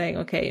it and saying,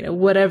 okay,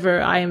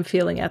 whatever I am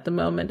feeling at the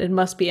moment, it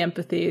must be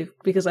empathy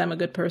because I'm a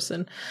good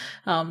person.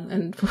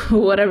 And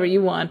whatever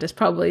you want is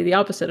probably the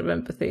opposite of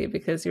empathy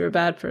because you're a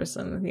bad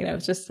person.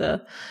 It's just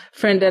a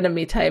friend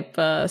enemy type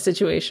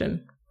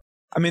situation.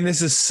 I mean,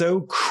 this is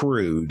so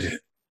crude.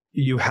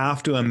 You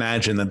have to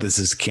imagine that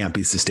this can't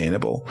be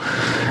sustainable.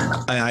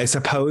 I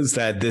suppose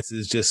that this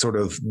is just sort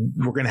of,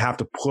 we're going to have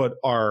to put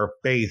our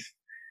faith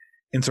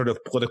in sort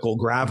of political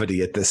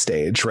gravity at this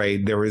stage,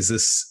 right? There was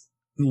this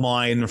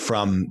line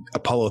from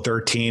Apollo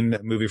 13,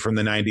 a movie from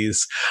the 90s.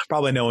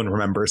 Probably no one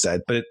remembers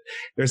it, but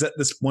there's at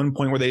this one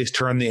point where they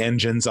turn the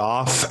engines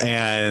off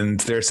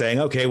and they're saying,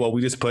 okay, well, we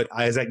just put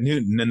Isaac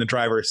Newton in the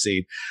driver's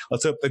seat.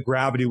 Let's hope the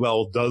gravity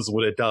well does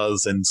what it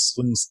does and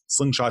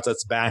slingshots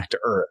us back to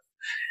Earth.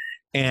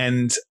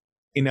 And,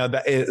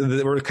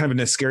 we're kind of in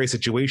a scary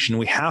situation.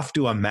 We have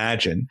to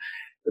imagine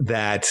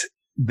that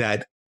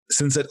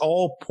since at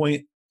all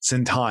points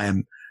in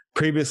time,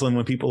 previously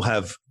when people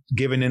have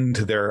given in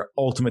to their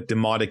ultimate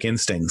demonic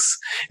instincts,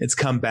 it's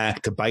come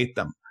back to bite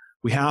them.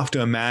 We have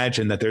to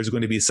imagine that there's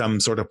going to be some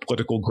sort of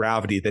political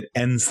gravity that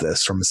ends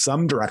this from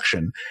some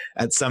direction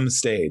at some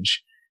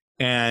stage.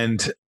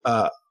 And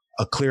a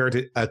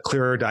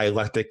clearer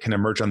dialectic can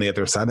emerge on the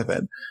other side of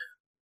it.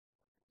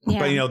 Yeah.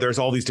 But, there's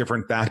all these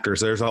different factors.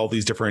 There's all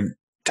these different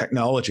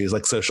technologies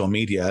like social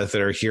media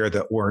that are here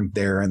that weren't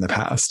there in the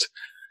past.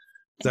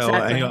 So,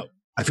 exactly.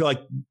 I feel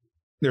like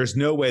there's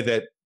no way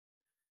that,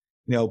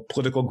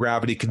 political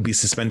gravity can be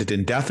suspended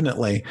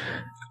indefinitely,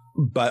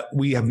 but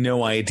we have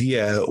no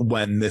idea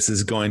when this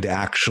is going to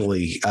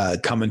actually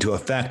come into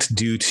effect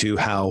due to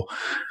how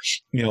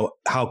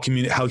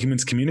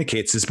humans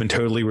communicate has been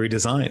totally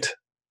redesigned.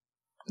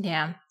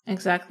 Yeah,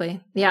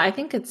 exactly. Yeah, I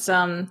think it's,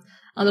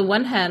 on the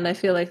one hand, I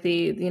feel like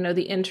the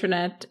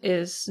internet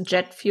is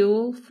jet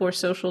fuel for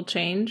social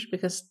change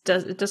because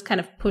it does kind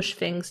of push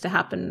things to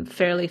happen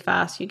fairly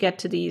fast. You get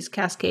to these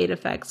cascade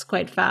effects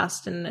quite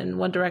fast in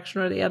one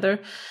direction or the other.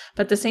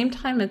 But at the same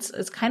time,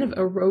 it's kind of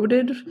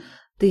eroded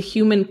the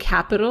human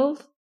capital,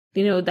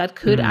 that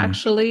could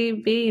actually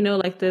be,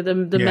 like the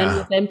men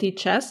with empty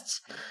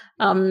chests.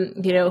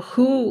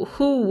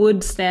 Who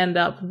would stand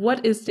up?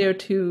 What is there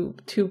to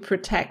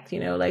protect?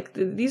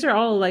 These are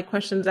all like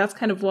questions. That's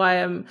kind of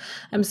why I'm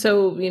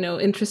so,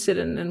 interested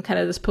in kind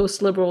of this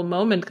post-liberal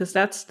moment, because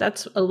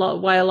that's a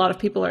lot why a lot of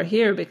people are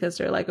here, because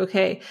they're like,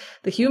 okay,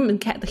 the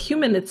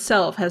human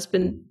itself has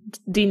been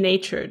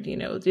denatured.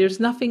 There's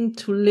nothing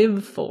to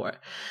live for.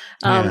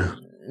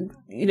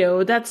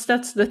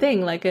 That's the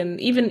thing. Like,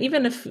 and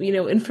even if,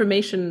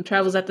 information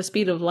travels at the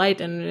speed of light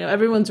and,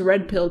 everyone's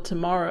red pilled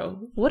tomorrow,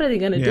 what are they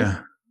going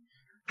to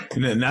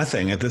do?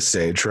 Nothing at this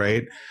stage.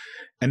 Right.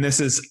 And this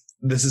is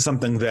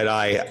something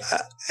that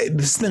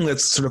this thing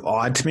that's sort of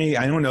odd to me.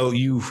 I don't know.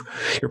 You're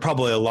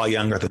probably a lot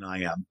younger than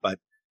I am, but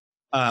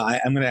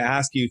I'm going to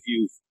ask you if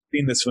you've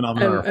seen this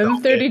phenomenon.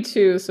 I'm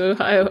 32, so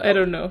I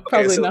don't know.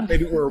 Probably not.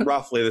 Maybe we're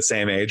roughly the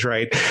same age,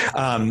 right?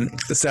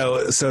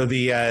 So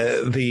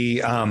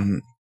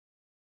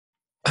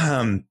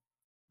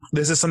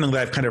this is something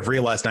that I've kind of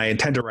realized, and I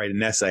intend to write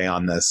an essay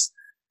on this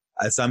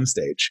at some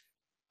stage.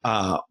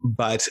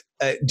 But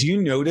do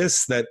you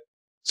notice that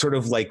sort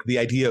of like the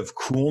idea of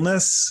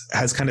coolness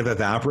has kind of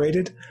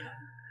evaporated?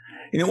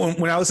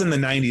 When I was in the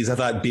 90s, I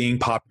thought being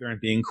popular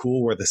and being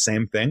cool were the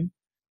same thing.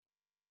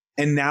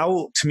 And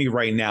now, to me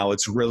right now,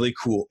 it's really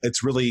cool.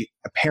 It's really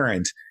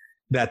apparent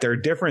that they're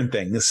different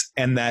things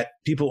and that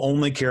people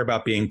only care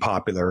about being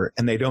popular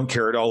and they don't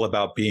care at all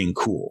about being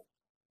cool.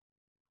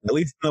 At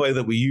least in the way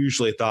that we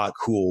usually thought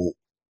cool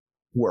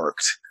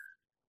worked.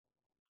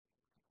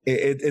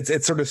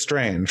 It's sort of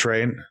strange,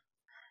 right?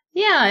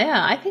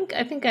 Yeah. I think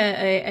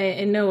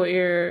I know what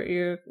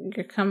you're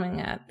coming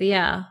at.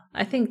 Yeah,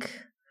 I think.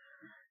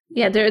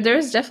 Yeah, there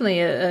is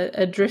definitely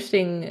a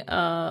drifting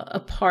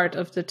apart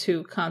of the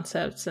two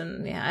concepts,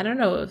 and I don't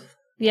know if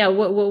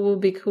what will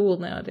be cool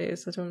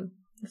nowadays.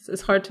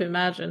 It's hard to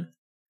imagine.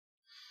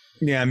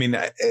 Yeah, I mean,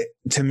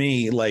 to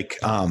me, like,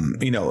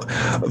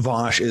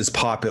 Vaush is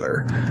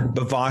popular,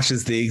 but Vaush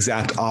is the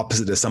exact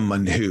opposite of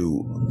someone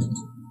who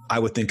I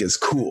would think is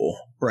cool,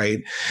 right?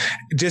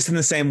 Just in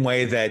the same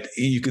way that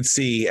you could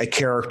see a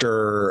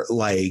character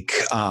like,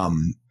 I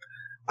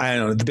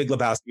don't know, The Big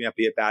Lebowski might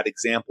be a bad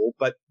example,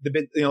 but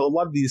a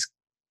lot of these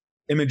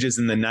images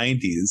in the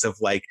 90s of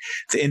like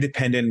the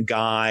independent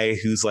guy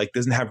who's like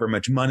doesn't have very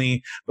much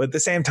money, but at the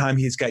same time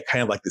he's got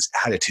kind of like this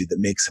attitude that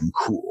makes him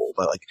cool.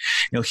 But like,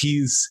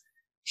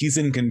 he's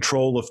in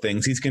control of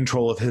things. He's in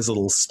control of his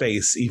little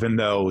space, even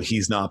though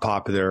he's not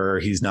popular,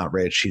 he's not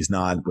rich, he's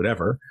not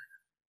whatever.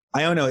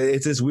 I don't know.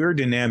 It's this weird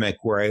dynamic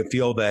where I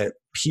feel that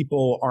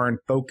people aren't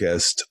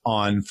focused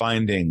on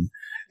finding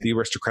the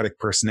aristocratic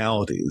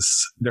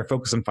personalities. They're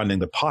focused on finding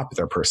the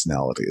popular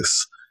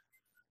personalities.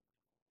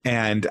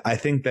 And I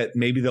think that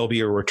maybe there'll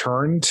be a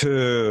return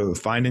to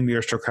finding the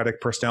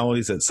aristocratic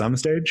personalities at some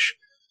stage.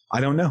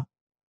 I don't know.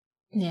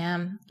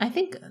 Yeah, I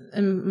think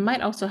it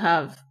might also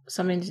have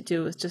something to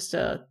do with just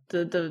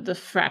the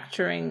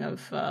fracturing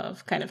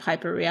of kind of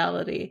hyper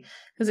reality,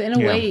 because in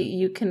a way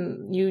you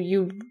can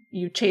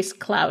you chase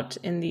clout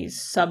in these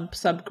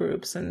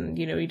subgroups, and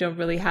you don't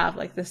really have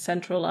like the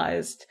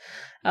centralized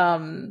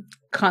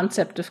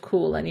concept of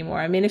cool anymore.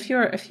 I mean, if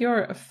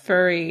you're a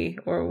furry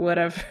or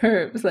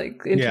whatever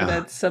like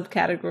internet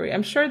subcategory,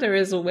 I'm sure there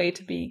is a way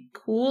to be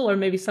cool, or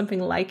maybe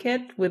something like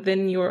it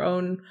within your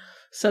own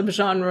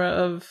subgenre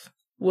of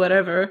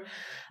whatever,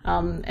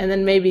 and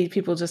then maybe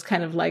people just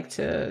kind of like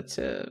to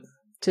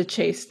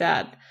chase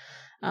that,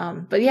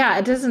 but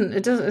yeah,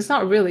 it's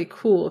not really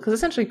cool, because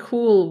essentially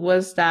cool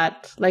was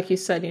that, like you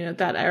said,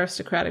 that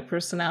aristocratic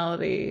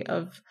personality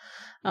of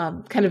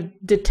kind of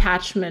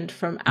detachment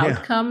from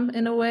outcome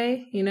in a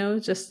way,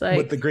 just like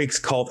what the Greeks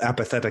called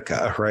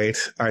apathetica, right?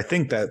 I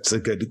think that's a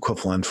good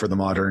equivalent for the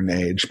modern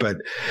age, but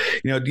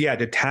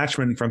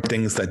detachment from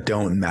things that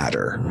don't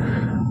matter,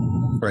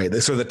 right?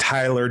 This sort of the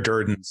Tyler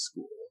Durden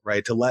school,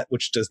 right? To let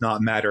which does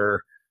not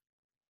matter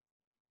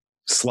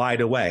slide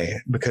away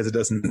because it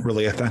doesn't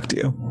really affect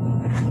you.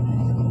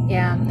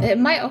 Yeah, it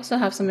might also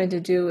have something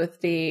to do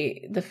with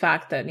the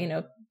fact that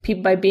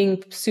people, by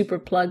being super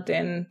plugged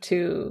in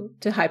to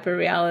hyper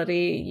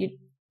reality,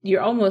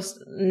 you're almost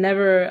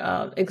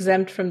never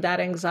exempt from that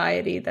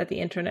anxiety that the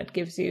internet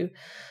gives you,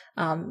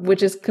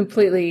 which is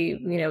completely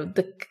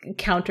the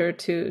counter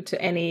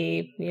to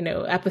any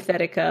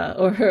apathetica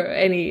or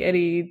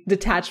any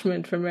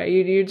detachment from it.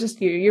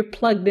 You're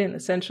plugged in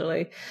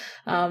essentially.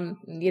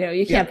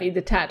 You can't be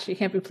detached, you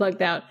can't be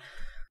plugged out.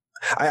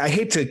 I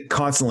hate to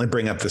constantly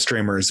bring up the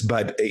streamers,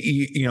 but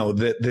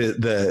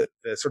the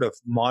sort of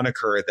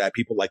moniker that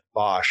people like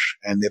Bosch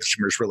and the other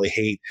streamers really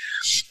hate.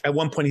 At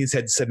one point, he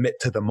said "submit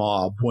to the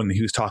mob" when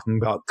he was talking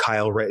about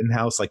Kyle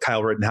Rittenhouse. Like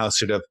Kyle Rittenhouse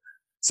should have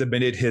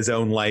submitted his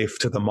own life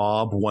to the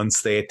mob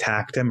once they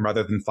attacked him,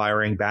 rather than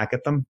firing back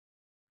at them.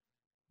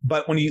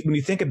 But when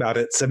you think about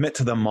it, submit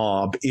to the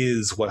mob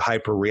is what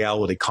hyper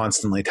reality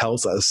constantly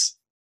tells us.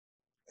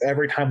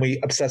 Every time we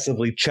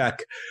obsessively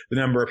check the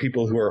number of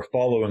people who are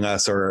following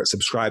us or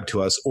subscribe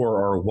to us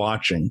or are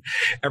watching,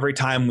 every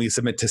time we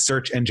submit to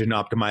search engine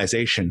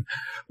optimization,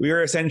 we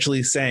are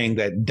essentially saying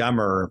that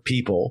dumber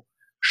people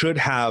should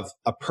have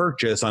a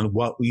purchase on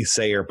what we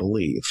say or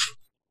believe.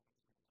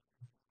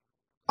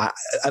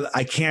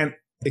 I can't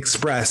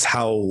express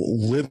how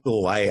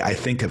little I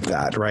think of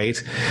that, right?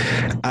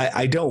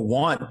 I don't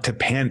want to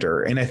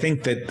pander. And I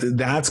think that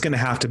that's going to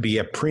have to be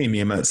a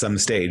premium at some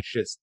stage,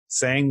 just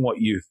saying what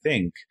you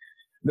think.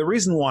 The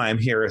reason why I'm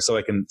here is so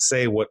I can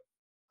say what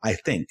I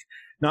think,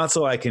 not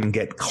so I can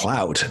get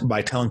clout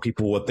by telling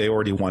people what they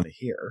already want to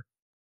hear.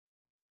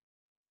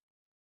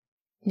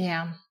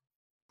 Yeah.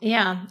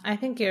 Yeah, I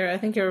think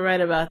you're right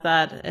about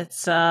that.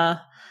 It's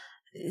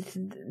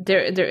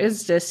there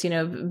is this,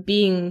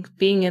 being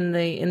in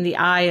the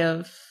eye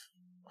of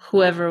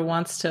whoever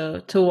wants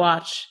to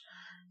watch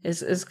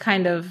is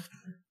kind of,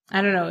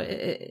 I don't know,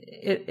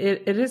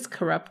 it is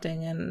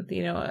corrupting, and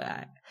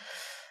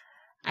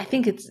I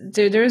think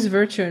there is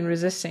virtue in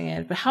resisting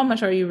it, but how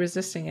much are you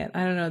resisting it?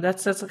 I don't know.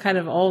 That's kind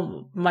of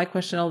all my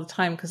question all the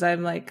time, because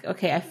I'm like,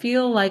 okay, I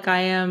feel like I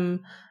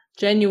am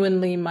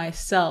genuinely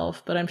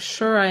myself, but I'm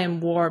sure I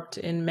am warped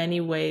in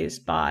many ways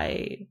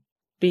by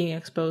being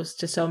exposed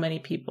to so many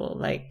people.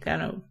 Like, I don't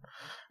know,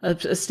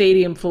 a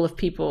stadium full of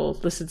people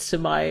listens to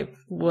my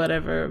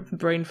whatever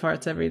brain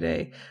farts every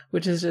day,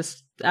 which is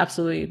just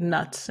absolutely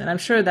nuts. And I'm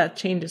sure that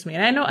changes me.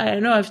 And I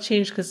know I've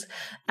changed, because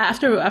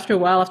after a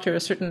while, after a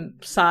certain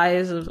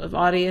size of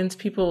audience,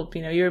 people,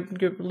 you're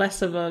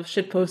less of a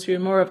shitposter, you're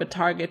more of a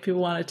target.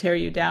 People want to tear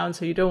you down,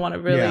 so you don't want to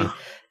really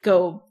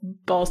go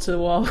balls to the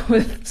wall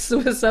with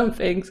some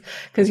things,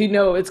 because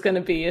it's going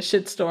to be a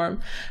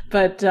shitstorm.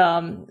 But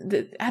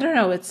I don't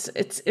know.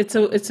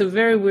 It's a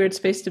very weird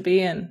space to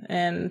be in,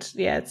 and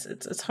yeah,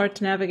 it's hard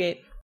to navigate.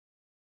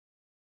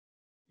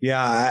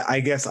 Yeah,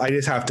 I guess I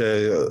just have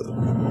to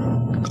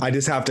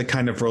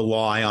kind of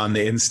rely on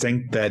the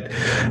instinct that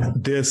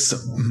this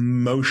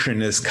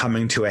motion is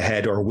coming to a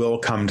head, or will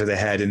come to the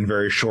head in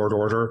very short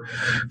order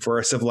for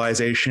a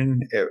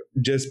civilization,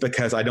 just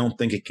because I don't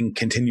think it can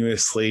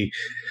continuously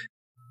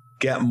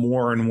get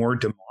more and more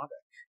demonic,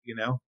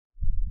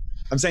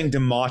 I'm saying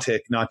demotic,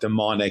 not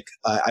demonic.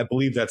 I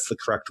believe that's the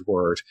correct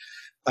word.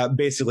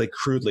 Basically,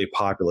 crudely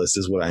populist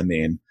is what I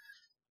mean.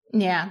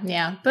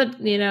 Yeah.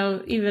 But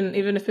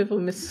even if people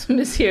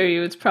mishear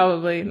you, it's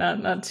probably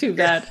not too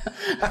bad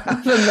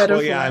of a metaphor.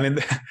 Well, yeah, I mean,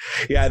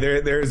 yeah,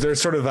 there's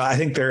sort of I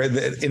think they're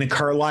in a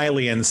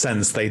Carlylean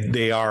sense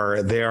they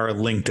are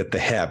linked at the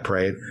hip,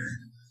 right?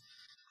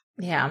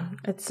 Yeah,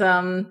 it's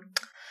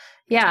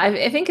yeah,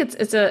 I think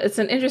it's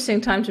an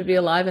interesting time to be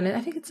alive, and I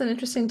think it's an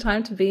interesting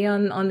time to be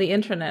on the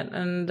internet.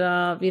 And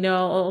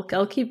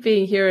I'll keep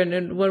being here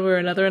in one way or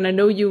another, and I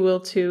know you will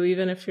too,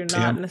 even if you're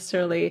not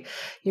necessarily,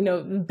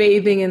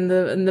 bathing in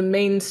the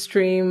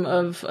mainstream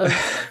of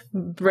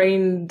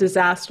brain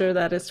disaster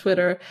that is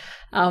Twitter.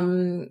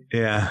 Before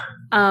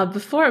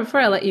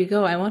I let you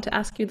go, I want to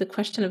ask you the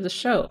question of the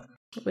show,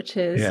 which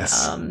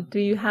is, do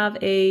you have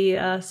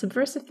a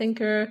subversive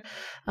thinker,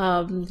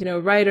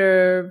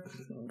 writer?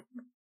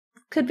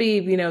 Could be,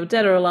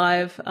 dead or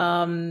alive,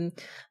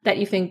 that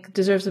you think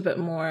deserves a bit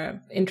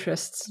more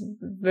interest,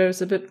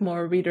 there's a bit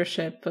more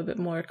readership, a bit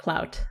more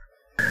clout?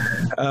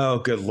 Oh,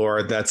 good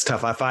Lord, that's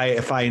tough.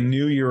 If I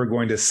knew you were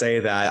going to say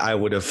that, I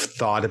would have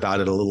thought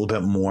about it a little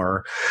bit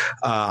more.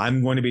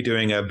 I'm going to be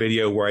doing a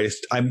video where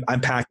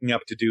I'm packing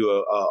up to do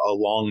a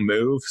long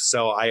move.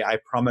 So I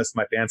promised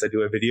my fans I'd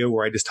do a video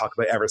where I just talk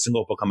about every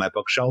single book on my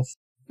bookshelf.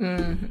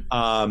 Mm-hmm.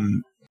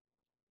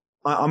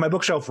 On my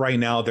bookshelf right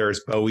now,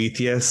 there's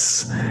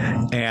Boethius,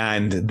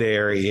 and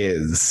there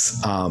is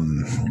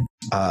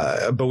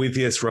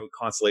Boethius wrote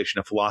Consolation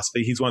of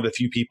Philosophy. He's one of the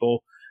few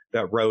people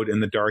that wrote in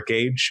the Dark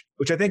Age,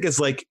 which I think is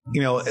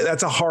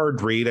that's a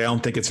hard read. I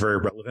don't think it's very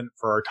relevant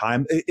for our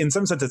time. In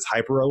some sense, it's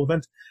hyper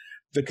relevant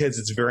because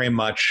it's very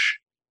much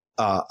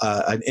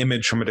an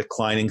image from a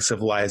declining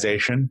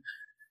civilization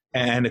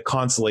and a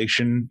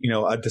consolation,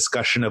 a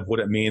discussion of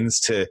what it means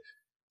to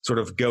sort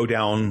of go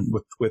down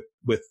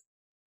with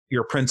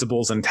your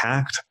principles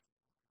intact.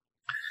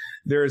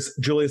 There's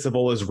Julius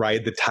Evola's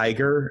Ride the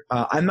Tiger.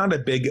 I'm not a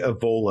big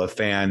Evola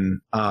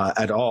fan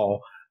at all,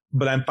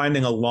 but I'm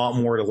finding a lot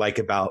more to like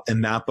about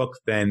in that book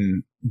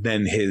than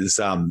his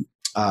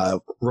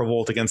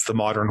Revolt Against the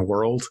Modern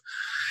World.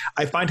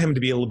 I find him to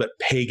be a little bit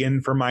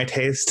pagan for my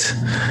taste,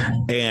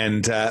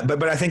 and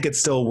but I think it's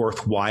still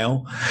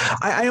worthwhile.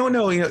 I don't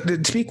know,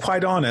 to be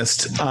quite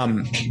honest.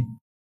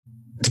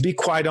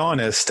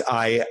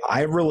 I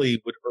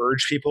really would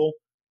urge people.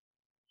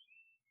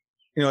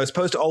 As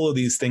opposed to all of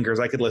these thinkers,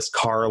 I could list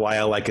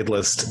Carlyle, I could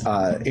list,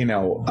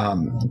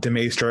 de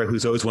Maistre,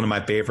 who's always one of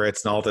my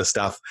favorites and all this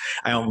stuff.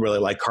 I don't really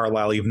like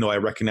Carlyle, even though I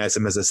recognize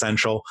him as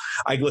essential.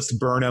 I could list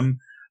Burnham,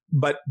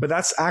 but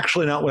that's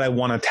actually not what I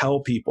want to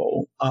tell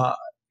people.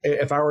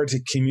 If I were to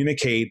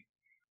communicate,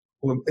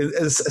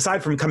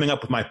 aside from coming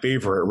up with my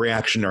favorite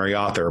reactionary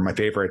author, my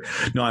favorite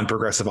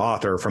non-progressive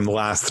author from the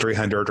last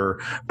 300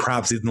 or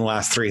perhaps even the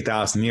last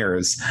 3,000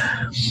 years,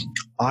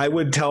 I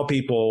would tell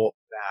people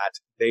that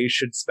they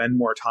should spend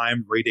more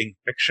time reading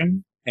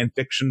fiction and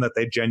fiction that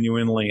they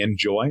genuinely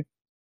enjoy,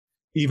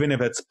 even if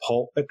it's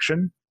pulp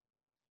fiction,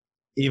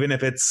 even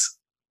if it's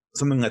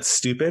something that's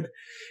stupid.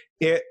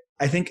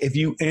 I think if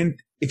you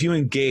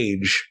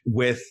engage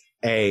with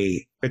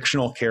a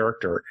fictional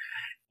character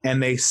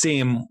and they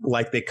seem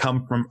like they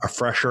come from a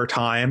fresher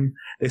time,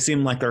 they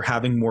seem like they're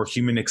having more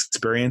human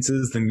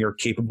experiences than you're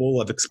capable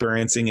of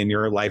experiencing in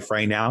your life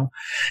right now,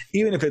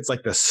 even if it's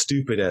like the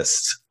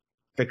stupidest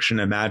fiction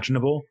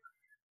imaginable,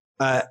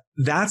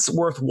 that's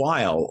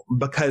worthwhile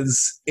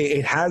because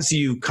it has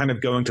you kind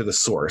of going to the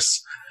source.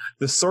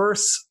 The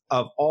source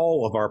of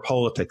all of our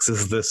politics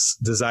is this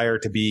desire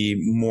to be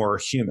more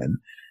human.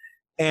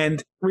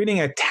 And reading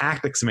a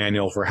tactics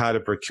manual for how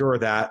to procure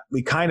that,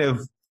 we kind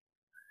of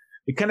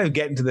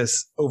get into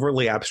this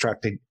overly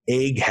abstracted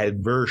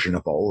egghead version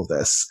of all of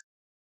this.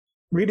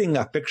 Reading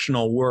a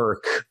fictional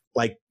work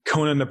like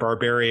Conan the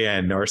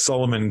Barbarian or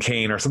Solomon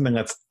Kane or something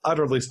that's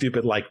utterly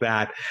stupid like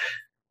that,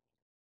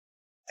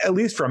 at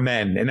least for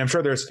men, and I'm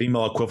sure there's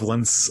female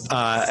equivalents,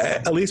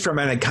 at least for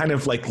men, it kind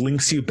of like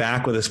links you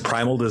back with this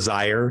primal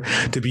desire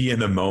to be in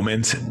the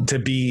moment, to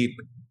be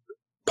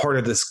part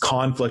of this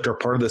conflict or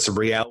part of this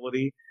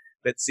reality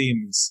that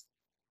seems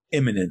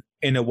imminent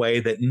in a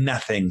way that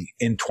nothing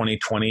in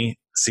 2020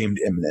 seemed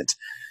imminent.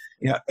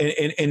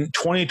 In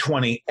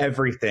 2020,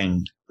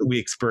 everything we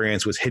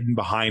experienced was hidden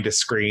behind a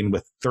screen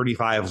with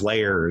 35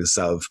 layers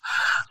of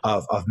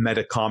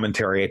meta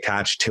commentary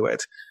attached to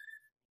it.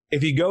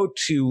 If you go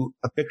to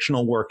a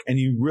fictional work and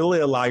you really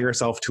allow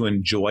yourself to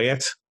enjoy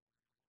it,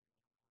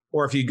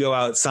 or if you go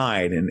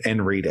outside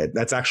and read it,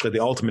 that's actually the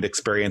ultimate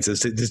experience,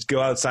 is to just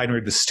go outside and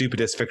read the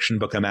stupidest fiction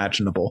book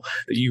imaginable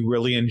that you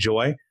really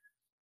enjoy.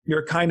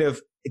 You're kind of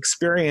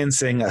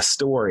experiencing a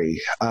story,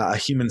 a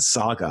human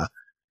saga,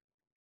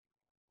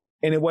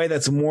 in a way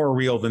that's more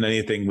real than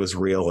anything was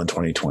real in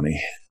 2020.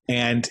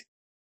 And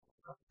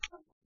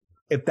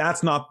if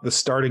that's not the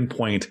starting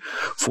point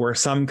for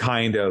some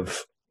kind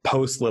of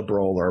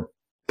post-liberal or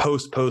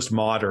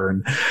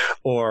postmodern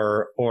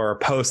or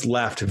post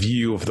left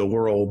view of the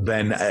world,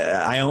 then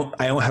I don't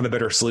have a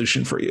better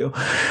solution for you.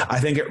 I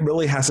think it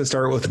really has to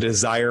start with a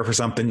desire for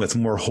something that's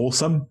more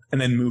wholesome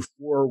and then move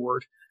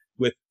forward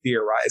with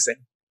theorizing.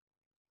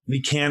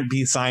 We can't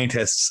be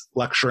scientists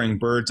lecturing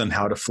birds on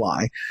how to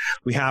fly.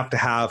 We have to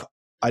have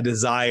a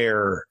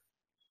desire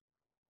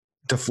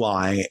to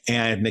fly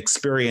and an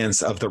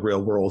experience of the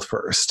real world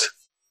first.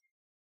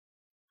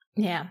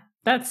 Yeah,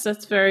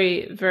 that's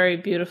very, very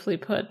beautifully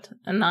put.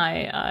 And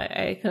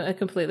I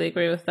completely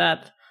agree with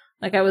that.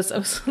 Like I was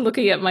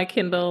looking at my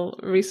Kindle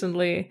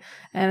recently,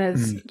 and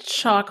it's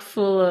chock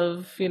full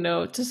of,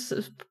 just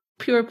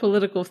pure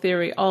political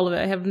theory, all of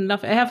it.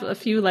 I have a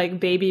few like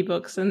baby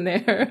books in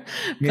there,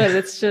 but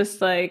it's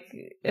just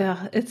like,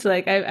 it's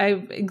like I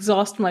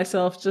exhaust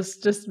myself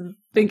just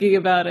thinking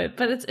about it.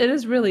 But it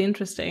is really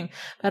interesting.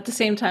 But at the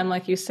same time,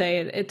 like you say,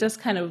 it does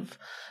kind of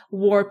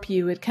warp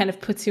you. It kind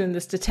of puts you in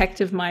this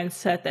detective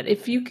mindset that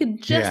if you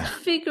could just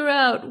figure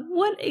out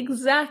what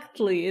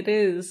exactly it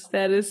is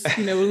that is,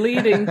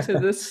 leading to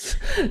this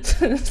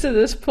to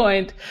this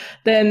point,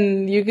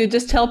 then you could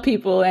just tell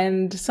people,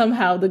 and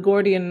somehow the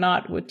Gordian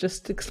knot would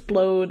just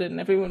explode, and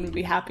everyone would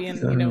be happy,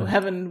 and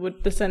heaven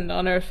would descend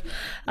on earth.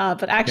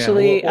 But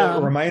actually,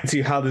 it reminds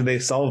you, how did they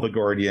solve the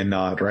Gordian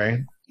knot, right?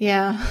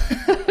 Yeah.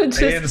 They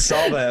didn't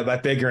solve it by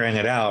figuring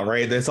it out,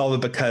 right? They solved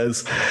it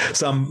because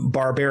some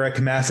barbaric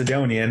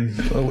Macedonian,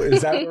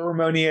 is that where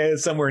Ramonia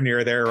is? Somewhere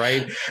near there,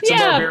 right? Some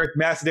barbaric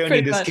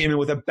Macedonian just came in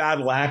with a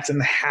battle axe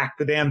and hacked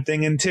the damn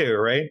thing in two,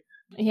 right?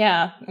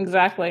 Yeah,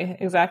 exactly.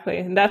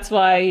 And that's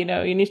why,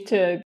 you need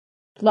to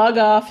log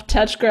off,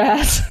 touch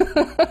grass,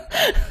 go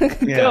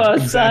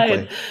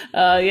outside. Exactly.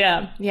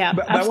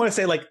 But I want to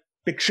say, like,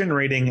 fiction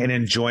reading and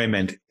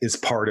enjoyment is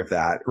part of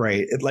that,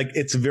 right?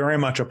 It's very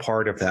much a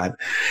part of that.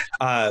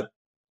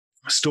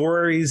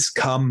 Stories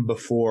come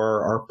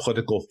before our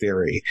political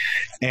theory,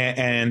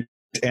 and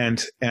an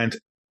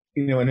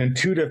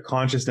intuitive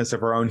consciousness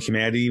of our own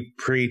humanity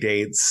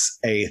predates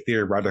a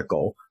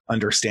theoretical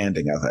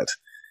understanding of it,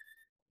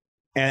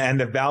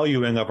 and the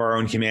valuing of our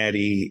own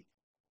humanity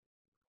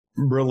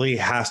really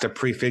has to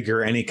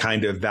prefigure any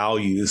kind of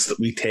values that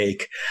we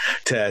take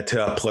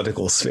to a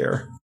political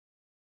sphere.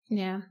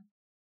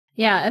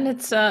 Yeah, and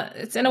it's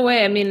in a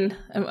way, I mean,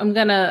 I'm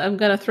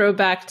gonna throw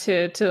back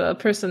to a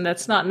person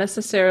that's not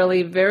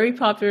necessarily very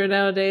popular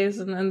nowadays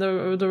in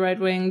the right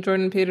wing,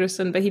 Jordan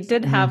Peterson, but he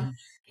did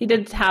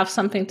have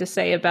something to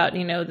say about,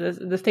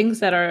 the things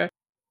that are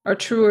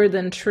truer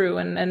than true,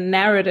 and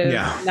narrative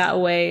that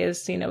way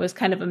is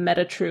kind of a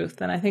meta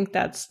truth, and I think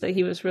that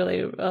he was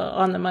really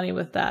on the money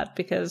with that,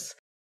 because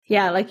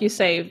like you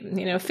say,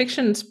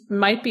 fiction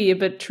might be a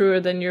bit truer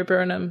than your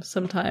Burnham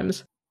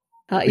sometimes.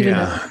 Even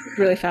though it's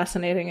really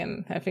fascinating,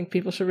 and I think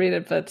people should read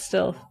it, but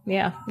still,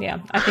 I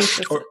think that's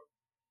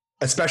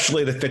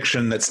especially the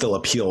fiction that still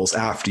appeals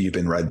after you've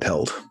been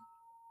red-pilled.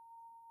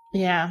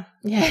 Yeah,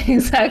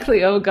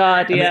 exactly. Oh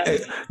God, yeah. I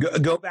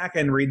mean, go back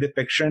and read the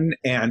fiction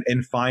and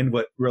find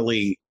what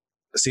really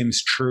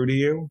seems true to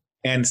you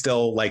and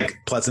still like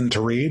pleasant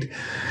to read.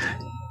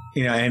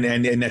 And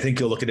I think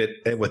you'll look at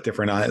it with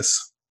different eyes.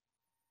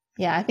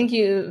 Yeah, I think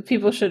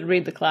people should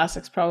read the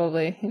classics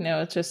probably.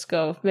 Just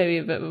go maybe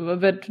a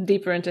bit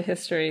deeper into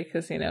history,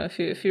 because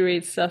if you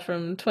read stuff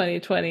from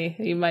 2020,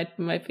 you might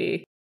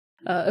be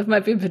it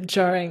might be a bit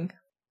jarring.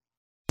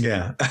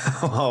 Yeah,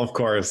 well, of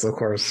course.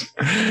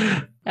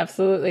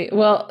 Absolutely.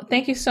 Well,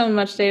 thank you so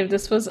much, Dave.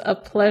 This was a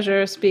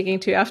pleasure speaking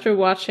to you after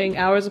watching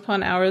hours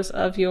upon hours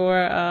of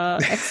your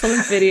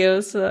excellent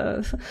videos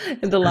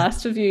in the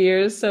last few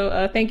years.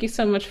 So thank you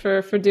so much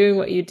for doing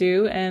what you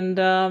do, and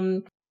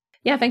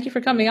thank you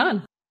for coming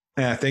on.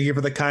 Yeah, thank you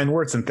for the kind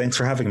words, and thanks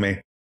for having me.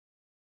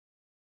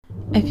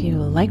 If you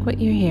like what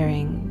you're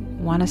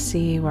hearing, want to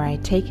see where I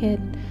take it,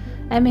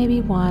 and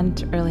maybe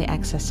want early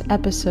access to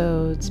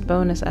episodes,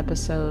 bonus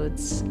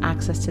episodes,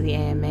 access to the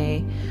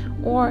AMA,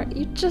 or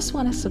you just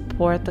want to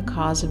support the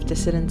cause of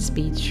dissident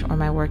speech or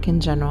my work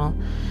in general,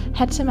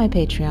 head to my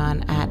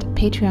Patreon at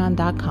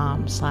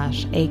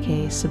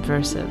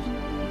patreon.com/AKSubversive.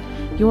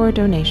 Your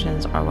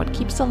donations are what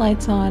keeps the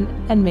lights on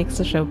and makes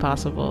the show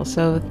possible,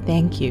 so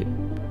thank you.